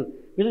tiny sell,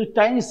 কিন্তু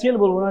tiny sell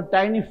বলবো না,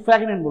 টাইনি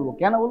ফ্র্যাগমেন্ট বলবো।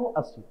 কেন বলবো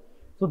আসছি।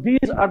 So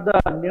these are the,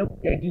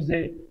 it is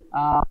a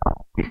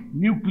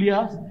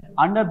nucleus.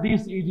 Under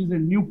this it is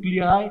a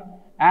nuclei,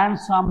 and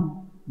some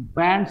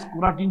bands,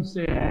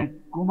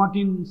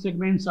 chromatin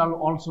segments are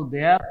also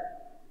there,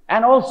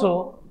 and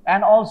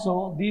also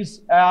these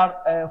are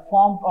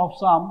formed of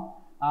some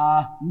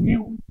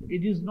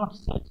it is not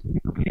such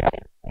nuclei,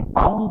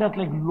 found that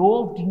like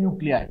lobed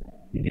nuclei.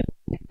 It is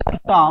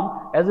termed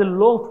as a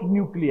lobed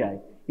nuclei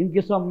in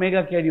case of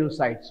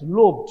megakaryocytes.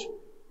 Lobed.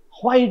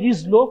 Why it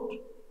is lobed?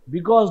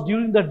 Because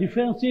during the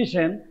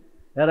differentiation,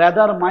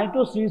 rather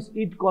mitosis,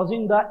 it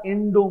causing the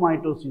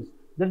endomitosis.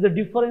 There is a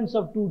difference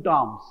of two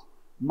terms.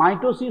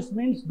 Mitosis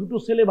means দুটো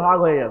সেলে ভাগ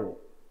হয়ে যাবে।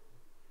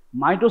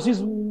 Mitosis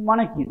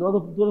মানে কি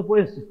তোরা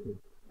পড়ে এসেছিস,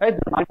 তাই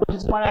তো?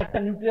 মাইটোসিস মানে একটা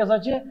নিউক্লিয়াস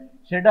আছে,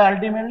 সেটা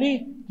আলটিমেটলি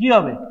কি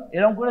হবে,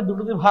 এরকম করে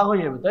দুটোতে ভাগ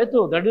হয়ে যাবে, তাই তো?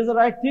 That is the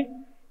right thing.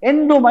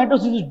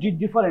 Endomitosis is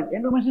different.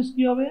 Endomitosis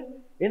কি হবে?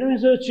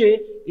 এন্ডোমাইটোসিস হচ্ছে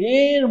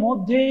এর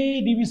মধ্যেই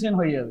ডিভিশন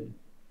হয়ে যাবে।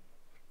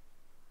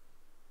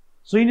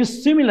 So it is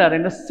similar,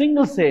 in a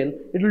single cell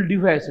it will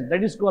divide.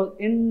 That is called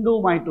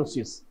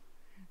endomitosis.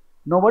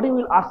 Nobody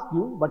will ask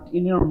you, but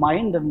in your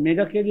mind that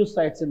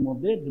megakaryocytes in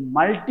মধ্যে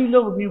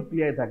multilobe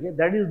nuclei থাকে,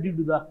 that is due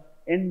to the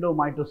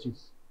endomitosis.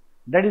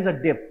 That is the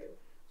depth.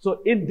 So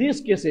in these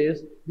cases,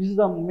 this is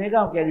the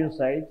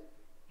megakaryocyte.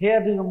 Here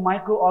the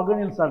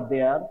microorganelles are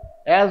there,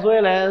 as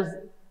well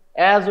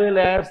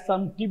as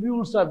some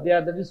tubules are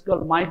there, that is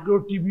called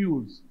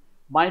microtubules.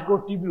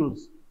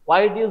 Why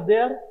it is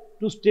there?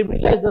 To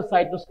stabilize the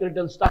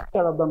cytoskeletal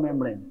structure of the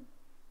membrane.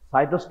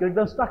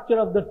 Cytoskeletal structure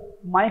of the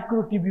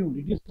microtubule,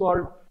 it is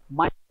called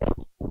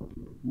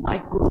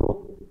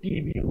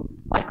microtubule.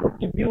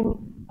 Microtubule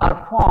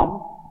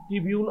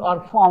are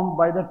formed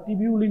by the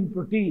tubulin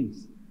proteins.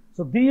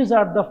 So these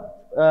are the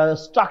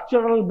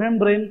structural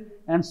membrane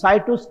and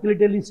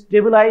cytoskeletally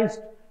stabilized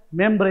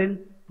membrane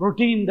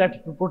protein that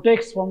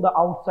protects from the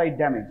outside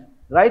damage,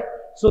 right?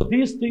 So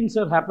these things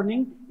are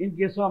happening in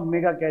case of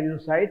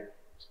megakaryocyte.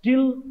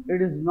 Still it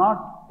is not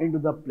into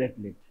the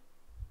platelet,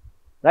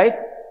 right?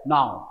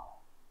 Now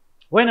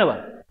when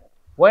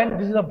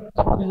this is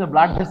a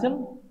blood vessel,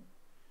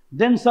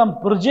 then some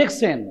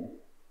projections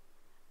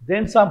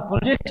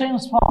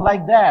form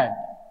like that,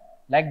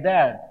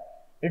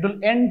 it will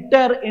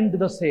enter into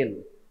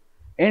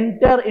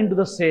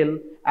the cell,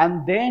 and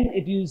then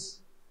it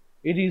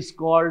is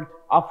called,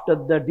 after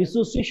the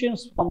dissociations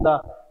from the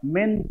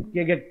main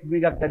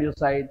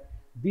megakaryocyte,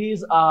 these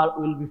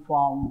will be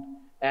formed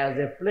as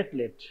a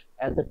platelet.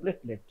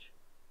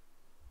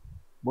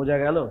 Boja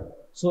gelo?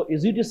 So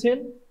is it a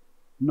cell?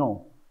 No,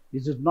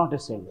 this is not a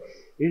cell.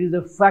 It is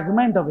a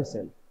fragment of a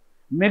cell.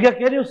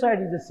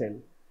 Megakaryocyte is a cell,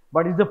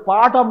 but is a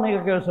part of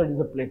megakaryocyte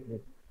is a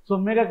platelet. So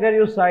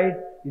megakaryocyte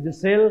is a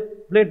cell,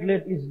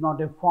 platelet is not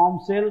a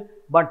formed cell,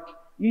 but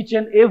each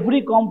and every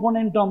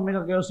component of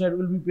megakaryocyte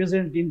will be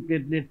present in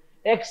platelet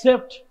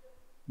except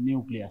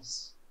nucleus.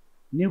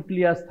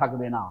 Nucleus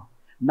থাকবে না।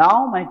 Now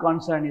my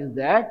concern is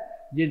that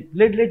যে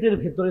প্লেটলেটের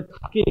ভেতরে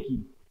থাকে কি,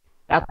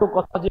 এত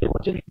কথা যে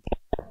বলছে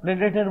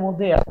প্লেটলেটের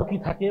মধ্যে এত কি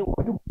থাকে,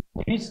 ওইটুকু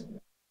জিনিস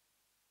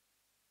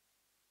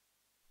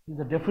is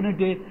a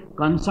definite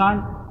concern,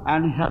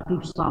 and you have to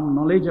some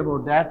knowledge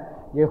about that,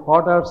 যে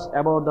what are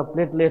about the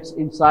platelets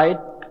inside,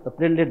 the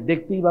platelet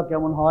দেখতেই বা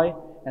কেমন হয়,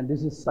 and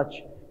this is such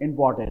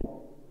important.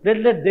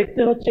 Platelet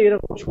দেখতে হচ্ছে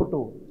এরকম ছোট,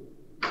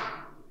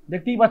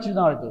 দেখতেই পাচ্ছিস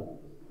না, হয়তো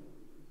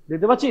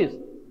দেখতে পাচ্ছিস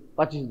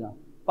না,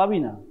 পাবি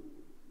না,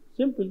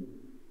 simple.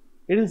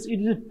 It is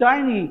a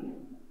tiny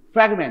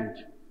fragment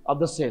of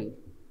the cell.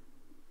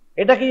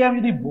 এটাকে আমি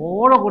যদি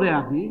বড় করে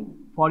আঁকি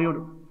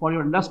for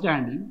your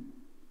understanding,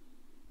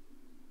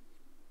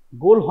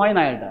 গোল হয়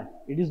না এটা,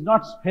 it is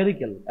not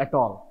spherical at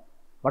all,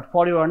 but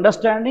for your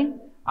understanding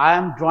I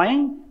am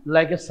drawing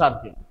like a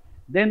circle.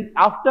 Then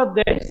after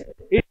this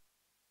it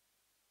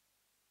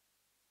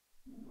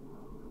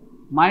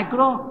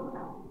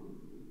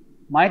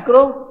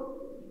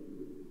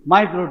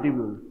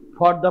microtubule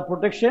for the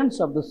protections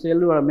of the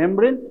cellular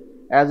membrane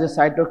as a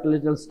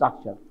cytoskeletal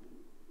structure.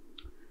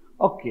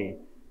 Okay,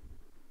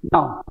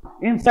 now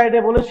inside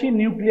a বলেছি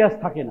nucleus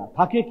থাকে না,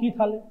 থাকে কি?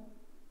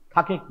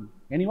 থাকে কি?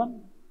 Anyone?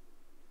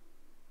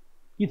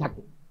 কি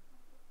থাকে?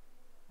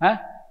 হ্যাঁ,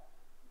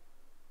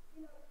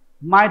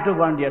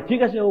 মাইটোকন্ড্রিয়া। ঠিক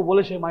আছে, ও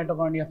বলেছে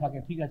মাইটোকন্ড্রিয়া থাকে,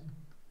 ঠিক আছে।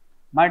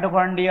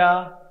 মাইটোকন্ড্রিয়া,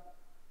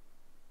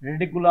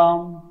 রেডিকুলাম,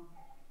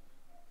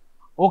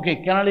 ওকে,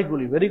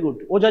 ক্যানালিকুলি, ভেরি গুড।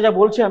 ও যা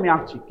বলছে আমি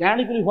আঁকছি।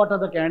 Canaliculi, what are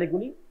the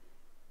canaliculi?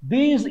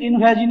 These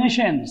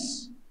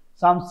invaginations,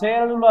 some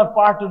cellular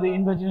part to the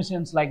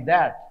invaginations like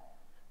that.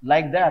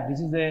 This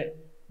is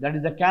that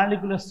is the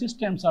canalicular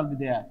system shall be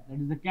there. That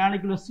is the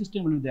canalicular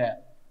system will be there.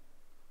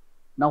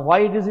 Now,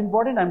 why it is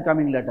important? I am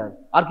coming later.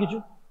 Ar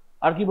kichu?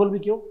 Ar ki bolbi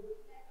kyo?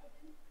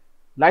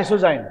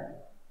 Lysozyme.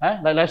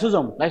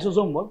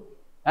 Lysosome bol.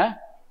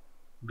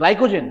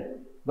 Glycogen.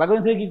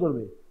 Glycogen থেকে কি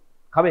করবে?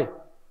 খাবে?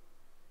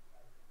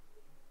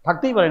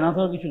 থাকতেই পারে না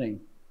তো কিছু নেই।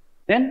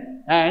 Then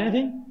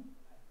anything?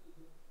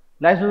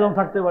 Lysosome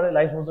থাকতে পারে,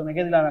 lysosome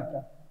এঁকে দিলাম একটা।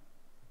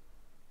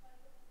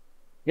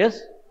 Yes?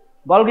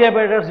 Golgi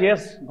apparatus,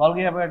 yes,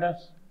 Golgi apparatus.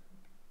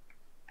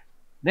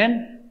 Then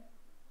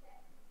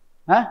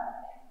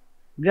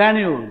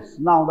granules.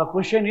 Now the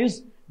question is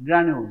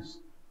granules.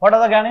 What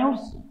are the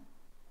granules?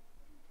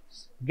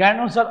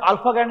 Granules are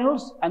alpha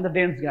granules and the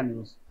dense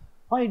granules.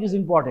 Why it is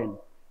important?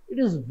 It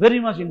is very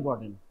much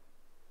important.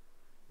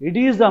 It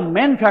is the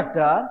main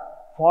factor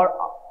for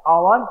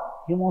our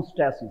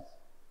hemostasis.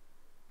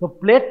 So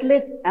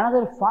platelet,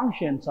 another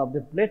functions of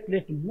the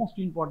platelet, most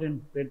important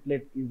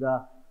platelet is the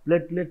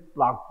platelet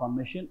plug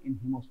formation in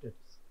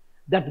hemostasis.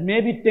 That may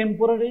be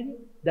temporary,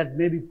 that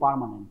may be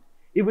permanent.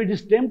 If it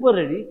is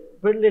temporary,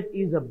 platelet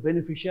is a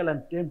beneficial and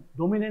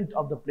dominant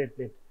of the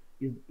platelet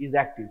is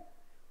active.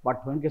 But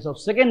when case of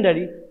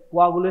secondary,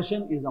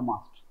 coagulation is a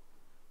must.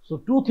 So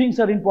two things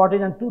are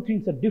important and two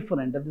things are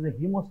different. That is the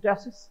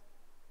hemostasis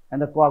and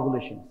the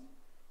coagulation.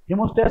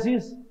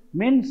 Hemostasis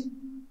means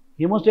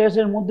hemostasis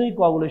এর মধ্যেই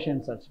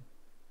coagulations আছে.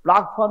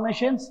 Plug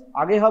formations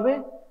আগে হবে,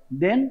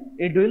 then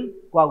it will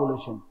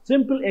coagulation.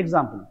 Simple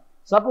example.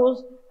 Suppose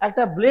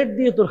একটা blade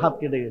দিয়ে তোর হাত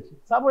কেটে গেছে,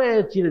 তারপরে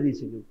চিড়ে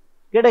দিয়েছে কেউ,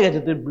 কেটে গেছে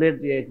তুই ব্লেড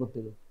দিয়ে করতে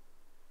গেলে,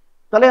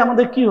 তাহলে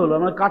আমাদের কি হলো?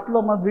 আমার কাটলো,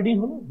 আমার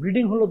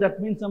ব্লিডিং হলো, দ্যাট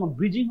মিনস আমার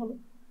ব্রিজিং হলো,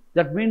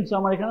 দ্যাট মিনস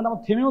আমার এখানে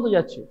আমার থেমেও তো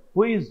যাচ্ছে। Who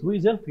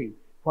is helping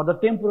for the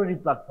temporary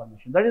plug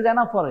formation, that is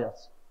enough for us.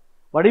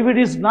 But if it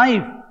is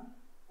knife,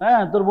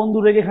 তোর বন্ধু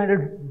রেগে এখানে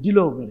দিল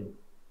ওপরে,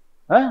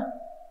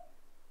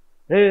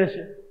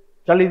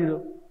 চালিয়ে দিল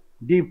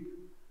deep,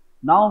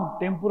 now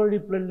temporary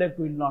platelet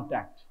will not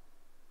act,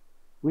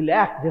 will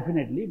act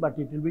definitely, but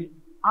it will be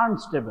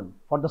unstable.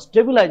 For the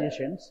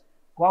stabilizations,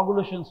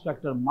 coagulation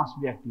factor must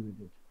be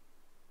activated.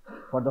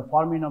 For the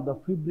forming of the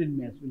fibrin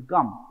mass will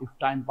come. If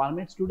time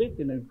permits today,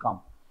 then it will come.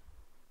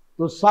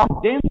 So some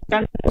dense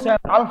granules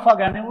and alpha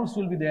granules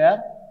will be there.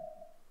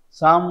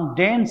 Some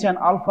dense and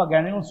alpha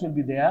granules will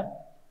be there.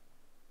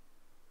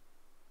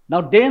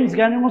 Now dense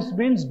granules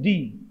means D.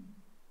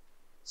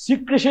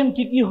 Secretion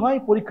কি হয়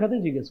পরীক্ষাতে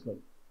জিজ্ঞেস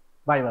করে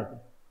ভাইভাতে,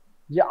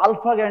 যে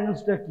alpha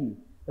গ্র্যানুলসটা কি?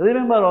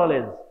 Remember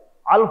always,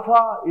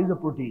 alpha is a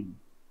protein.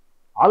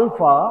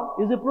 Alpha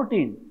is a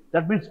protein.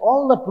 That means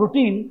all the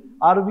protein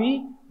are be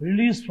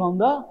released from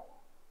the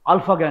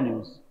alpha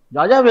granules.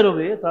 যা যা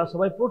বেরোবে তারা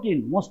সবাই protein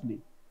mostly.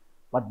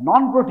 But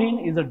non-protein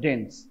is a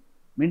dense,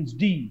 means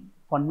D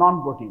for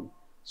non-protein.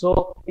 So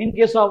in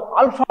case of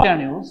alpha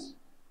granules,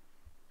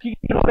 কি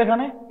বেরোবে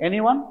এখানে?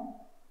 Anyone?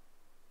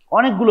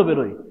 অনেকগুলো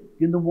বেরোয়,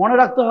 কিন্তু মনে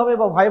রাখতে হবে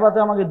বা ভাইভাতে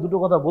আমাকে দুটো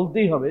কথা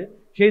বলতেই হবে,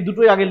 সেই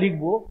দুটোই আগে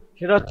লিখবো।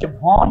 সেটা হচ্ছে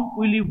von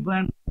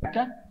উইলিব্র্যান্ড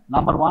factor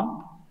number 1,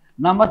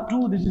 number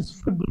 2 this is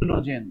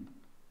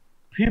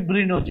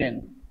fibrinogen,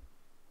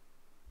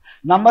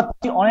 number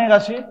 3 অনেক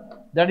আছে,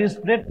 that is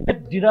platelet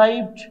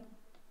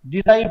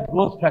derived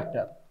growth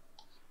factor.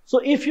 So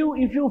if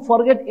you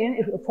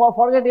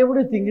forget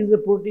everything is a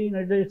protein,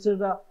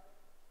 etc.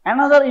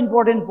 Another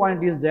important point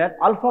is that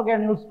alpha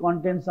granules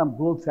contain some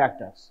growth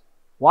factors.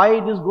 Why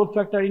it is growth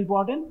factor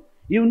important?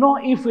 You know,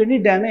 if any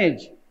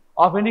damage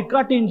of any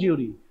cut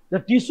injury, the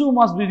tissue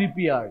must be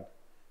repaired.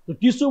 The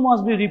tissue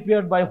must be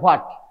repaired by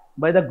what?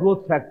 By the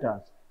growth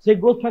factors. Say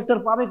growth factor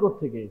পাবে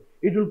কোত্থেকে?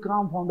 It will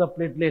come from the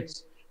platelets.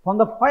 From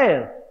the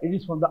fire, it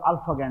is from the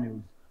alpha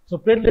granules. So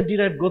platelet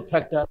derived growth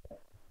factor.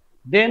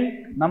 Then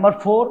number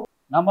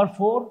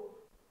 4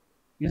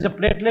 is a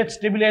platelet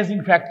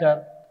stabilizing factor.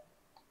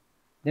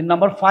 Then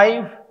number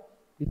 5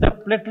 is the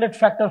platelet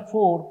factor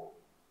 4.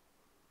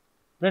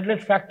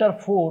 Platelet factor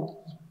 4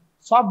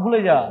 সব ভুলে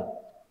যা,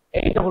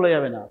 এইটা ভুলে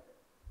যাবে না।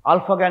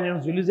 Alpha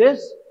granules releases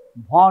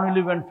von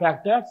Willebrand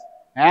factors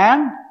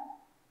and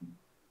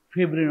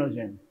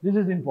fibrinogen. This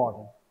is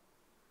important.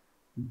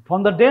 From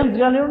the dense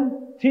granule,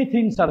 3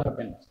 things are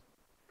happening.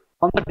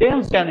 From the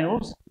dense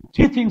granules,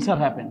 3 things are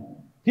happening.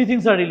 3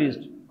 things are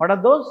released. What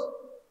are those?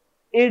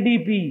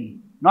 ADP,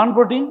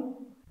 non-protein.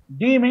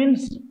 D means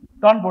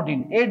non-protein.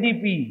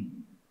 ADP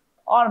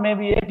or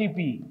maybe ATP.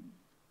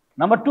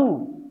 Number 2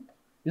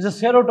 is a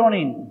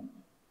serotonin.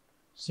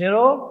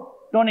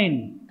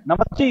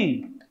 Number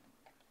 3,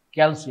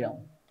 calcium.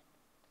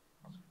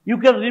 You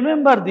can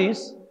remember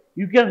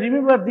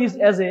this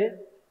as a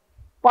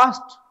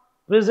past,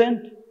 present,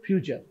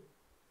 future.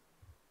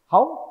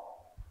 How?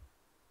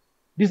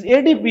 This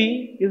ADP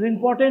is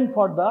important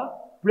for the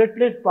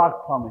platelet plug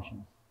formation.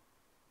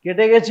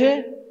 কেটে গেছে,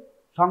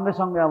 সঙ্গে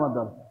সঙ্গে আমার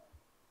দরকার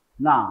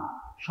না,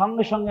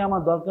 সঙ্গে সঙ্গে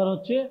আমার দরকার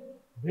হচ্ছে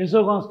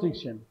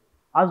vasoconstriction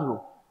আসবো,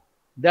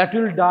 that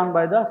will done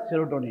by the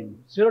serotonin.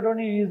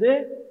 Serotonin is a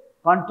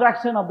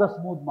contraction of the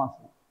smooth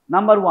muscle.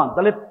 Number 1,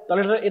 তাহলে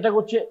এটা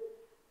হচ্ছে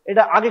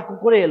এটা আগে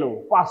করে এলো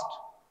পাস্ট,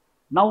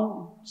 নাও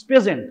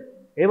প্রেজেন্ট।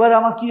 এবার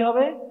আমার কি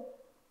হবে?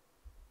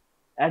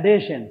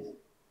 adhesions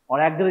or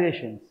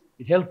aggregations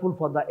is helpful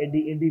for the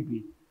ADP.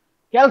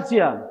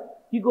 Calcium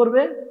কি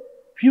করবে?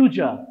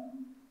 ফিউচার।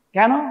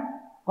 কেন?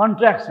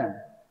 contraction,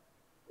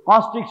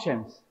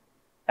 constrictions,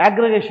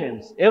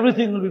 aggregations,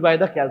 everything will be by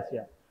the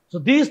calcium. So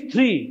these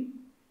three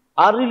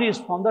are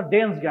released from the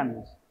dense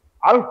granules.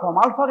 From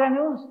alpha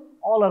granules,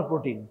 all are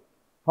protein.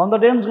 From the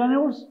dense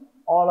granules,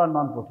 all are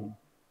non-protein.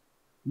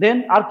 Then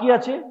আর কি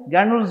আছে?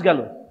 granules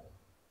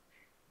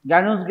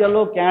গেল,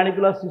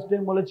 ক্যানালিকুলার system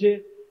বলেছে,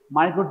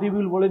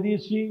 microtubule বলে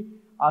দিয়েছি,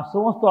 আর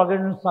সমস্ত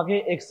organism থাকে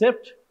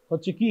except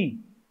হচ্ছে কি?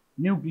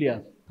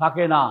 নিউক্লিয়াস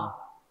থাকে না,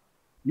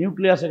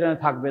 নিউক্লিয়াস এখানে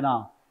থাকবে না।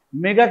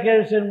 মেগা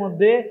ক্যারিয়ার্সের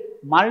মধ্যে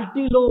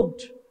মাল্টিলোবড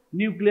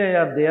nuclei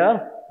R there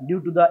due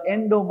to the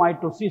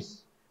endomitosis,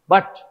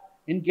 but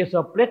in case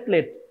of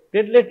platelet,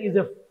 platelet is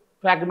a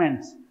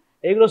fragments,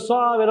 এগুলো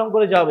সব এরকম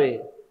করে যাবে,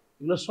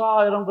 এগুলো সব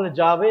এরকম করে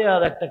যাবে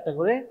আর একটা একটা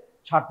করে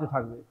ছাড়তে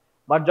থাকবে,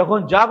 বাট যখন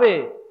যাবে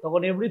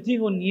তখন এভরিথিং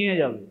ও নিয়ে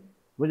যাবে,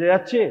 বুঝে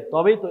যাচ্ছে?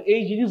 তবেই তো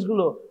এই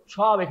জিনিসগুলো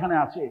সব এখানে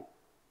আছে,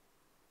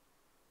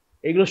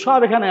 এগুলো সব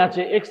এখানে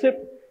আছে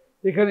এক্সেপ্ট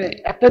এখানে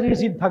একটা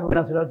জিনিসই থাকবে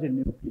না, সেটা হচ্ছে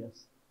নিউক্লিয়াস,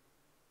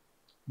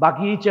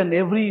 বাকি ইচ অ্যান্ড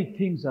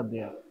এভরিথিংস আর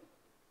দেয়ার।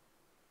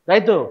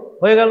 তাই তো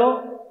হয়ে গেল।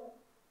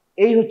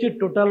 এই হচ্ছে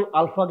total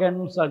alpha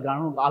গ্যানুলস R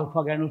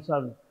alpha গ্যানুলস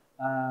R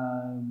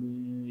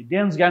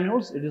dense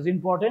granules. It is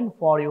important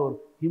for your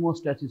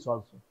hemostasis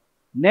also.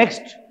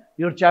 Next,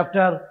 your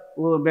chapter,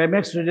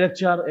 next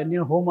lecture and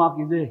your homework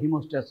is the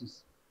hemostasis.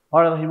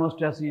 What are the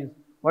hemostasis?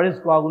 What is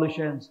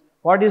coagulations?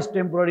 What is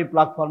temporary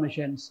plaque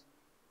formations?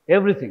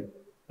 Everything,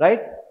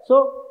 right?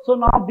 So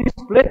now these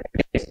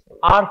platelets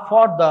are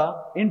for the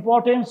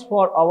importance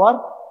for our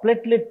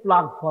platelet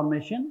plaque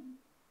formation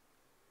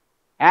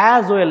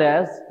as well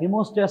as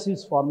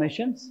hemostasis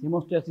formations,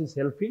 hemostasis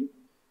helping,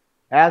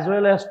 as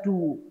well as to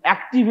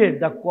activate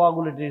the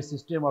coagulatory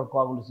system or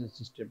coagulation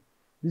system.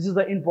 This is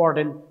the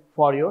important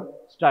for your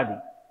study.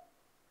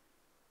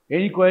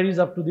 Any queries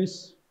up to this?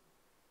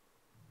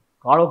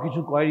 Karo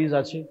kichu queries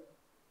ache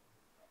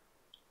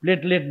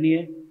platelet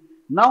niye?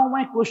 Now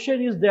my question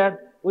is that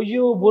ওই যে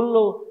ও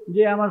বললো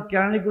যে আমার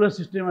ক্যানালিকুলার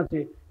system আছে,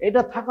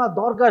 এটা থাকা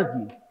দরকার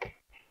কি?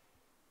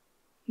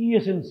 কি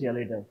এসেনশিয়াল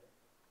এটা?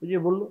 ওই যে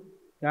বললো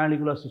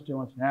ক্যানালিকুলার সিস্টেম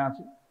আছে, হ্যাঁ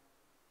আছে,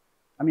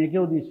 আমি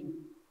একেও দিয়েছি।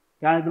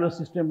 ক্যানালিকুলার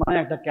সিস্টেম মানে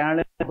একটা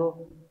ক্যানালের মতো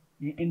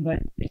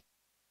ইনভাইট।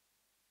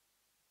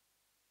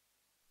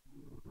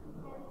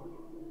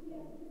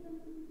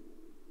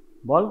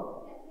 বল,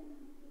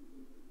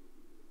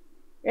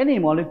 এনি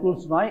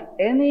মলিকুলস নয়,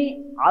 এনি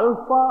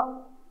আলফা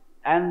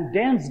অ্যান্ড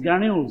ডেন্স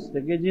গ্রানিউলস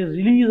থেকে যে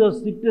রিলিজ অফ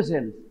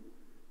সিক্রেশনস,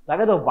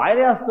 তাকে তো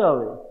বাইরে আসতে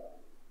হবে।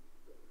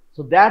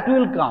 So that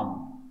will come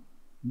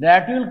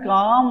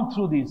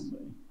through this,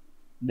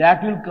 that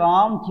will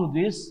come through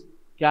this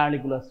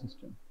ক্যানালিকুলার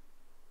system.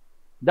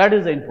 That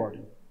is the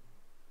important.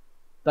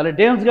 তাহলে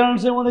ডেন্স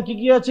গ্রানুলস এর মধ্যে কি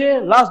কি আছে?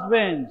 লাস্ট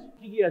বেঞ্চ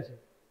কি কি আছে?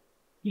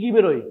 কি কি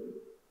বেরোয়?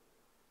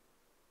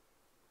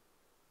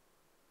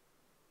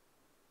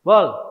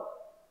 বল,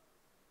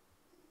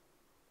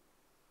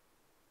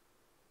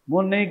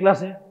 মন নেই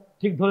ক্লাসে,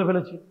 ঠিক ধরে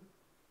ফেলেছি,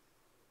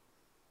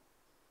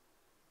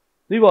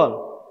 তুই বল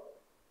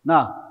না,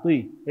 তুই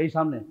এই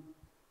সামনে,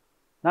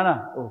 না না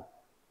ও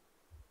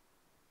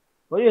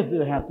ওই তুই,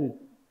 হ্যাঁ তুই,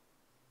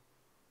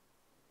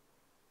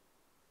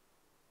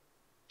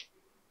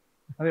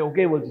 আরে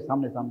ওকে বলছি,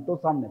 সামনে সামনে, তোর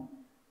সামনে,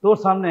 তোর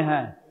সামনে,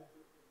 হ্যাঁ।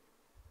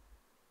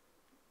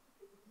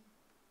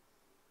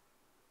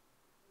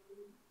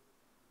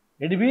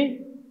 ADP,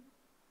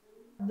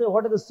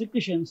 what are the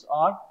secretions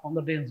are from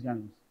the dense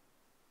granules?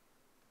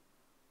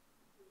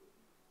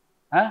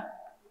 Huh?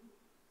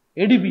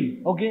 ADP,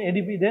 okay,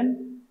 ADP, then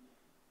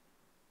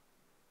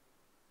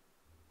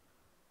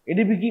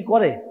ADP কি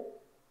করে?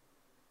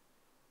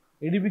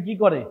 ADP কি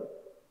করে?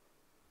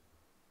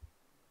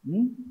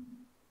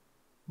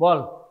 বল,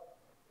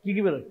 কি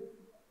কি বেরোয়?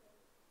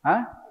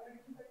 হ্যাঁ,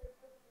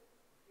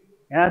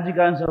 এনার্জি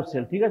কারেন্সি অফ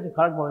সেল, ঠিক আছে,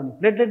 খারাপ বলেনি।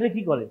 প্লেটলেটে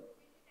কি করে?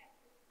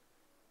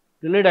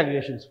 প্লেটলেট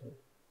অ্যাগ্রিগেশনস করে।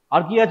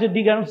 আর কি আছে?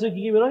 ডি গ্রানুলসে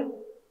কি কি বেরোয়?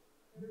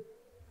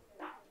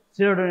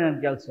 Serotonin and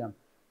calcium.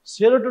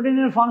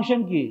 সেরোটোনিনের ফাংশন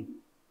কি?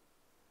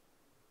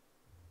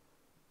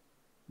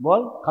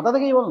 বল, খাতা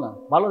থেকেই বল না,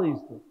 ভালো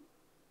জিনিস তো।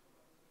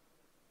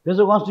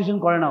 ভেসো কনস্ট্রিকশন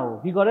করে না, ও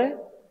কি করে?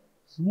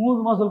 Smooth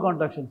muscle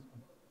contraction.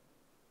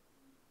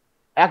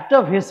 একটা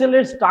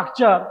ভেসেলের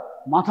স্ট্রাকচার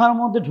মাথার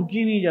মধ্যে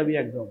ঢুকিয়ে নিয়ে যাবি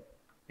একদম।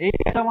 এই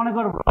একটা মনে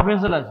কর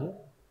ভেসেল আছে,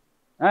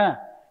 হ্যাঁ,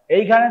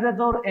 এইখানেতে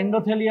তোর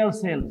এন্ডোথেলিয়াল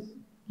সেলস,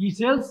 কি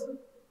সেলস?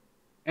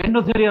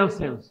 Endothelial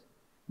sales.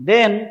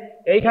 দেন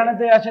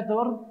এইখানেতে আছে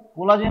তোর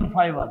কোলাজেন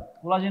ফাইবার,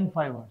 কোলাজেন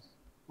ফাইবার্স।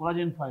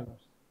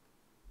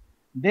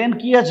 দেন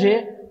কি আছে?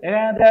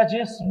 এখানেতে আছে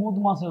স্মুথ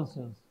মাসেল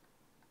সেলস,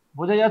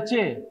 বোঝা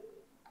যাচ্ছে?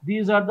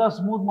 This are the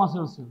smooth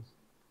muscle sales,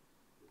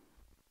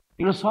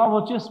 এগুলো সব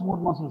হচ্ছে স্মুথ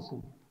মাসেল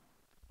সেল।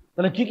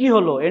 তাহলে কি কি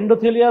হলো?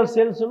 এন্ডোথেলিয়াল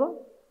সেলস হলো,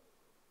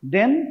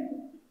 দেন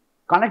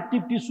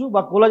কানেকটিভ টিস্যু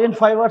বা কোলাজেন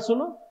ফাইবারস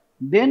হলো,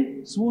 দেন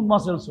স্মুথ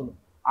মাসেলস হলো।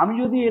 আমি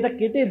যদি এটা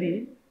কেটে দিই,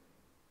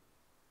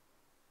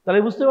 তাহলে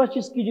বুঝতে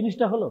পারছিস কি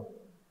জিনিসটা হলো।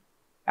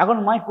 এখন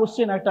মাই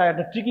কোশ্চেন, একটা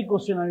ট্রিকি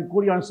কোশ্চেন আমি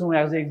করি অনেক সময়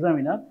অ্যাজ এ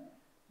এক্সামিনার,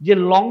 যে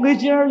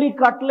লংগিচুডালি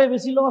কাটলে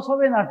বেশি লস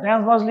হবে না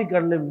ট্রান্সভার্সলি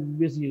কাটলে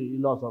বেশি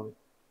লস হবে?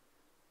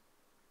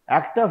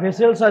 একটা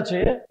ভেসেলস আছে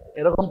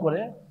এরকম করে,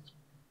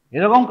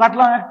 এরকম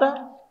কাটলাম একটা,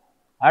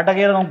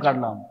 আরটাকে এরকম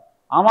কাটলাম,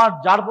 আমার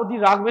যার প্রতি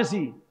রাগ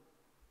বেশি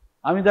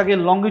আমি তাকে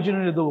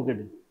লংগিচুডালি দেবো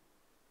কেটে।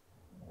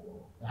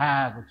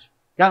 হ্যাঁ করছি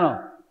কেন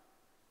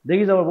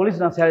দেখিস, আবার বলিস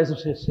না স্যার এসব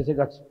শেষে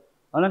কাটছে,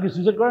 অনেকে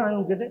সুইসাইড করে না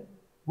এরকম কেটে,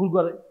 ভুল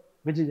করে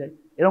বেঁচে যায়,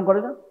 এরকম করে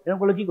না? এরকম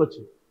করলে কি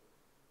করছে?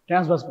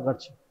 ট্রান্সভার্স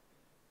কাটছে।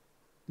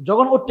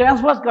 যখন ও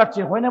ট্রান্সভার্স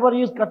কাটছে, when ever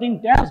is cutting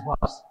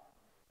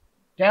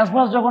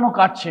transverse যখন ও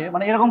কাটছে,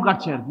 মানে এরকম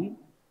কাটছে আর কি,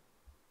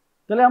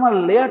 তাহলে আমার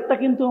লেয়ারটা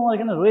কিন্তু আমার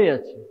এখানে রয়ে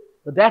যাচ্ছে।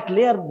 That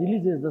layer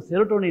releases the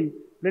serotonin,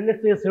 platelet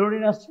থেকে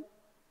সেরোটোনিন আসছে,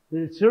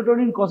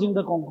 সেরোটোনিন কজিং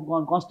দ্য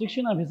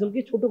কনস্ট্রিকশন, আর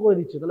ভেসেলকে ছোট করে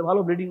দিচ্ছে, তাহলে ভালো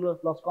ব্লিডিং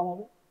লস কম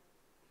হবে।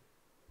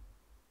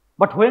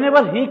 But when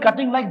ever he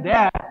cutting like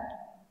that,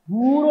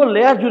 পুরো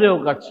লেয়ার জুড়ে ও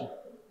কাটছে।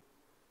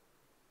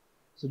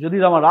 যদি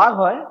আমার রাগ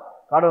হয়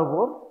কারোর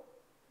ওপর,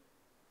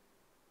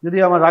 যদি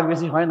আমার রাগ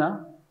বেশি হয় না,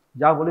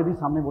 যা বলে দিই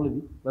সামনে বলে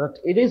দিই, but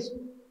it is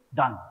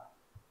done.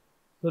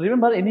 So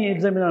remember, any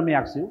examiner may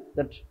ask you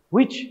that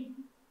which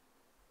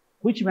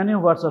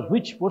maneuvers or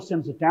which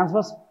portions, the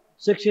transverse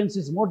sections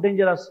is more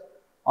dangerous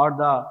or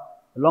the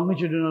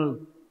longitudinal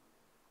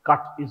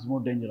cut is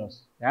more dangerous?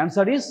 The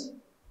answer is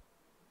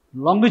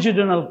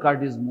longitudinal cut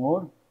is more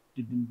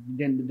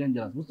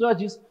dangerous. বুঝতে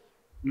পারছিস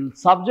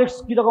subjects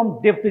কিরকম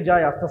ডেপথে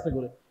যায় আস্তে আস্তে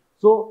করে।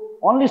 So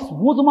only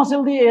smooth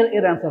muscle দিয়ে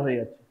এর answer হয়ে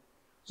যাচ্ছে।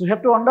 So you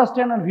have to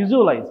understand and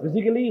visualize.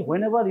 Basically,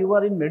 whenever you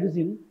are in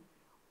medicine,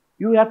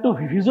 you have to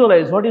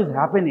visualize what is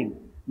happening.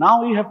 Now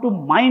you have to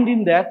mind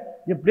in that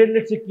যে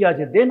প্লেটলেটসে কি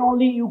আছে, then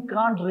only you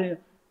can't,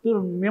 তোর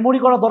memory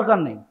করার দরকার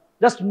নেই,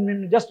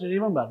 just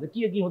remember যে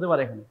কি হতে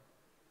পারে এখানে।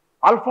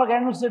 আলফা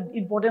গ্র্যানুলসের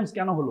ইম্পর্টেন্স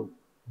কেন হলো?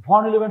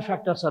 von 11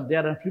 factors are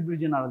there and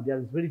fibrinogen are there.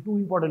 Very two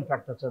important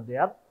factors are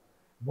there.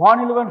 Von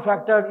 11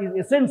 factor is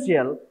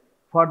essential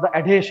for the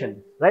adhesion,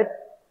 right?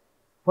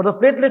 For the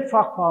platelet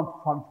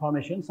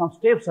formation, some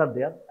steps are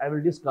there I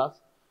will discuss,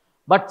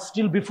 but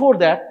still before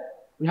that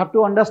we have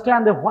to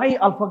understand that why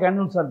alpha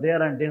granules are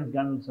there and dense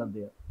granules are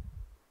there,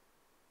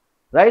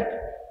 right?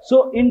 So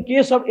in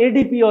case of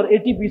ADP or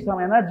ATP, some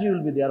energy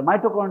will be there.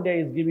 Mitochondria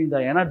is giving the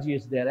energy,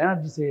 is there,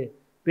 energy se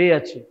pay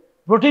ache.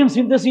 Protein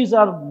synthesis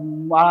are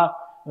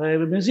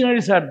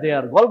machineries are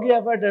there, Golgi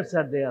apparatus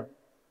are there,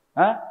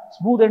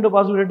 smooth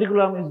endoplasmic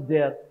reticulum is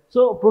there. So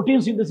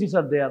protein synthesis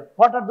are there.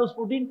 What are those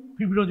protein?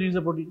 Fibrinogen is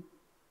a protein.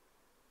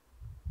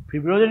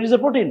 Fibrinogen is a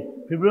protein.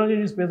 Fibrinogen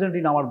is present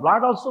in our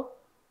blood also,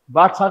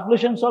 blood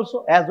circulations also,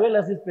 as well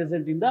as is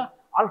present in the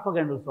alpha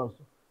granules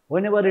also.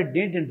 Whenever it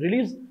dent and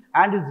release,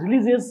 and its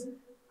releases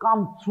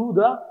come through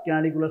the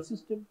canalicular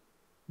system.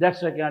 That's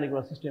why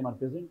canalicular system are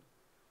present.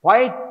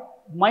 White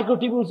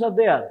microtubules are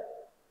there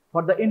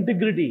for the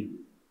integrity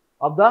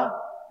of the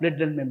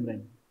platelet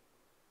membrane.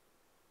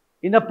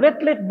 In the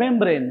platelet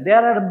membrane,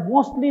 there are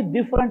mostly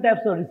different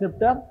types of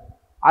receptor.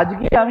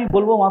 আজকে আমি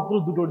বলবো মাত্র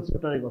দুটো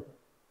রিসেপ্টরের কথা।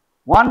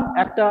 One,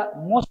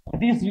 most of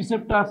these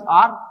receptors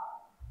are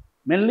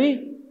mainly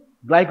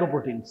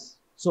glycoproteins.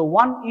 So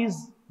one is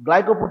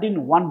glycoprotein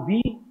 1B,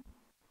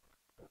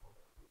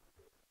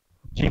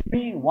 GP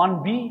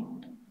 1B,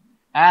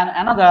 and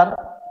another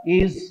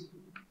is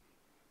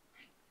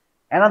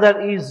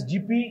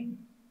GP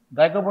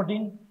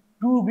glycoprotein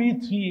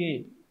 2B3A.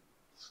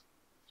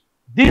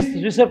 These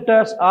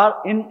receptors are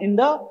in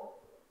the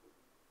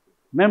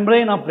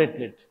membrane of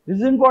platelet. This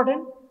is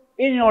important.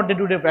 In your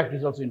day-to-day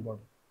practice also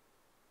important.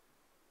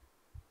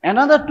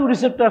 Another two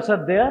receptors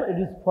are there. It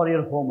is for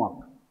your homework.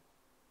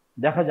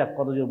 দেখা যাক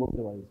কত জোর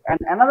বলতে পারি। And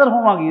another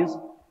homework is,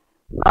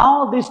 now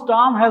this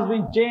term has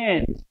been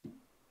changed.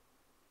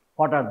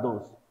 What are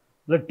those?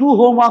 The two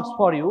homeworks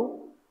for you.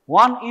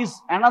 One is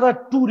another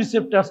two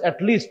receptors at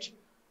least.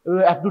 You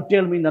have to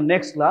tell me in the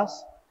next class.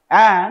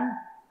 And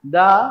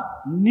the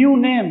new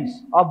names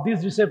of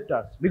these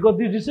receptors, because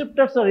these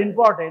receptors are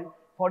important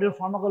for your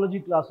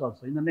pharmacology class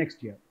also in the next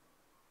year.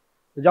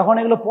 যখন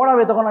এগুলো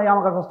পড়াবে তখন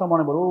আমার কাছে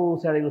মনে পড়ে, ও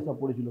sir এগুলো সব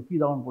পড়েছিল, কি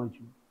দারুণ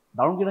পড়েছিল,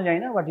 দারুণ কিনা জানি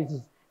না, but it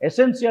is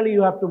essentially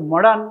you have to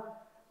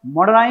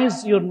modernize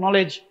your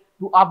knowledge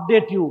to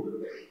update you.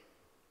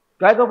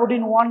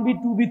 Glycoprotein 1B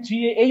 2B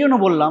 3A এই জন্য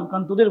বললাম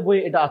কারণ তোদের বই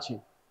এটা আছে।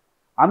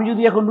 আমি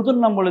যদি এখন নতুন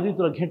নাম বলে দিই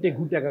তোরা ঘেটে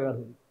ঘুটে একাকার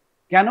হবি।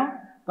 কেন?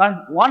 কারণ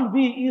 1B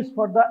is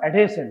for the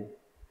adhesion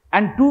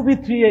and 2B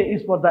 3A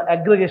is for the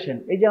aggregation.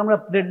 এই যে আমরা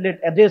platelet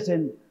adhesion,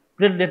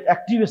 platelet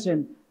activation,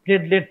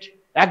 platelet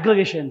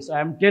aggregations I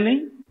am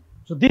telling,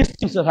 so these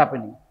things are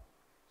happening.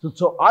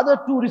 So other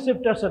two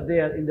receptors are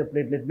there in the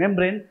platelet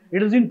membrane.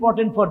 It is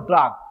important for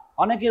drug.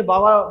 অনেকের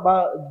বাবা বা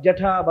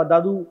জ্যাঠা বা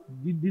দাদু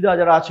দিদা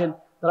যারা আছেন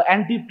তারা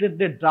অ্যান্টি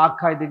প্লেটলেট ড্রাগ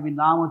খায়, দেখবি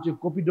নাম হচ্ছে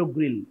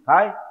কোপিডোগ্রিল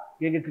খায়।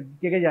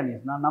 কে জানিস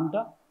না নামটা?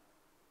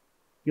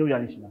 কেউ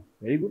জানিস না,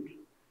 ভেরি গুড।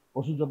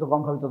 ওষুধ যত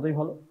কম খাবি ততই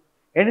ভালো।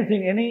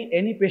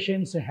 any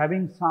patients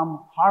having some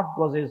heart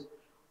causes,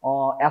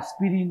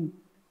 aspirin,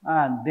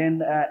 and then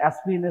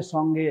aspirin এর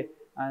সঙ্গে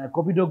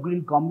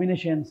copidogrel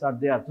combinations are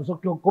there. So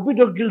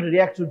copidogrel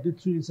reacts with the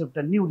 3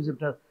 receptor, new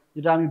receptor,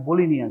 that I am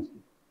bolini.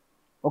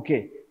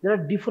 Okay, there are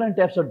different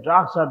types of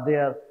drugs are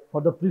there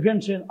for the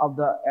prevention of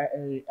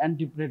the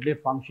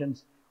antiplatelet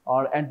functions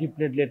or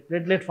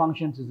platelet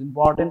functions is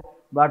important,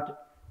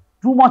 but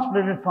too much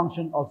platelet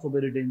function also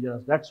very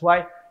dangerous. That's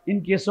why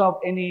in case of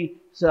any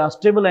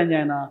stable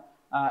angina,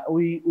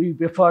 we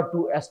prefer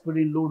to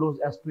aspirin, low dose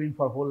aspirin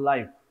for whole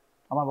life.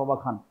 Amar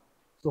Baba Khan.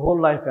 So whole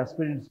life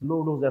aspirin,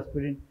 low dose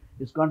aspirin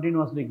is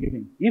continuously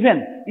giving.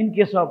 Even in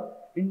case of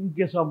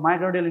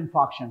myocardial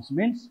infarctions,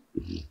 means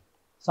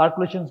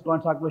circulation is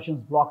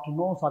blocked,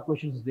 no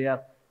circulation is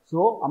there. So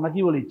আমরা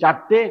কি বলি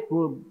চারটে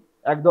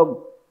একদম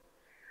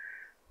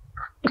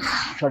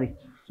sorry.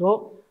 So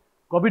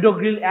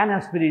copidogrel and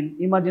aspirin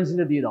emergency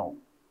তে দিয়ে দাও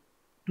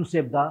to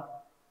save the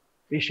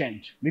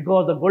patient,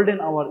 because the golden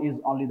hour is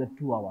only the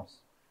 2 hours.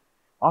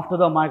 After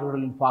the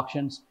myocardial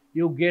infarctions,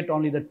 you get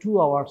only the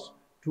 2 hours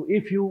to,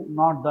 if you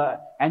not the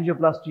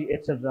angioplasty,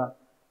 etc.,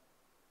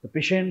 the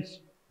patients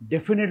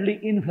definitely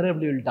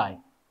invariably will die.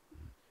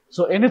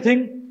 So anything,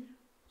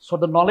 so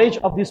the knowledge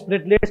of these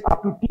platelets up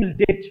to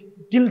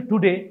till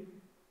today,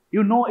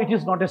 you know it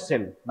is not a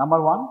cell, number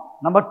 1.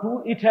 Number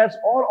 2, it has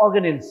all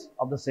organelles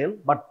of the cell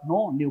but no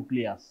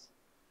nucleus.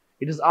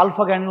 It is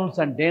alpha granules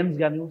and dense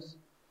granules.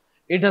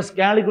 It has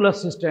canalicular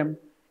system.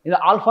 In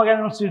the alpha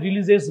granules, it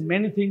releases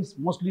many things,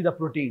 mostly the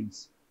proteins.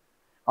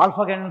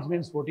 Alpha granules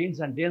means proteins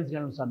and dense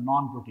granules are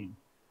non-protein.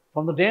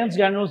 From the dense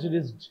granules, it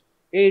is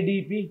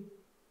ADP.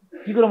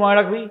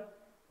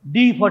 D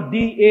for D,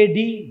 AD,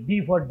 D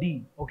for D.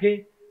 Okay?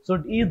 So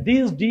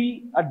these D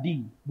are D.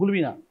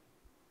 Bulbina.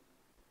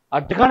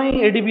 আর যেখানে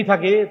ADP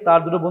থাকে তার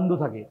দুটো বন্ধু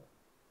থাকে,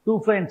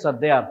 2 friends are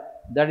there,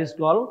 that is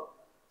called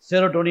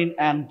serotonin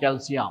and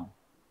calcium.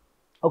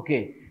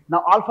 Okay,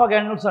 now alpha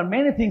granules are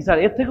many things are,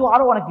 এর থেকেও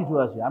আরো অনেক কিছু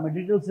আছে, আমি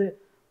ডিটেইলসে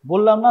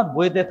বললাম না,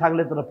 বইতে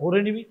থাকলে তোরা পড়ে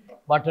নিবি,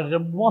 বাট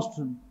মোস্ট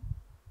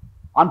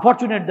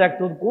আনফরচুনেট দ্যাট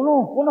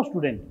কোন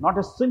student, not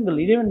a single,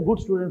 even good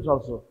students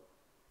also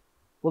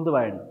বলতে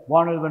পারেনি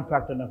one element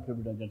factor of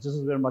fibrinogen. This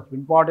is very much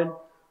important.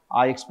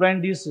 I explained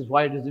this is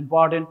why it is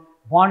important.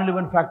 One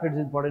element factor is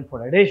important for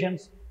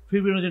adhesions.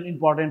 Fibrinogen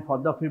important for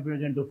the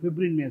fibrinogen to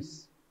fibrin maze.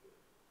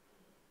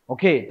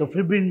 Okay, so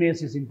fibrin maze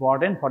is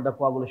important for the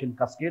coagulation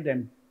cascade, and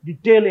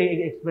detail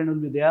explain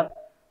will be there.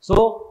 So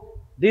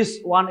this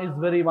one is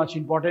very much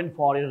important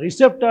for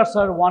receptors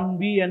are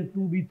 1B and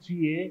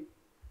 2B3A.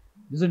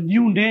 This is a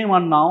new name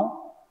on now.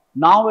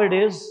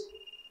 Nowadays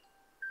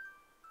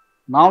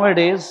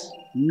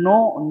no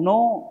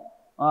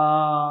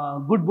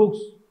good books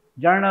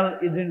journal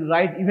is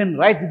even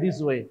write this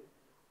way,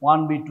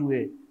 1B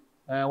 2A.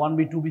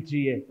 1B, 2B,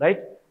 3A, right?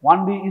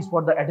 1B is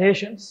for the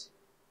adhesions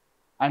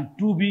and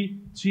 2B,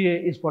 3A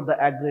is for the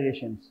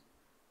aggregations.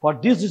 For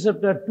this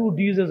receptor, 2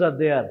 diseases are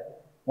there.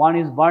 One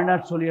is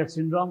Barnard-Solier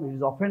syndrome, it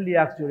is oftenly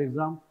asked your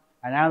exam,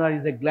 and another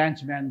is a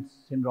Glanchman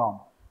syndrome.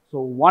 So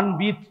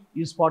 1B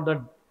is for the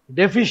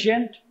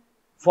deficient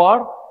for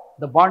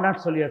the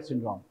Barnard-Solier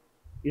syndrome.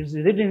 It is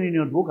written in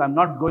your book, I am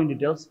not going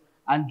details.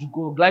 And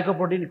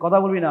glycoprotein,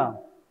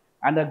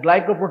 and the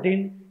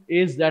glycoprotein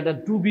is that a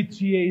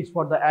 2B3A is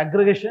for the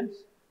aggregations.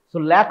 So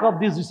lack of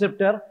this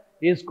receptor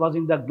is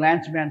causing the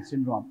Glanchman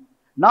syndrome.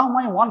 Now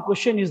my one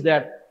question is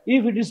that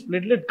if it is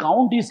platelet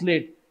count is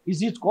late, is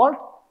it called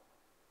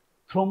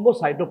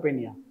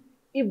thrombocytopenia?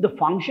 If the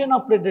function of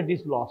platelet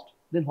is lost,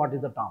 then what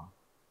is the term?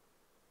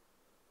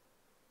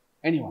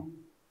 Anyone?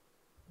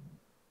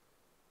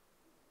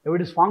 If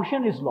it is function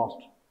is lost,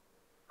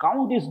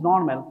 count is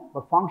normal,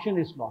 but function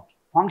is lost.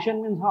 Function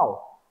means how?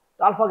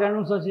 Alpha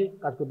গ্র্যানুলস আছে,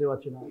 কাজ করতে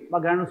পারছে না, বা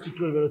গ্র্যানুলস ঠিক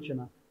করে বেরোচ্ছে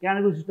না,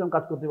 ক্যানালিকুলার সিস্টেম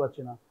কাজ করতে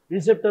পারছে না,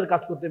 রিসেপ্টর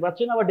কাজ করতে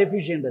পারছে না, বা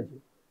ডেফিসিয়েন্ট আছে,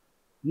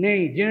 নেই,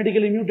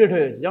 জেনেটিক্যালি মিউটেড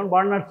হয়েছে, যেমন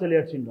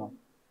বার্নার্ড-সোলিয়ার syndrome.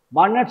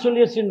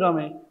 বার্নার্ড-সোলিয়ার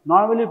সিনড্রোমে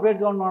normally plate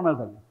count normal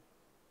থাকে,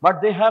 but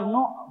they have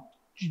no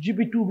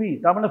GP2B,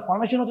 তার মানে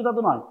ফর্মেশন হচ্ছে তা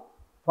তো নয়,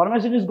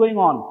 formation is going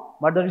on,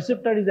 but the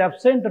receptor is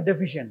absent or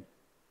deficient.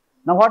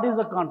 Now what is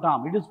the term?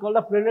 It is called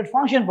the platelet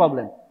function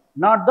problem,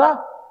 not the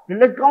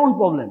platelet count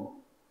problem.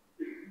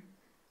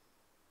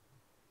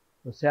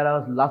 So sir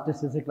last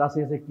শেষে ক্লাসে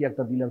এসে কি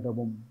একটা দিল, একটা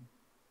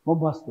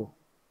বোম্বাস্ত।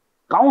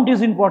 Count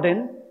is important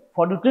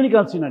for the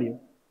clinical scenario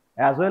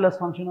as well as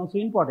function also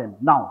important.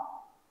 Now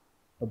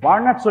the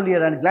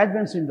Barnard-Solier and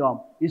Glanchman syndrome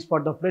is for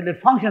the platelet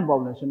function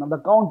problem, not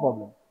the count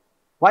problem.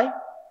 Why?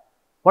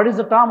 What is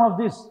the term of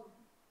this?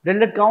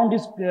 Platelet count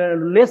is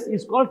less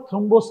is called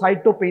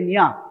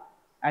thrombocytopenia,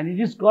 and it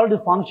is called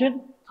the function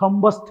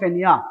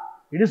thrombasthenia.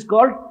 It is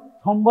called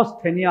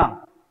thrombasthenia.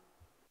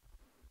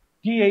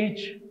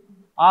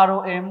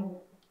 THROM,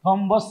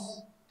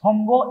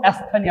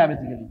 thromboasthenia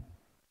basically.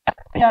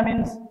 Asthenia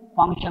means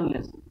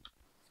functionless.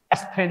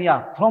 Asthenia,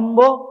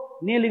 thrombo,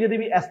 nearly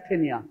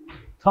asthenia,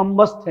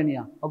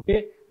 thrombasthenia. Okay,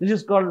 this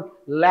is called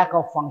lack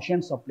of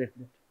functions of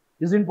platelet.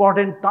 This is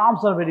important. Terms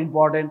are very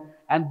important,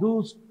 and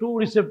those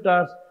 2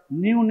 receptors,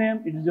 new name,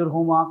 it is your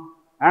homework.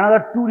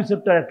 Another 2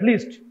 receptor at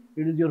least,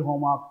 it is your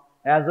homework,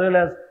 as well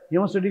as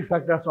hemostatic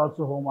factors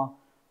also homework.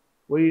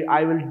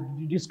 I will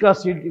discuss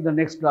it in the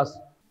next class.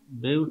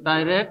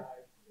 Butyrate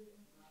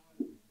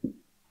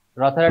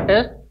রথেরা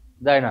test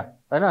দেয় না,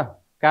 তাই না?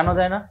 কেন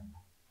দেয় না?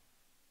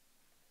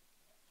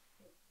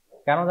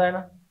 কেন দেয়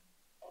না?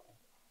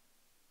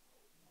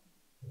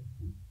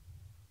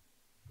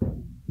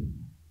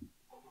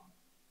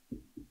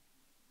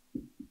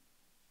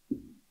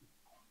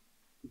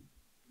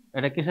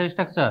 এটা কিসের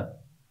স্ট্রাকচার?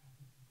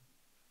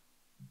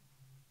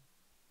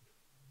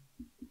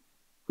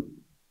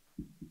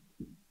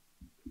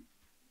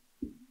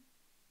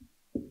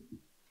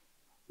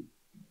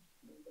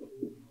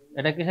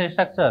 এটা কিসের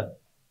স্ট্রাকচার?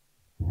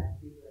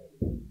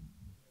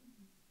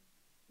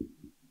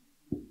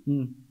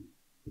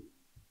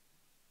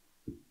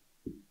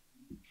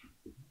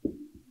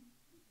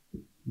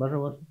 বসো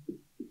বসো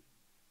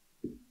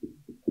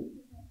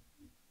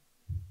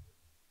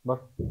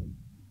বসো।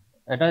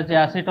 এটা হচ্ছে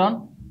অ্যাসিটন,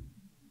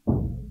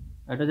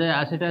 এটা হচ্ছে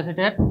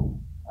অ্যাসিটেট,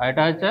 আর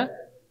এটা হচ্ছে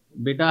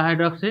বিটা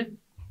হাইড্রক্সি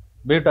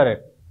বিউটারেট।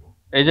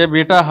 এই যে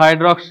বিটা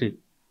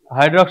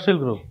হাইড্রক্সিল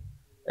গ্রুপ,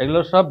 এগুলো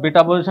সব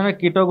বিটা পজিশনে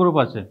কিটো গ্রুপ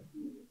আছে।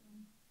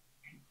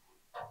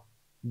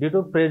 Due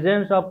to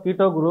presence of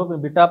keto group in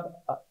beta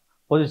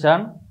position,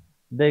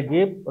 they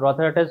give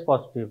Rotharatase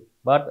positive.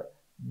 But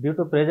due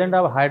to presence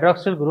of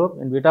hydroxyl group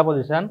in beta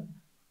position,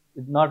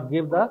 it not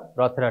give the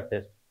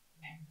Rotharatase.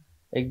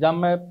 Exam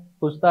में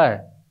पूछता है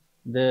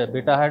जे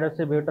beta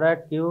hydroxy butyrate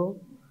क्यों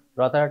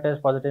Rotharatase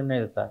positive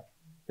नहीं देता है,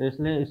 तो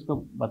इसलिए इसको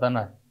बताना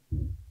है।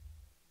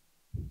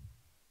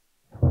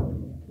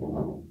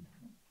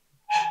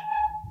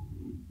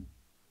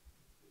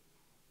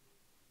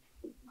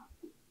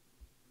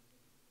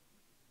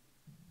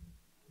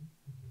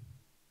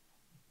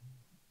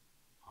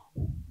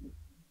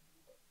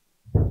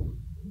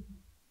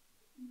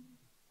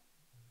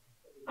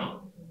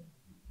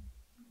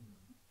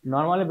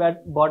 Normally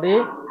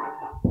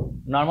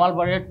normal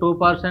body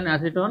 2%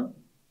 acetone,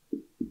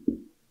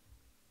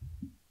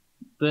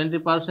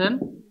 20%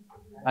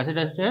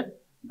 acetate,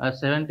 আর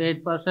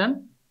 78%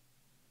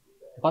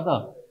 কত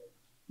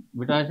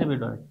বিটা আছে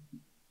butyrate.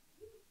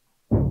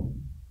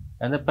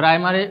 and the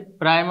primary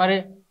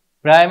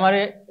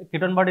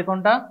ketone body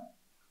কোনটা?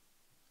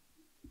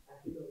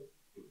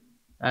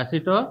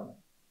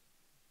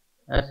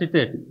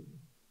 অ্যাসিটেট।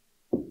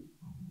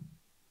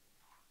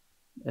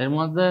 এর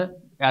মধ্যে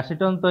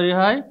অ্যাসিটন তৈরি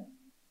হয়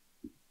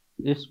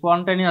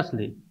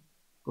স্পন্টেনিয়াসলি,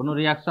 কোনো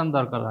রিয়াকশন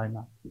দরকার হয়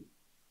না,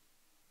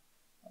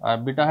 আর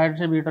বিটা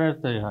হাইড্রোক্সি বিউটারেট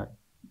তৈরি হয়।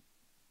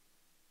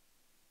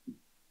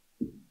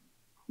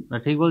 না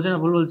ঠিক বলছি না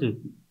ভুল বলছি?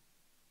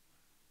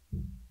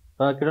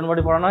 তো কেটন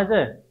বডি পড়ানো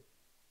হয়েছে?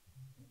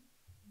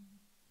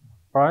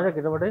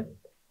 কেটন বডি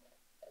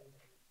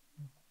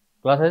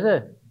ক্লাস হয়েছে?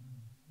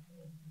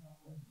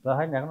 ক্লাস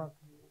হয়নি এখনো?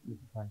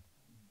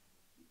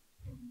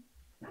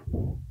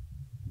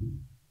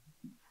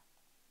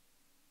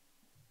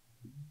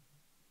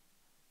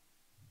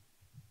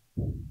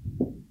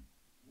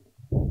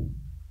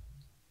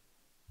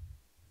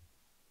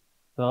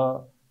 তো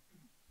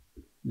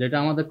যেটা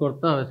আমাদের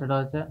করতে হবে সেটা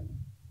হচ্ছে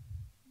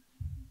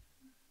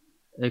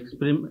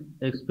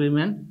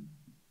experiment,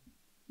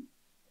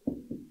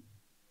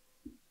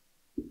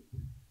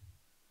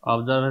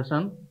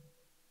 observation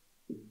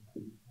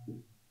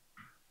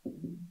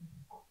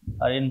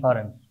R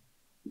inference।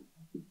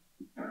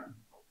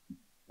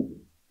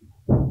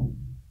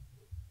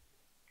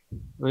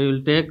 We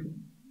will take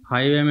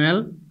 5 ml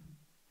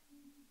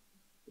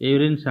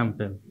urine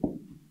sample,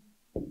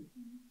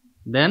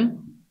 then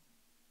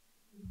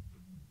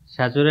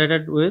saturate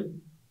it with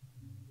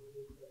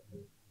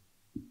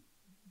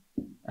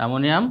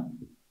ammonium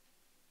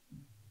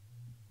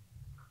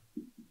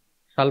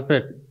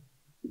sulfate,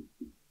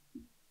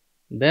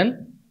 then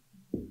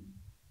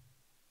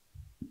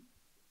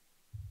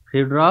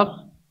few drops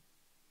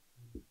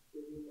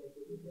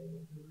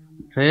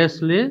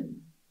freshly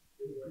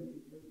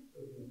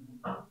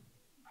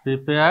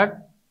prepared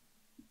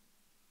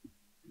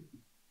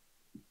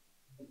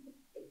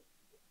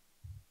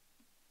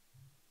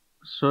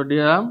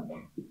sodium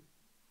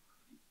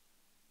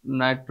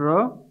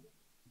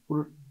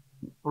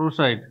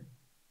nitroproside,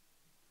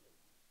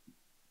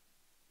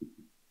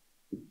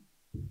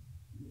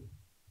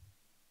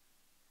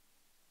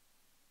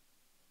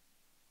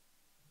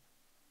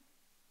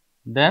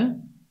 then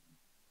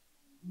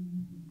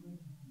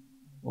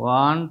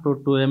 1 to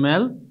 2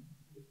 ml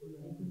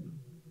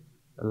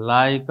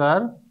liquor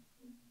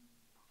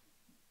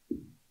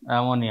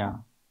ammonia।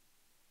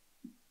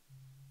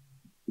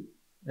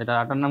 এটা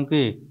আটার নাম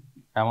কি?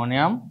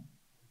 Ammonium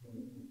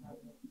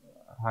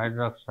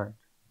hydroxide.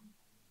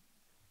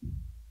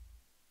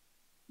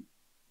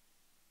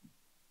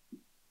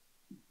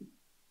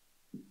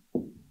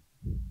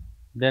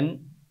 দেন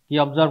কি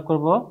অবজার্ভ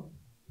করব?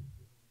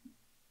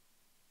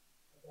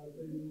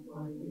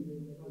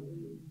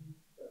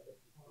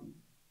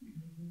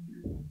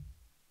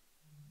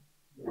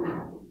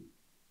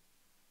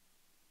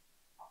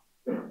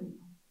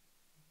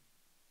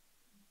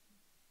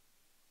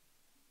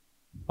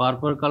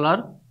 purple color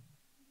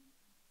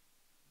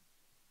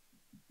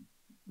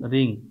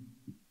ring,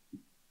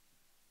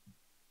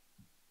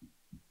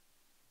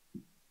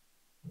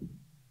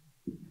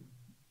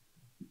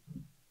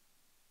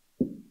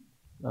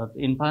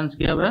 inference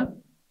কি হবে?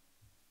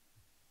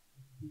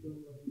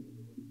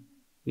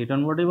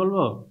 Ketone body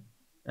বলবো,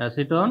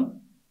 acetone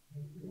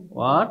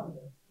or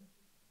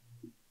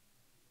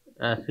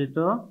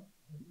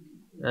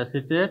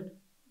acetate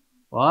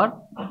or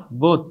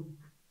both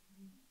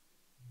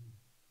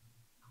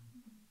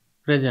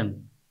present,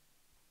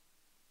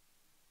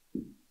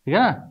 ঠিক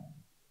আছে?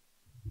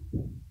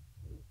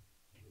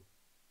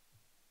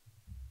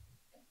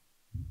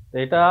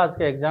 এটা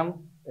আজকে এক্সাম,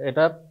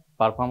 এটা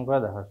পারফর্ম করে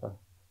দেখা স্যার,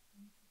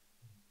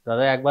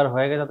 যাদের একবার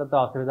হয়ে গেছে তাদের তো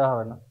অসুবিধা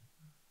হবে না,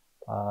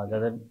 আর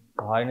যাদের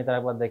হয়নি তারা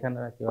একবার দেখে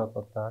নেবে কীভাবে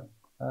করতে হয়।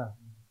 হ্যাঁ,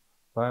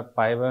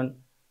 পাইবেন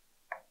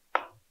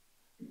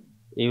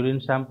ইউরিন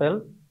স্যাম্পল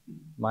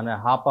মানে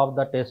half of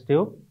the test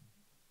tube,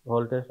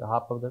 whole test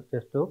half of the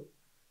test tube,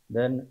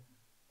 then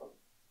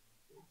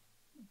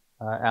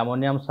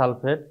ammonium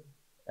sulphate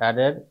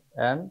added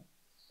and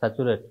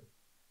saturate.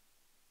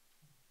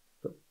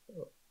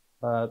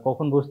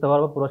 কখন বুঝতে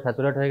পারবো পুরো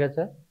স্যাচুরেট হয়ে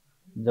গেছে?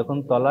 যখন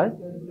তলায়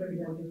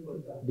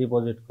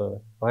ডিপোজিট করবে,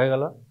 হয়ে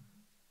গেল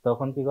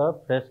তখন কি করবে?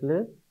 ফ্রেশলি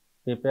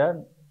প্রিপেয়ার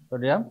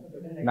সোডিয়াম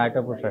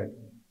নাইট্রোক্সাইড,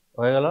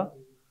 হয়ে গেল।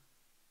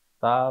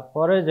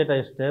 তারপরে যেটা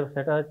স্টেপ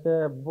সেটা হচ্ছে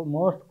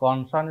মোস্ট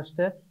কনসার্ন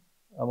স্টেপ,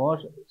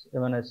 মোস্ট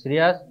মানে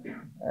সিরিয়াস,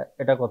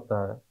 এটা করতে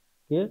হবে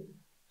কি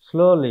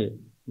স্লোলি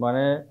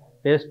মানে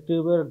টেস্ট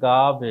টিউবের গা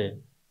বেয়ে,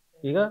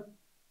 ঠিক আছে,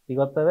 কী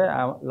করতে হবে?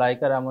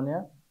 লাইকার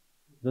অ্যামোনিয়া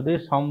যদি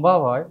সম্ভব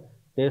হয়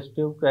টেস্ট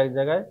টিউবকে এক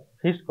জায়গায়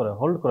ফিক্স করে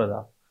হোল্ড করে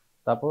দাও,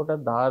 তারপর ওটা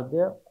ধার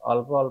দিয়ে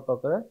অল্প অল্প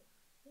করে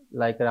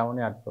লাইকার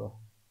অ্যামোনিয়া অ্যাড করো।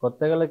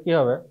 করতে গেলে কি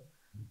হবে?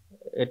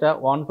 এটা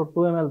 1 to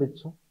 2 ml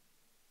দিচ্ছ,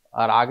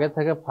 আর আগে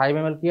থেকে 5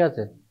 ml কি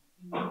আছে?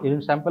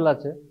 ইউরিন স্যাম্পল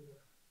আছে,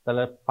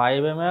 তাহলে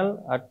 5 ml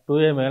আর 2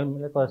 ml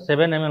মিলে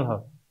 7 ml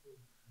হবে।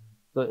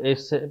 তো এই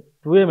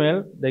 2 ml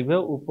দেখবে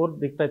উপর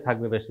দিকটায়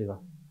থাকবে বেশিরভাগ,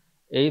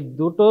 এই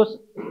দুটো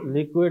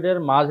লিকুইডের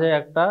মাঝে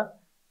একটা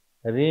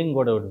রিং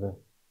গড়ে উঠবে।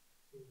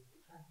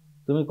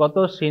 তুমি কত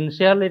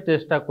সিনসিয়ারলি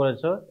টেস্টটা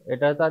করেছো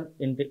এটা তার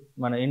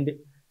মানে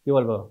কি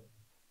বলবো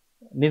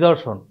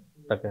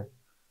নিদর্শনটাকে।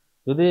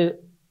 যদি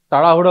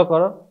তাড়াহুড়ো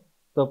করো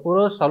তো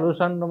পুরো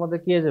সলিউশনের মধ্যে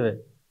কি হয়ে যাবে?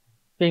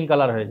 পিঙ্ক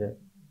কালার হয়ে যাবে।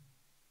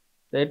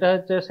 তো এটা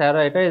হচ্ছে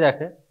স্যাররা এটাই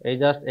দেখে, এই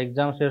জাস্ট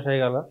এক্সাম শেষ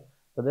হয়ে গেল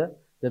তোদের,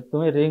 যে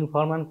তুমি রিং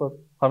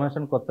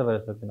ফরমেশন করতে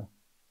পেরেছো কিনা।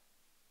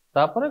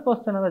 তারপরে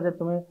কোশ্চেন হবে যে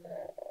তুমি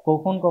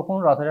কখন কখন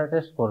রথেরা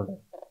টেস্ট করবে।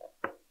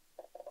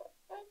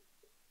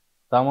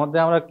 তার মধ্যে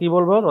আমরা কি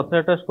বলবো?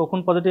 রথেরা টেস্ট কখন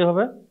পজিটিভ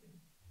হবে?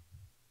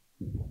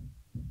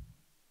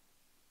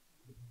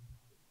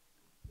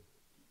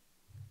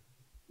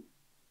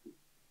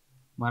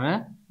 মানে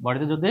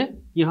বডিতে যদি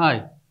কি হয়?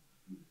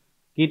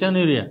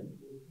 কিটোনিউরিয়া,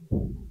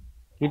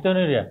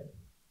 কিটোনিউরিয়া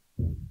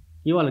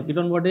কি বলে?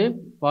 কিটোন বডি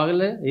পাওয়া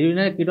গেলে,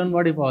 ইউরিনে কিটোন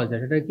বডি পাওয়া যায়,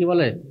 সেটা কি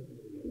বলে?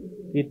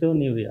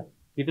 কিটোনিউরিয়া।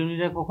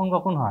 কিটোনিউরিয়া কখন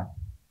কখন হয়?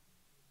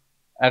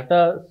 একটা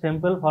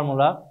সিম্পল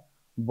ফর্মুলা,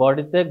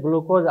 বডিতে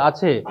গ্লুকোজ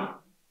আছে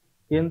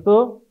কিন্তু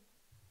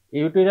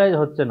ইউটিলাইজ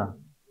হচ্ছে না,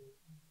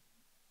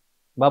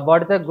 বা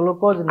বডিতে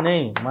গ্লুকোজ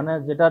নেই মানে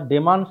যেটা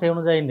ডিমান্ড সেই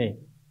অনুযায়ী নেই,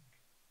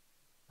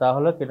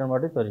 তাহলে কিটোন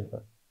বডি তৈরি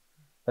হয়।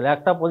 তাহলে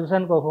একটা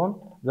পজিশন কখন?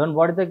 যখন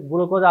বডিতে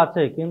গ্লুকোজ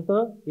আছে কিন্তু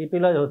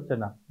ইউটিলাইজ হচ্ছে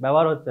না,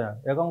 ব্যবহার হচ্ছে না,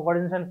 এরকম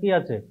কন্ডিশন কি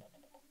আছে?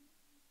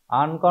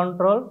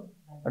 আনকন্ট্রোল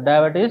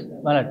ডায়াবেটিস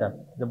মেলাটাস,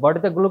 যে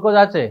বডিতে গ্লুকোজ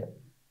আছে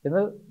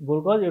কিন্তু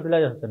গ্লুকোজ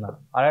ইউটিলাইজ হচ্ছে না।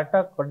 আর একটা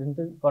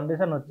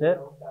কন্ডিশন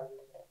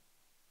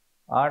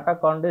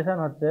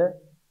হচ্ছে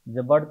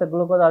যে বডিতে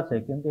গ্লুকোজ আছে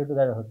কিন্তু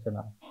ইউটিলাইজ হচ্ছে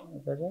না,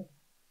 ঠিক আছে?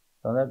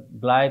 তাহলে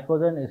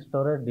গ্লাইকোজেন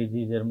স্টোরেজ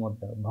ডিজিজের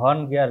মধ্যে ভন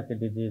গিয়ারকে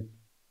ডিজিজ,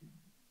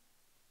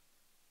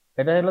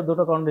 এটা হলো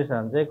দুটো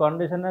কন্ডিশন, যে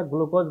কন্ডিশনে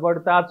গ্লুকোজ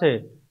বডিতে আছে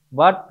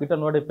but ketone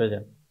body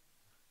present.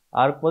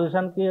 R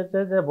position কি হচ্ছে?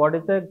 যে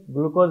বডিতে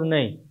গ্লুকোজ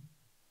নেই,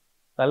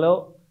 তাহলেও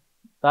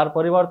তার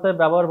পরিবর্তে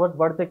ব্যবহার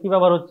বডিতে কি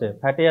ব্যবহার হচ্ছে?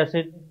 ফ্যাটি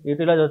অ্যাসিড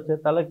ইউটিলাইজ হচ্ছে,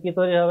 তাহলে কি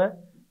তৈরি হবে?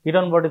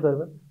 কিটোন বডি তৈরি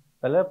হবে।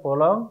 তাহলে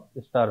প্রলং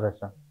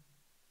স্টারভেশন,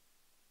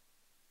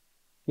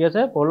 কি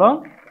আছে? Prolong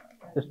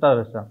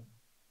starvation.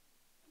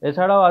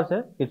 এছাড়াও আছে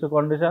কিছু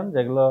কন্ডিশন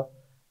যেগুলো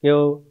কেউ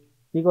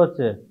কি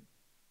করছে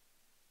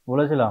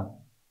বলেছিলাম,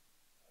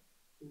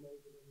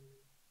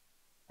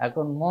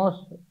 এখন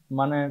মোস্ট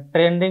মানে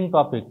ট্রেন্ডিং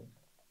টপিক,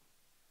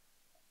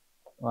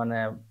 মানে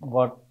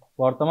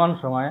বর্তমান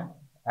সময়ে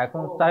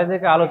এখন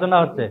চারিদিকে আলোচনা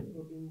হচ্ছে।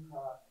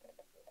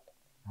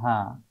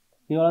 হ্যাঁ,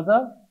 কি বলতো?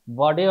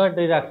 Body weight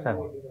reduction.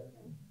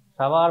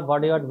 সবার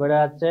বডি ওয়েট বেড়ে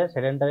যাচ্ছে,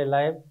 সেডেন্টারি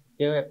লাইফ,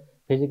 কেউ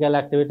ফিজিক্যাল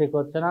অ্যাক্টিভিটি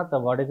করছে না, তো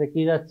বডিতে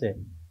কি যাচ্ছে?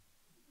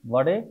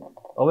 বডি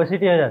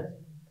ওবেসিটি হয়ে যাচ্ছে।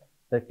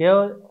 তো কেউ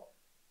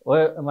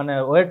মানে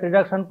ওয়েট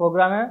রিডাকশন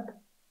প্রোগ্রামে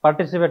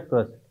পার্টিসিপেট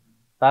করেছে,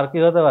 তার কি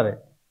হতে পারে?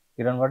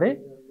 কিটোন বডি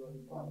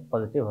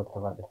পজিটিভ হতে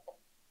পারে।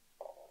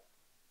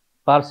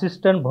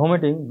 পারসিস্টেন্ট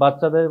ভমিটিং,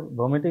 বাচ্চাদের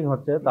ভমিটিং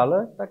হচ্ছে, তাহলে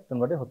কিটোন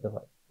বডি হতে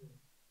পারে।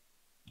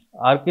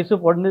 আর কিছু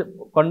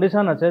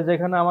কন্ডিশন আছে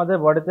যেখানে আমাদের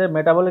বডিতে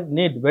মেটাবলিক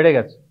নিড বেড়ে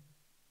গেছে,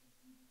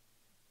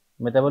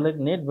 মেটাবলিক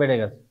নিড বেড়ে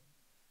গেছে।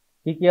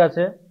 কি কি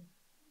আছে?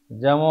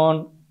 যেমন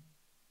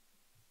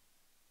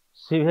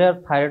severe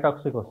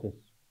thyrotoxicosis,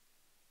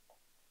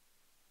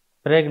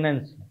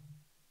 pregnancy,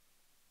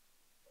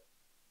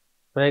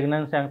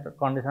 pregnancy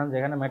condition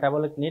যেখানে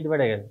মেটাবলিক নিড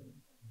বেড়ে গেছে।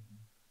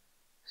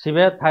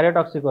 সিভিয়ার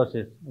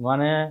থাইরয়েডক্সিকোসিস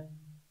মানে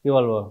কি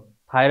বলবো,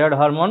 থাইরয়েড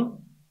হরমোন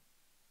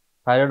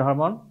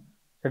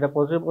সেটা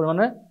প্রচুর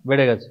পরিমাণে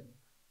বেড়ে গেছে।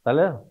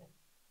 তাহলে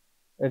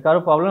এর কারো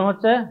प्रॉब्लम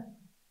হচ্ছে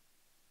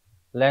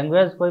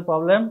लैंग्वेज, कोई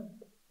प्रॉब्लम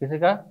किसी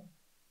का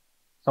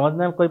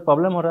समझने में कोई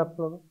प्रॉब्लम हो रहा है आप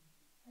लोगों?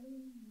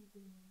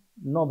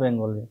 No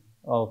Bengali,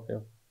 okay.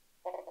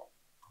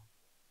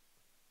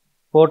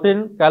 Protein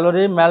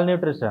calorie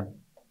malnutrition,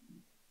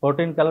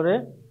 protein calorie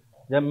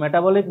जब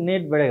मेटाबॉलिक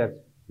नीड बढ़े गए,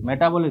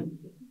 metabolic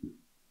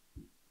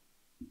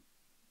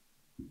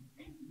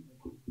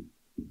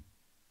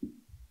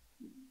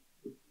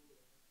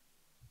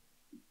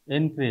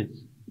increase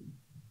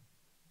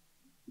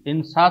in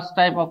such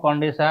type of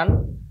condition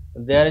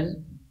there is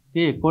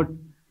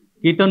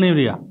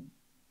ketonuria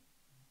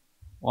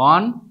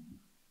on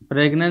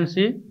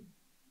pregnancy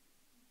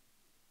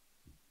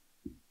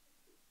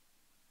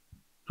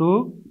to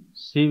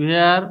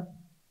severe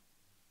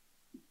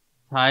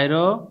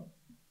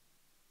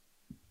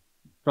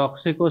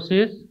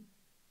thyrotoxicosis,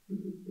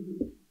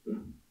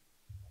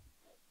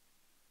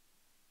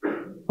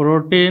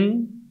 protein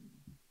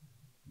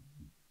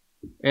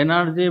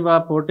energy বা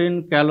protein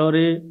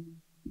calorie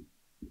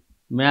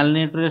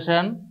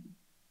malnutrition,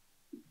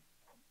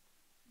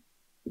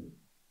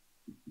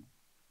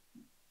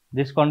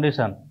 this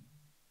condition.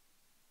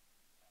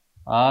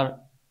 और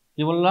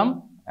কি বললাম,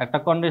 একটা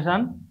condition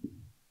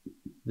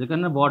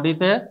যেখানে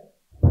বডিতে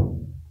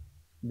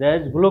there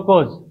is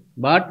glucose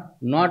but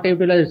not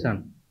utilization,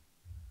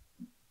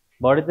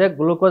 body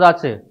glucose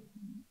আছে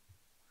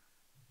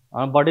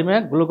और body में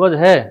ग्लूकोज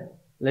है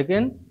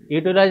लेकिन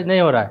यूटिलाइज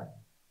नहीं हो रहा है,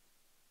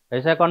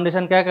 ऐसा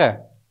कंडीशन क्या क्या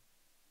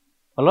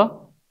बोलो?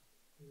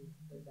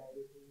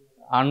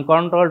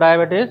 अनकंट्रोल्ड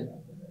डायबिटीज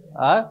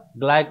और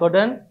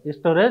ग्लाइकोडेन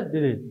storage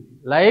disease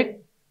like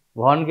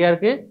von gear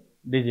की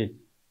डिजीज,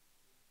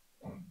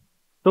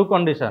 टू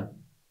कंडीशन।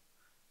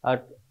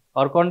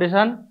 और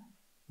कंडीशन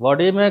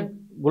बॉडी में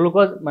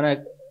ग्लूकोज माने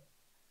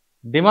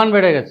डिमांड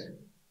बेड़े गए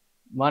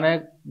माने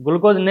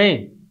ग्लूकोज नहीं,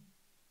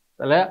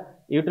 ताहले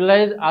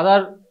utilise other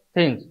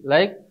things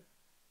like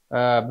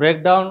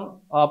breakdown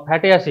of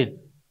fatty acid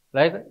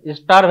like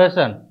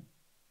starvation,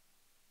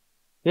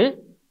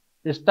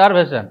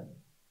 starvation।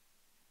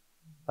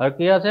 और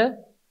क्या है,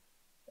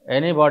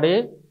 anybody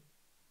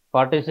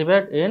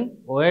participate in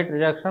weight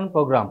reduction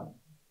program,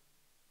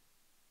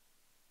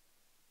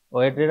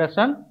 weight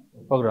reduction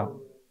program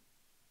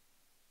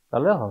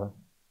তাহলে হবে,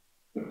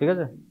 ঠিক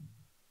আছে।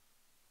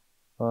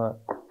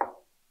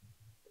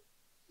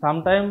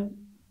 sometime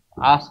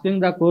asking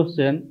the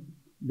question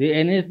the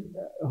any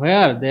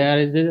where there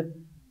is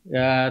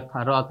a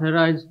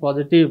Rothera is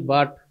positive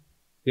but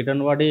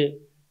ketone body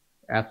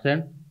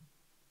absent,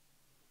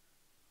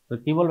 तो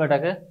की बोल बेटा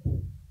के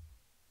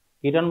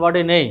कीटोन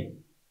बॉडी नहीं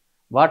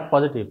but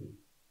positive,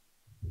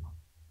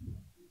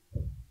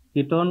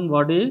 ketone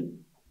body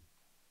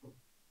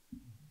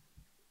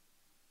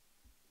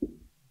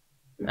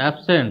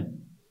absent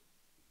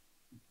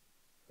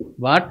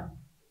but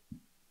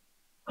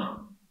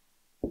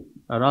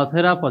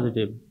Rothera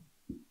positive.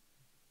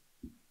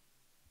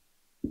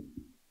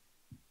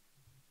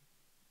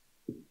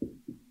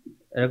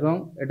 এরকম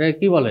এটা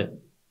কি বলে,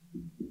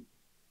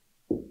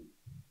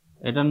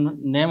 এটার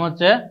नेम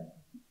হচ্ছে,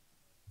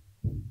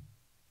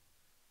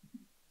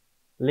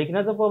 लिखना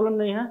तो प्रॉब्लम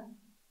नहीं है,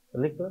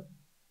 लिख दो।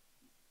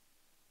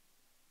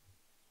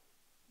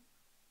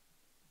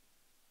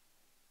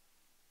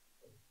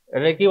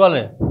 এটা কি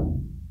বলে,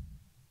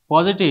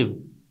 পজিটিভ,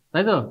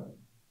 তাই তো?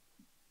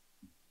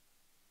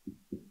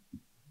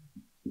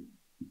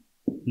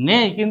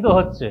 নেই কিন্তু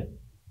হচ্ছে,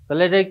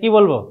 তাহলে এটা কি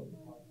বলবো,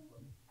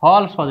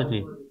 ফলস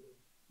পজিটিভ,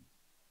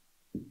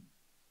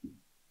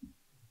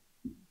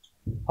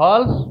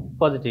 ফলস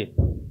পজিটিভ।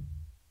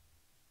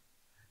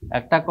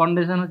 একটা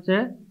কন্ডিশন হচ্ছে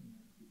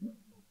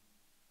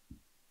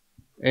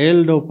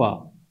এল-ডোপা,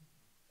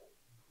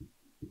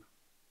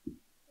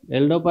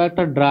 এল-ডোপা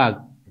একটা drug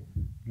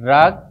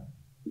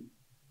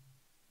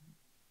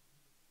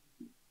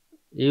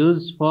use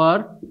for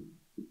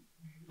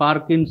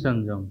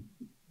পার্কিনসনজম,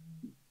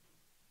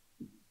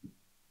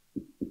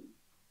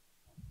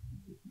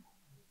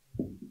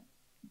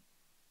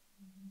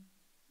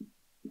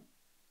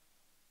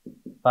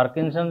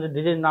 Parkinson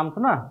disease নাম তো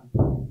না,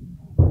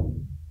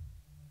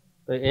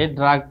 তো এই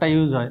ড্রাগটা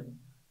ইউজ হয়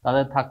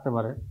তাদের থাকতে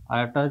পারে। আর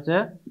একটা হচ্ছে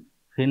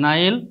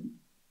phenyl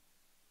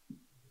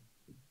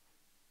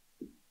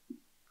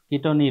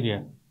কিটোনিরিয়া,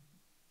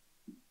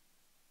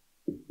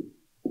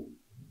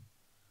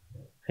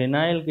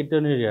 phenyl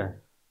কিটোনিরিয়া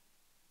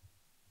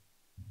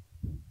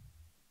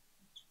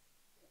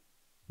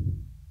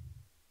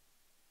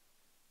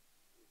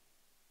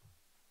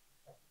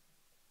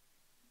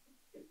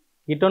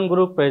ketone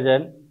group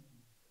present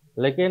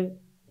लेकिन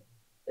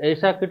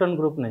ऐसा कीटोन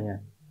ग्रुप नहीं है,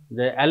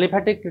 जो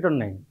एलिफेटिक कीटोन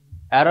नहीं,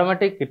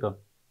 एरोमेटिक कीटोन।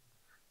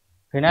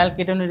 फिनाइल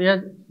कीटोनिरिया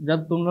जब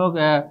तुम लोग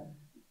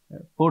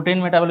protein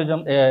metabolism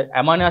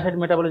amino acid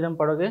metabolism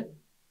पढ़ोगे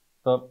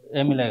तो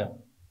ये मिलेगा,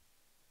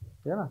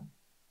 ठीक है ना।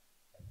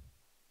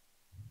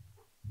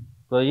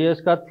 तो ये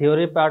इसका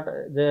थ्योरी पार्ट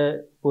जो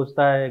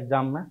पूछता है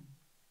एग्जाम में,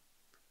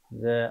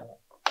 जो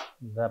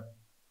द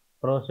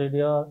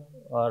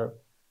प्रोसीड्योर और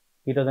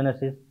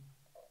कीटोजेनेसिस,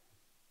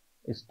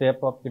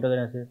 step of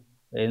कीटोजेनेसिस,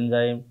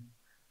 enzyme,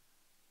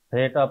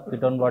 fate of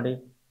ketone body,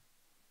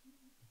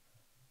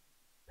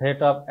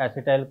 fate of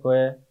acetyl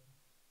CoA,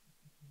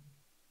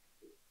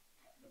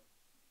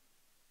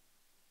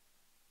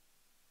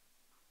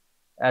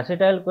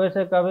 acetyl CoA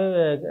से कभी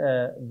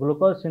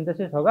ग्लूकोज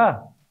सिंथेसिस होगा?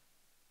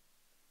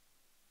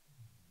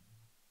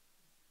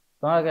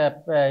 तुम्हारा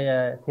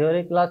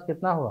थ्योरी क्लास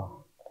कितना हुआ?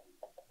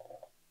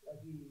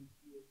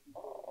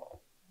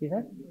 ठीक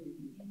है,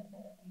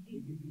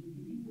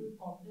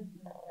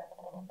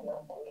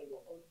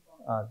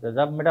 तो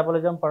जब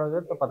मेटाबॉलिज्म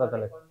पढ़ोगे तो पता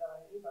चलेगा।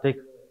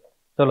 ठीक,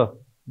 चलो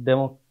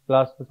डेमो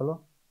क्लास पे चलो,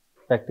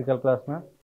 प्रैक्टिकल क्लास में।